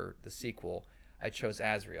villain for the sequel, I chose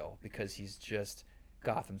Azrael because he's just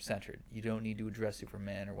Gotham centered. You don't need to address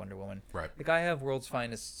Superman or Wonder Woman. Right. Like, I have world's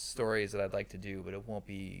finest stories that I'd like to do, but it won't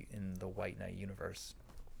be in the White Knight universe.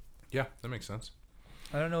 Yeah, that makes sense.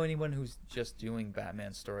 I don't know anyone who's just doing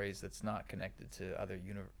Batman stories that's not connected to other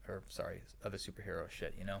other superhero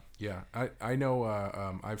shit. Yeah, I know.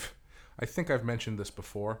 I think I've mentioned this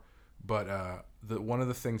before, but one of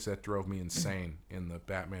the things that drove me insane in the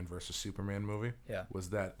Batman versus Superman movie was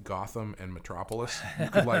that Gotham and Metropolis, you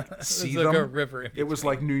could like see them. Like a river. It was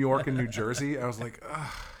like New York and New Jersey. I was like,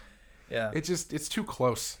 ugh. Yeah. It's too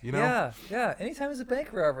close, Yeah. Anytime there's a bank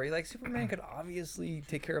robbery, like, Superman could obviously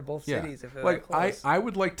take care of both cities if they're like that close. I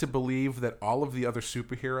would like to believe that all of the other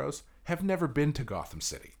superheroes have never been to Gotham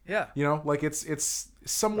City. Yeah. Like it's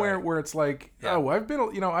somewhere where it's like,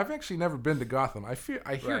 I've actually never been to Gotham. I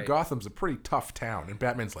hear Gotham's a pretty tough town, and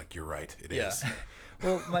Batman's like, you're right, it is.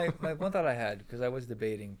 Well, my one thought I had, because I was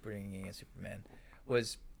debating bringing in Superman,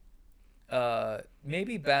 was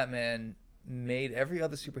maybe Batman made every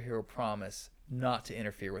other superhero promise not to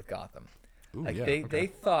interfere with Gotham. Ooh, they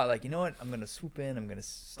thought, like, you know what, I'm going to swoop in, I'm going to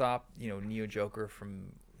stop, Neo Joker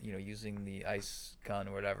from, using the ice gun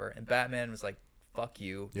or whatever. And Batman was like, fuck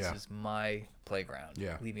you, this is my playground.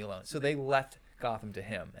 Yeah. Leave me alone. So they left Gotham to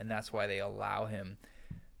him, and that's why they allow him,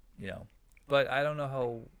 But I don't know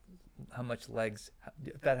how much legs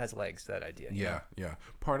that has legs. That idea. Yeah, yeah.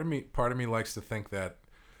 Part of me likes to think that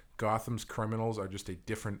Gotham's criminals are just a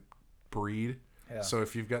different breed. Yeah. So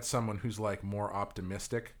if you've got someone who's like more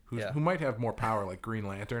optimistic, who might have more power, like Green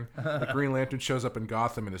Lantern, like Green Lantern shows up in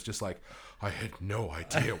Gotham and is just like, I had no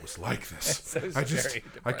idea it was like this.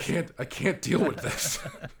 I can't deal with this.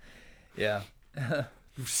 Yeah.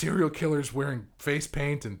 Serial killers wearing face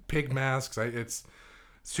paint and pig masks. It's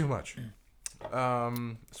too much. This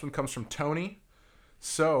one comes from Tony.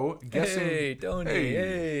 So guessing. Hey, Tony.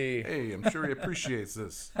 Hey, I'm sure he appreciates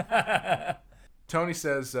this. Tony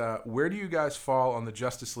says, where do you guys fall on the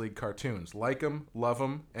Justice League cartoons? Like them? Love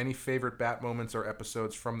them? Any favorite Bat moments or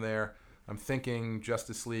episodes from there? I'm thinking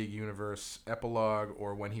Justice League Universe epilogue,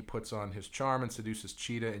 or when he puts on his charm and seduces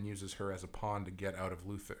Cheetah and uses her as a pawn to get out of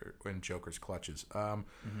Luthor and Joker's clutches.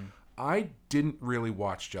 I didn't really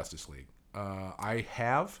watch Justice League. I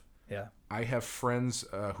have. Yeah. I have friends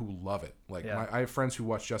who love it. I have friends who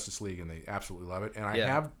watch Justice League and they absolutely love it. And I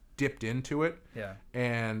have dipped into it,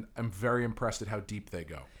 and I'm very impressed at how deep they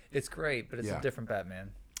go. It's great, but it's a different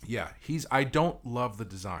Batman. Yeah, I don't love the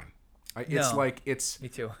design. Me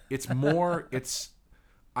too. It's more.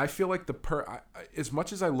 I feel like as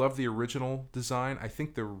much as I love the original design, I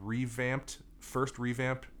think the first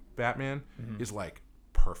revamped Batman is like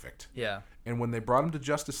perfect. Yeah. And when they brought him to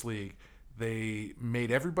Justice League, they made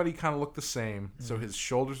everybody kind of look the same. So his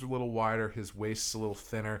shoulders are a little wider, his waist's a little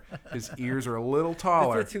thinner, his ears are a little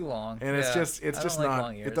taller. They're too long. And it's just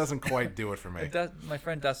not. It doesn't quite do it for me. My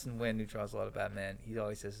friend Dustin Wynn, who draws a lot of Batman, he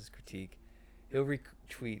always says his critique. He'll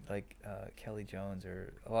retweet like Kelly Jones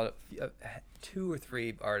or a lot of 2 or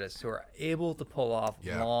 3 artists who are able to pull off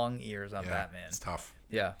long ears on Batman. It's tough.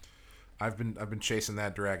 Yeah. I've been chasing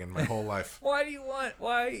that dragon my whole life. Why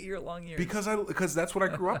your long ears? Because that's what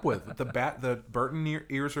I grew up with. The Burton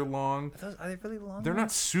ears are long. Are they really long? They're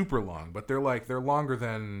not super long, but they're longer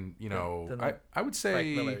than I would say.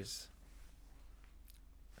 Frank Miller's.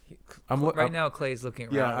 Right now, Clay's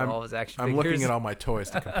looking around at all his action figures. I'm looking at all my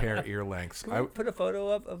toys to compare ear lengths. Can we put a photo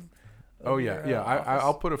up of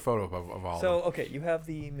I'll put a photo of all of them. So, okay, you have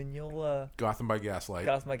the Mignola... Gotham by Gaslight.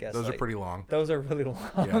 Those are pretty long. Those are really long.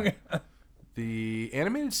 Yeah. The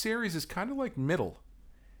animated series is kind of like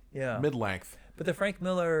mid-length. But the Frank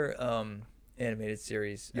Miller animated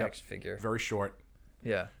series action figure. Very short.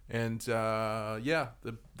 Yeah. And, the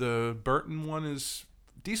Burton one is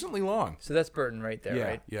decently long. So that's Burton right there,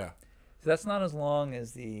 right? Yeah. So that's not as long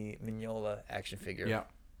as the Mignola action figure. Yeah.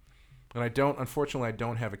 And unfortunately, I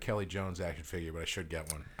don't have a Kelly Jones action figure, but I should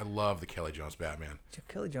get one. I love the Kelly Jones Batman.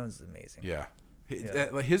 Kelly Jones is amazing. Yeah.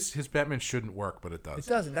 His Batman shouldn't work, but it does. It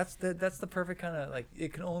doesn't. That's the perfect kind of, like,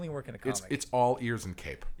 it can only work in a comic. It's all ears and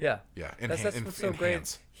cape. Yeah. Yeah. That's what's so great.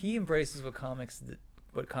 Hands. He embraces what comics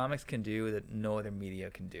can do that no other media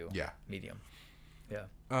can do. Yeah. Medium. Yeah.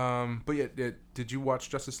 But did you watch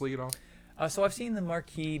Justice League at all? So I've seen the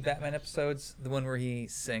marquee Batman episodes, the one where he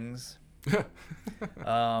sings.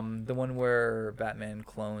 The one where Batman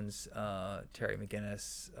clones Terry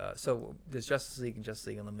McGinnis. So there's Justice League and Justice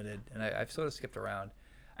League Unlimited, and I've sort of skipped around.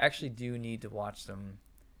 I actually do need to watch them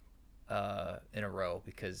in a row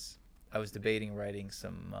because I was debating writing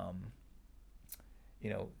some,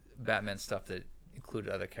 Batman stuff that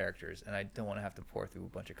included other characters, and I don't want to have to pour through a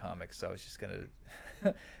bunch of comics, so I was just gonna.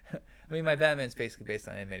 I mean, my Batman's basically based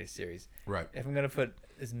on an animated series. Right. If I'm gonna put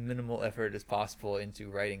as minimal effort as possible into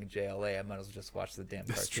writing JLA, I might as well just watch the damn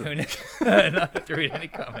cartoon and not have to read any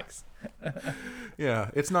comics. Yeah,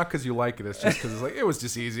 it's not because you like it; it's just because it was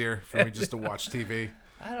just easier for me just to watch TV.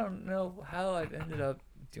 I don't know how I've ended up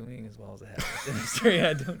doing as well as I have in this industry.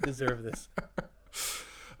 I don't deserve this.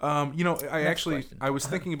 I was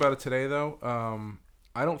thinking about it today though.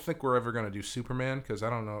 I don't think we're ever going to do Superman because I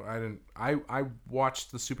don't know. I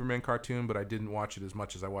watched the Superman cartoon, but I didn't watch it as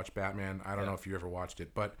much as I watched Batman. I don't know if you ever watched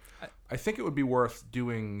it, but I think it would be worth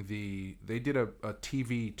doing they did a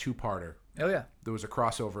TV 2-parter. Oh yeah. There was a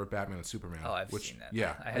crossover of Batman and Superman. Oh, I've seen that.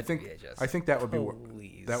 Yeah. I think that would be of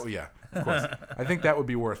course. I think that would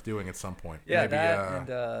be worth doing at some point. Yeah, maybe, that and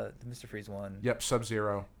the Mr. Freeze one. Yep,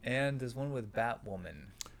 Sub-Zero. And there's one with Batwoman.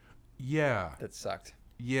 Yeah. That sucked.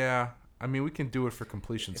 Yeah. I mean, we can do it for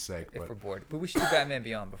completion's sake. If we're bored. But we should do Batman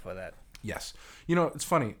Beyond before that. Yes. It's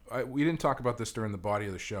funny. We didn't talk about this during the body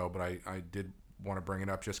of the show, but I did want to bring it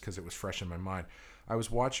up just because it was fresh in my mind. I was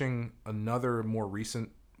watching another more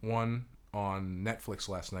recent one on Netflix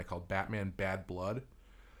last night called Batman Bad Blood.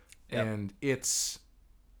 Yep. And it's...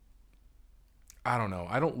 I don't know.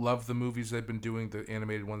 I don't love the movies they've been doing, the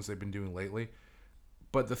animated ones they've been doing lately.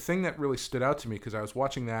 But the thing that really stood out to me, because I was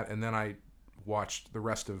watching that and then I watched the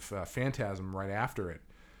rest of Phantasm right after it,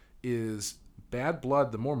 is Bad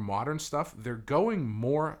Blood, the more modern stuff, they're going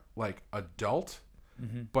more like adult,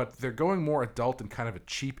 but they're going more adult in kind of a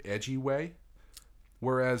cheap, edgy way.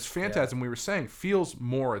 Whereas Phantasm, we were saying, feels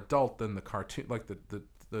more adult than the cartoon, like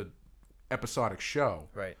the episodic show.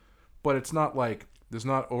 Right. But it's not like there's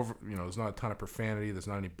not there's not a ton of profanity, there's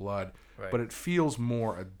not any blood, but it feels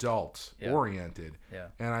more adult oriented. Yeah.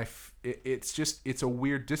 And it's a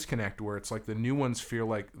weird disconnect where it's like the new ones feel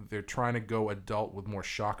like they're trying to go adult with more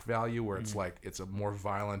shock value, where it's like it's a more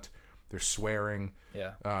violent, they're swearing,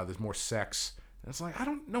 there's more sex. And it's like, I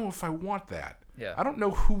don't know if I want that. Yeah. I don't know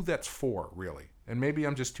who that's for, really. And maybe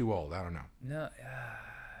I'm just too old. I don't know. No,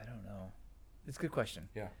 I don't know. It's a good question.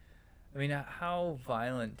 Yeah. I mean, how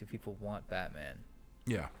violent do people want Batman?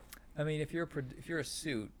 Yeah. I mean, if you're a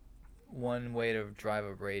suit, one way to drive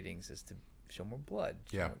up ratings is to show more blood.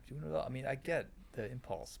 I mean, I get the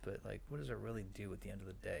impulse, but like, what does it really do at the end of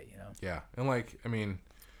the day? You know? Yeah, and like, I mean,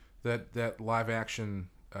 that live action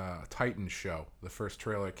Titans show, the first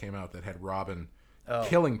trailer came out that had Robin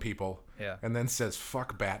killing people, and then says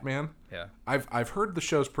 "fuck Batman." Yeah. I've heard the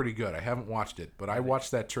show's pretty good. I haven't watched it, but I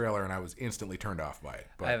watched that trailer and I was instantly turned off by it.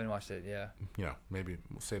 But, I haven't watched it. Yeah. You know, maybe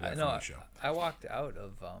we'll save that for the show. I walked out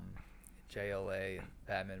of JLA and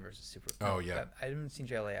Batman versus Superman. Oh yeah. I haven't seen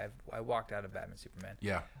JLA. I walked out of Batman Superman.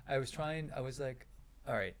 Yeah. I was like,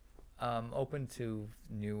 all right, open to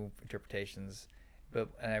new interpretations,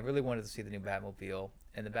 and I really wanted to see the new Batmobile,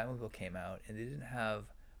 and the Batmobile came out, and they didn't have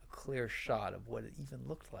clear shot of what it even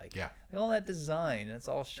looked like. Yeah. Like all that design, and it's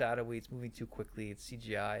all shadowy, it's moving too quickly, it's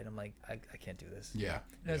CGI, and I'm like, I can't do this. Yeah.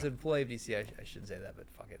 And as an employee of DC, I shouldn't say that, but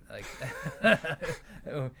fuck it. Like,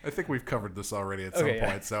 I think we've covered this already at some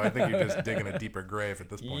point, so I think you're just digging a deeper grave at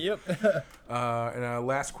this point. Yep. And our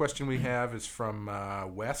last question we have is from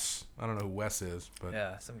Wes. I don't know who Wes is, but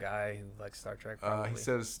yeah, some guy who likes Star Trek. Probably. He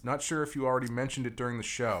says, not sure if you already mentioned it during the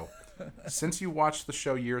show. Since you watched the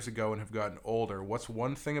show years ago and have gotten older, what's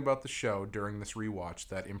one thing about the show during this rewatch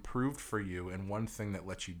that improved for you and one thing that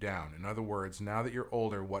let you down? In other words, now that you're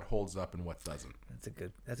older, what holds up and what doesn't?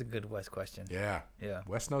 That's a good Wes question. Yeah. Yeah.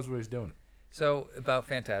 Wes knows what he's doing. So about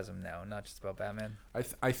Phantasm now, not just about Batman.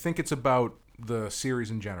 I think it's about the series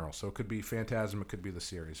in general. So it could be Phantasm, it could be the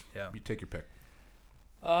series. Yeah. You take your pick.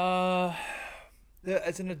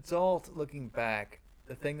 As an adult looking back,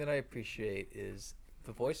 the thing that I appreciate is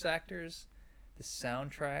the voice actors, the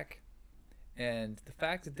soundtrack, and the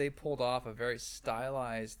fact that they pulled off a very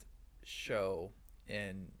stylized show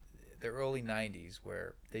in the early 90s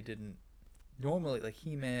where they didn't normally, like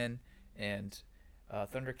He-Man and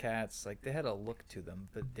Thundercats, like they had a look to them,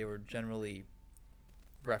 but they were generally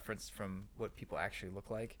referenced from what people actually look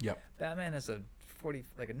like. Yep. Batman has a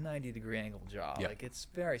 90-degree angle jaw. Yep. Like it's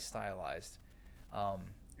very stylized.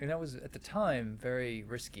 And that was at the time very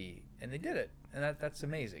risky, and they did it, and that's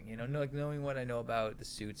amazing. You know, like knowing what I know about the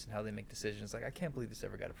suits and how they make decisions, like I can't believe this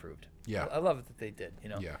ever got approved. Yeah, I love it that they did. You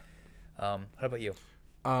know. Yeah. How about you?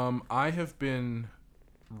 I have been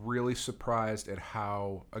really surprised at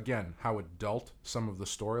how adult some of the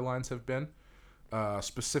storylines have been.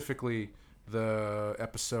 Specifically, the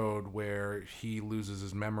episode where he loses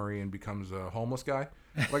his memory and becomes a homeless guy.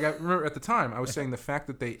 Like I remember at the time, I was saying the fact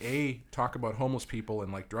that they talk about homeless people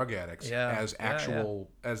and like drug addicts as actual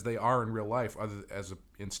as they are in real life,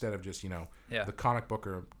 instead of just the comic book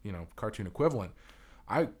or cartoon equivalent.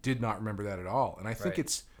 I did not remember that at all, and I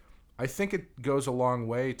think it goes a long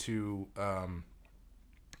way to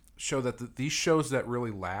show that these shows that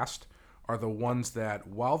really last are the ones that,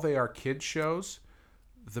 while they are kid shows,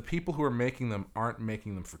 the people who are making them aren't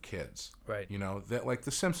making them for kids. Right. That, like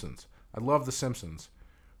The Simpsons. I love The Simpsons.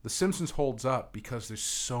 The Simpsons holds up because there's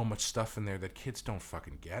so much stuff in there that kids don't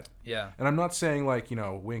fucking get. Yeah. And I'm not saying like,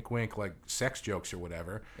 wink, wink, like sex jokes or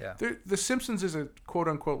whatever. Yeah. The Simpsons is a quote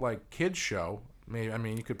unquote like kids show. Maybe, I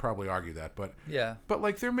mean, you could probably argue that, but yeah. But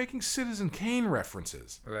like they're making Citizen Kane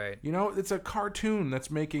references. Right. It's a cartoon that's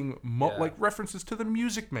making like references to the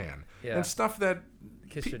Music Man and stuff that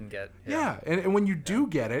kids shouldn't get. Yeah, and when you do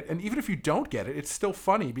get it, and even if you don't get it, it's still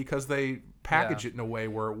funny because they package it in a way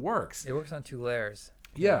where it works. It works on two layers.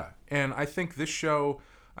 Yeah, and I think this show,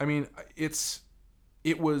 I mean,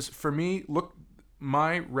 it was, for me, look,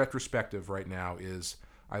 my retrospective right now is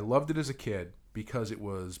I loved it as a kid because it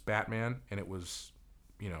was Batman and it was,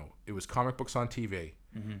 it was comic books on TV.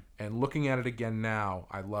 Mm-hmm. And looking at it again now,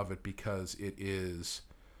 I love it because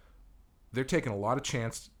they're taking a lot of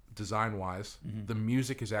chance design-wise. Mm-hmm. The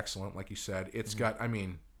music is excellent, like you said. It's got, I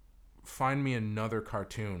mean, find me another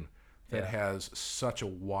cartoon that has such a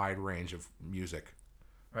wide range of music.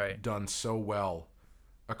 Right. Done so well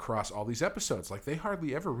across all these episodes. Like, they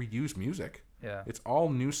hardly ever reuse music. Yeah. It's all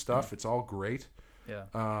new stuff. It's all great. Yeah.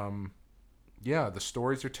 Yeah, the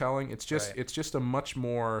stories are telling. It's just a much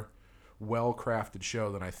more well-crafted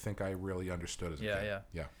show than I think I really understood as a kid.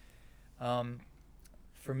 Yeah.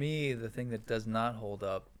 For me, the thing that does not hold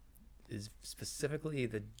up is specifically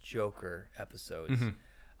the Joker episodes. Mm-hmm.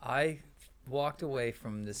 I walked away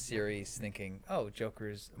from this series thinking, oh,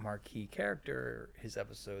 Joker's a marquee character. His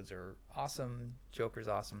episodes are awesome. Joker's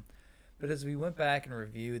awesome. But as we went back and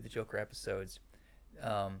reviewed the Joker episodes,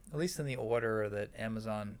 at least in the order that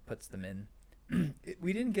Amazon puts them in,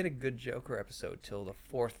 we didn't get a good Joker episode till the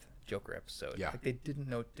fourth Joker episode. Yeah. Like, they didn't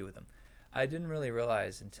know what to do with them. I didn't really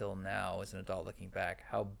realize until now, as an adult looking back,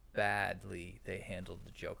 how badly they handled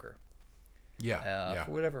the Joker. Yeah.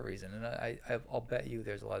 For whatever reason. And I'll bet you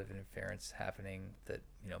there's a lot of interference happening that,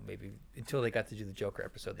 maybe until they got to do the Joker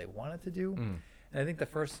episode they wanted to do. Mm. And I think the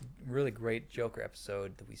first really great Joker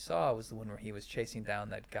episode that we saw was the one where he was chasing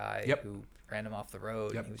down that guy who ran him off the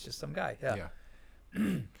road. And he was just some guy. Yeah.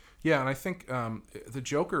 Yeah, and I think the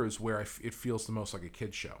Joker is where it feels the most like a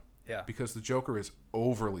kid's show. Yeah. Because the Joker is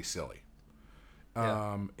overly silly.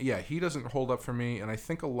 He doesn't hold up for me, and I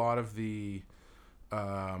think a lot of the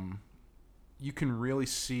you can really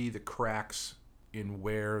see the cracks in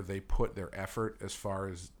where they put their effort as far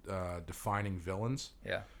as defining villains.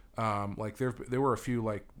 Yeah. Like there were a few,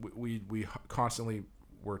 like we constantly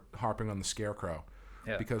were harping on the Scarecrow,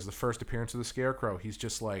 because the first appearance of the Scarecrow, he's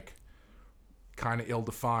just like kind of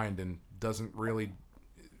ill-defined and doesn't really,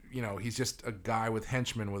 he's just a guy with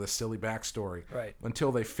henchmen with a silly backstory. Right.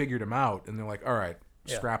 Until they figured him out, and they're like, all right,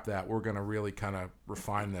 scrap that. We're gonna really kind of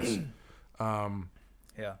refine this.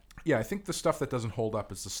 Yeah, I think the stuff that doesn't hold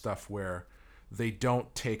up is the stuff where they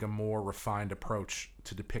don't take a more refined approach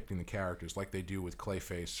to depicting the characters like they do with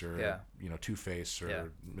Clayface or Two-Face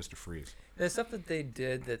or Mr. Freeze. The stuff that they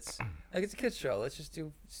did that's like, it's a kid's show. Let's just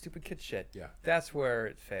do stupid kid shit. Yeah. That's where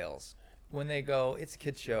it fails. When they go, it's a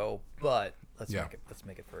kid show, but let's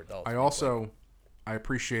make it for adults. I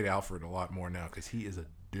appreciate Alfred a lot more now because he is a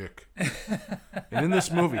dick. And in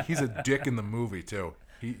this movie, he's a dick in the movie too.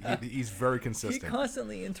 He's very consistent. He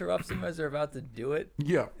constantly interrupts them as they're about to do it.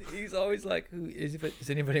 Yeah. He's always like,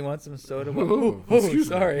 does anybody want some soda? Excuse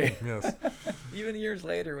sorry. Me. Yes. Even years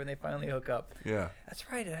later when they finally hook up. Yeah. That's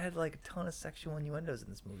right. It had like a ton of sexual innuendos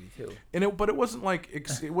in this movie too. But it wasn't like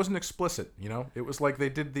it wasn't explicit, It was like they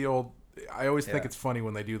did the old. I always think it's funny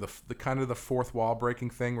when they do the kind of the fourth wall breaking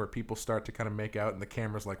thing where people start to kind of make out and the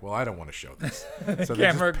camera's like, well, I don't want to show this. So the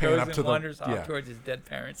camera goes up and wanders off towards his dead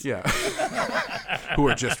parents. Yeah. Who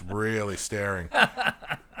are just really staring.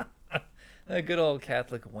 A good old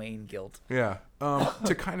Catholic Wayne guilt. Yeah.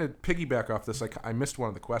 To kind of piggyback off this, I missed one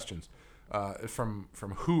of the questions from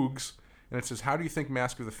Hoogs. And it says, how do you think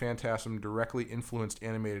Mask of the Phantasm directly influenced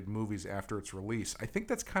animated movies after its release? I think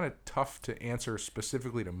that's kind of tough to answer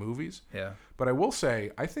specifically to movies. Yeah. But I will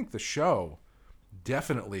say, I think the show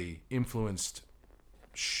definitely influenced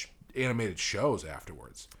animated shows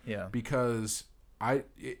afterwards. Yeah. Because I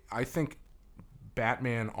think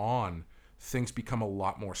Batman on, things become a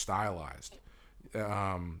lot more stylized.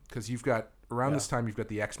 Because you've got... Around this time, you've got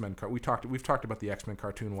the X-Men. We've talked about the X-Men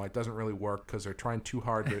cartoon. Why it doesn't really work because they're trying too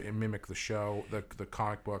hard to mimic the show, the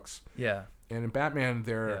comic books. Yeah. And in Batman,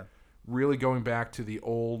 they're really going back to the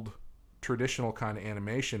old traditional kind of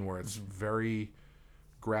animation where it's very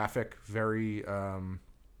graphic, very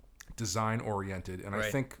design oriented, and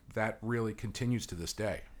I think that really continues to this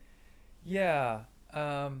day. Yeah.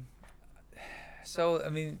 So I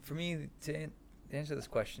mean, for me to answer this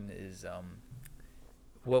question is.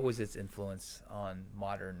 What was its influence on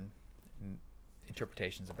modern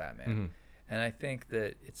interpretations of Batman? Mm-hmm. And I think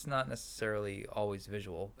that it's not necessarily always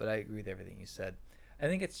visual, but I agree with everything you said. I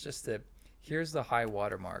think it's just that here's the high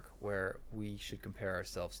watermark where we should compare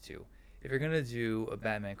ourselves to. If you're going to do a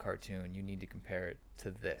Batman cartoon, you need to compare it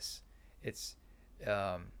to this. It's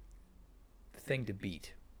the thing to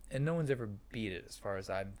beat. And no one's ever beat it as far as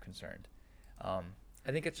I'm concerned. I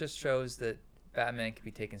think it just shows that Batman can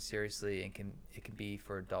be taken seriously and it can be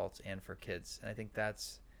for adults and for kids. And I think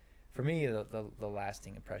that's, for me, the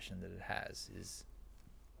lasting impression that it has is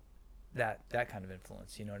that kind of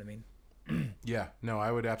influence. You know what I mean? Yeah. No,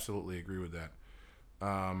 I would absolutely agree with that.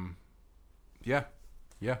 Yeah.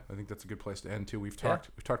 I think that's a good place to end too. We've talked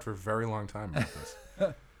for a very long time about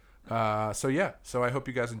this. So I hope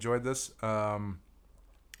you guys enjoyed this. I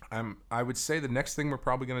would say the next thing we're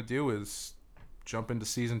probably going to do is jump into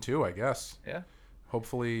season 2, I guess. Yeah.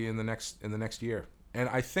 Hopefully in the next year. And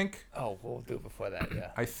I think... Oh, we'll do it before that, yeah.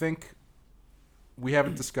 I think we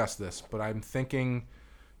haven't discussed this, but I'm thinking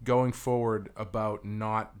going forward about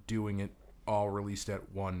not doing it all released at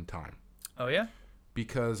one time. Oh, yeah?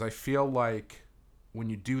 Because I feel like when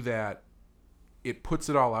you do that, it puts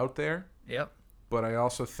it all out there, Yep. But I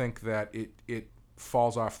also think that it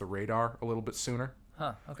falls off the radar a little bit sooner.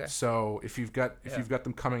 Huh. Okay. So if you've got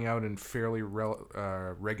them coming out in fairly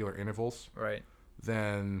regular intervals, right,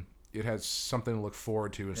 then it has something to look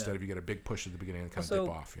forward to instead of you get a big push at the beginning and kind of dip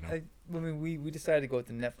off. We decided to go with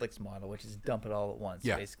the Netflix model, which is dump it all at once,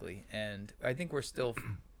 basically. And I think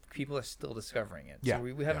people are still discovering it. Yeah. So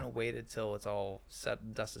we haven't waited till it's all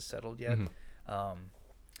dust is settled yet. But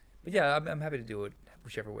yeah, I'm happy to do it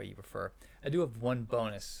whichever way you prefer. I do have one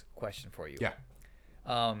bonus question for you. Yeah.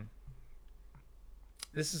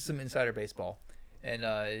 This is some insider baseball, and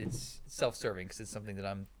it's self-serving because it's something that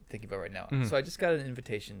I'm thinking about right now. So I just got an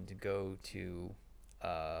invitation to go to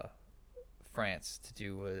France to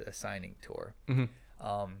do a signing tour. And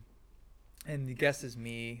the guest is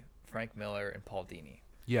me, Frank Miller, and Paul Dini.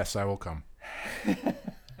 Yes, I will come. All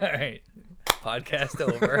right. Podcast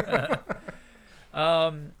over.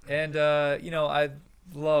 I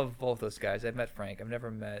love both those guys. I've met Frank. I've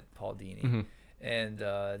never met Paul Dini. And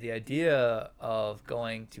the idea of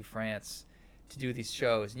going to France to do these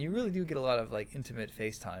shows, and you really do get a lot of like intimate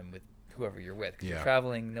FaceTime with whoever you're with. Because you're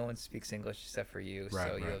traveling, no one speaks English except for you.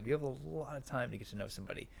 So you have a lot of time to get to know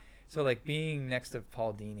somebody. So like being next to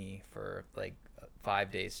Paul Dini for like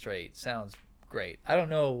 5 days straight sounds great. I don't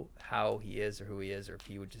know how he is or who he is, or if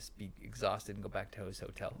he would just be exhausted and go back to his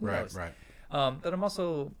hotel. Who knows? But I'm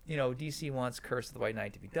also, DC wants Curse of the White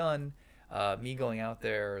Knight to be done. Me going out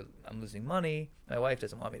there, I'm losing money. My wife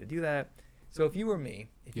doesn't want me to do that. So if you were me,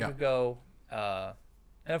 if you could go, and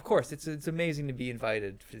of course, it's amazing to be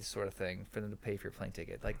invited for this sort of thing, for them to pay for your plane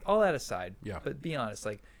ticket. Like, all that aside, but be honest,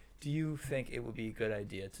 like, do you think it would be a good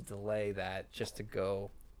idea to delay that just to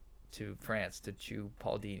go to France to chew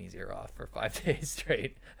Paul Dini's ear off for 5 days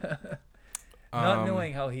straight? Not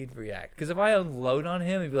knowing how he'd react. Because if I unload on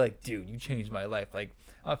him, he'd be like, dude, you changed my life. Like,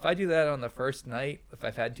 if I do that on the first night, if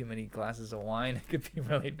I've had too many glasses of wine, it could be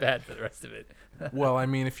really bad for the rest of it. Well, I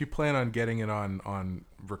mean, if you plan on getting it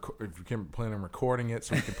if you can plan on recording it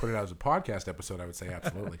so we can put it out as a podcast episode, I would say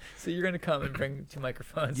absolutely. So you're going to come and bring 2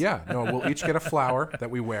 microphones? Yeah. No, we'll each get a flower that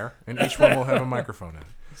we wear, and each one will have a microphone in it.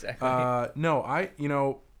 Exactly. No,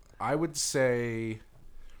 I would say,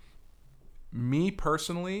 me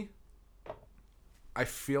personally, I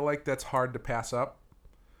feel like that's hard to pass up.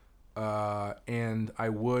 And I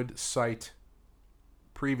would cite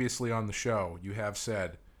previously on the show, you have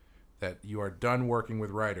said that you are done working with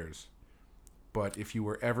writers, but if you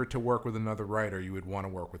were ever to work with another writer, you would want to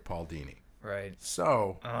work with Paul Dini. Right.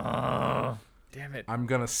 So, damn it. I'm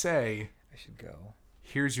going to say, I should go.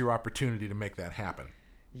 Here's your opportunity to make that happen.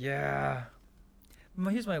 Yeah.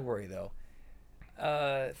 Here's my worry, though.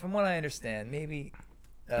 From what I understand, maybe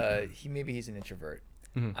he's an introvert.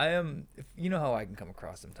 I am. You know how I can come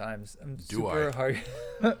across sometimes. I'm super hard.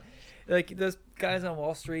 Like those guys on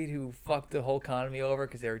Wall Street who fucked the whole economy over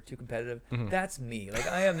because they were too competitive. That's me.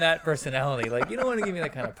 Like I am that personality. Like you don't want to give me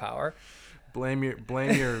that kind of power. Blame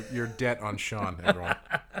your debt on Sean, everyone.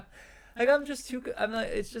 Like I'm just too. I'm not.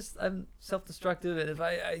 It's just I'm self-destructive, and if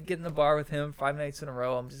I get in the bar with him 5 nights in a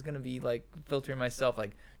row, I'm just gonna be like filtering myself.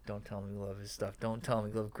 Like, don't tell me you love his stuff. Don't tell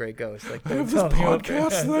me you love Grey Ghost. Like, I have this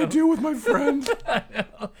podcast that I do with my friend. I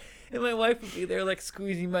know. And my wife would be there, like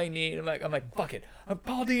squeezing my knee, and I'm like, fuck it, I'm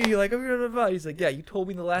Paul Dini. Like, blah, blah, blah. He's like, yeah, you told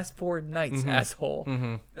me the last 4 nights, asshole.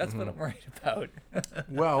 That's what I'm worried about.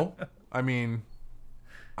 Well, I mean,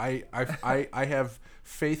 I have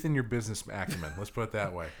faith in your business acumen. Let's put it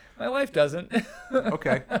that way. My wife doesn't.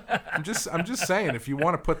 Okay, I'm just saying, if you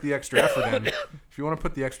want to put the extra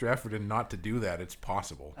effort in, not to do that, it's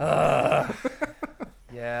possible.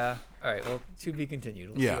 Yeah. All right. Well, to be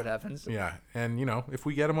continued. We'll see what happens. Yeah. And, if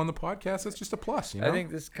we get him on the podcast, that's just a plus, I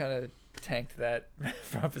think this kind of tanked that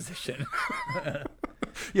proposition.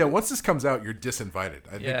 Yeah. Once this comes out, you're disinvited.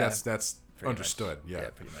 I think that's understood. Much. Yeah,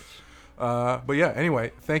 pretty much. But yeah,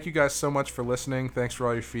 anyway, thank you guys so much for listening. Thanks for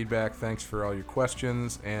all your feedback. Thanks for all your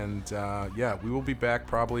questions. And, we will be back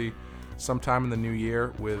probably sometime in the new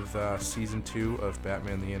year with season 2 of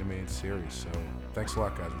Batman the Animated Series. So thanks a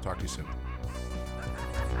lot, guys. We'll talk to you soon.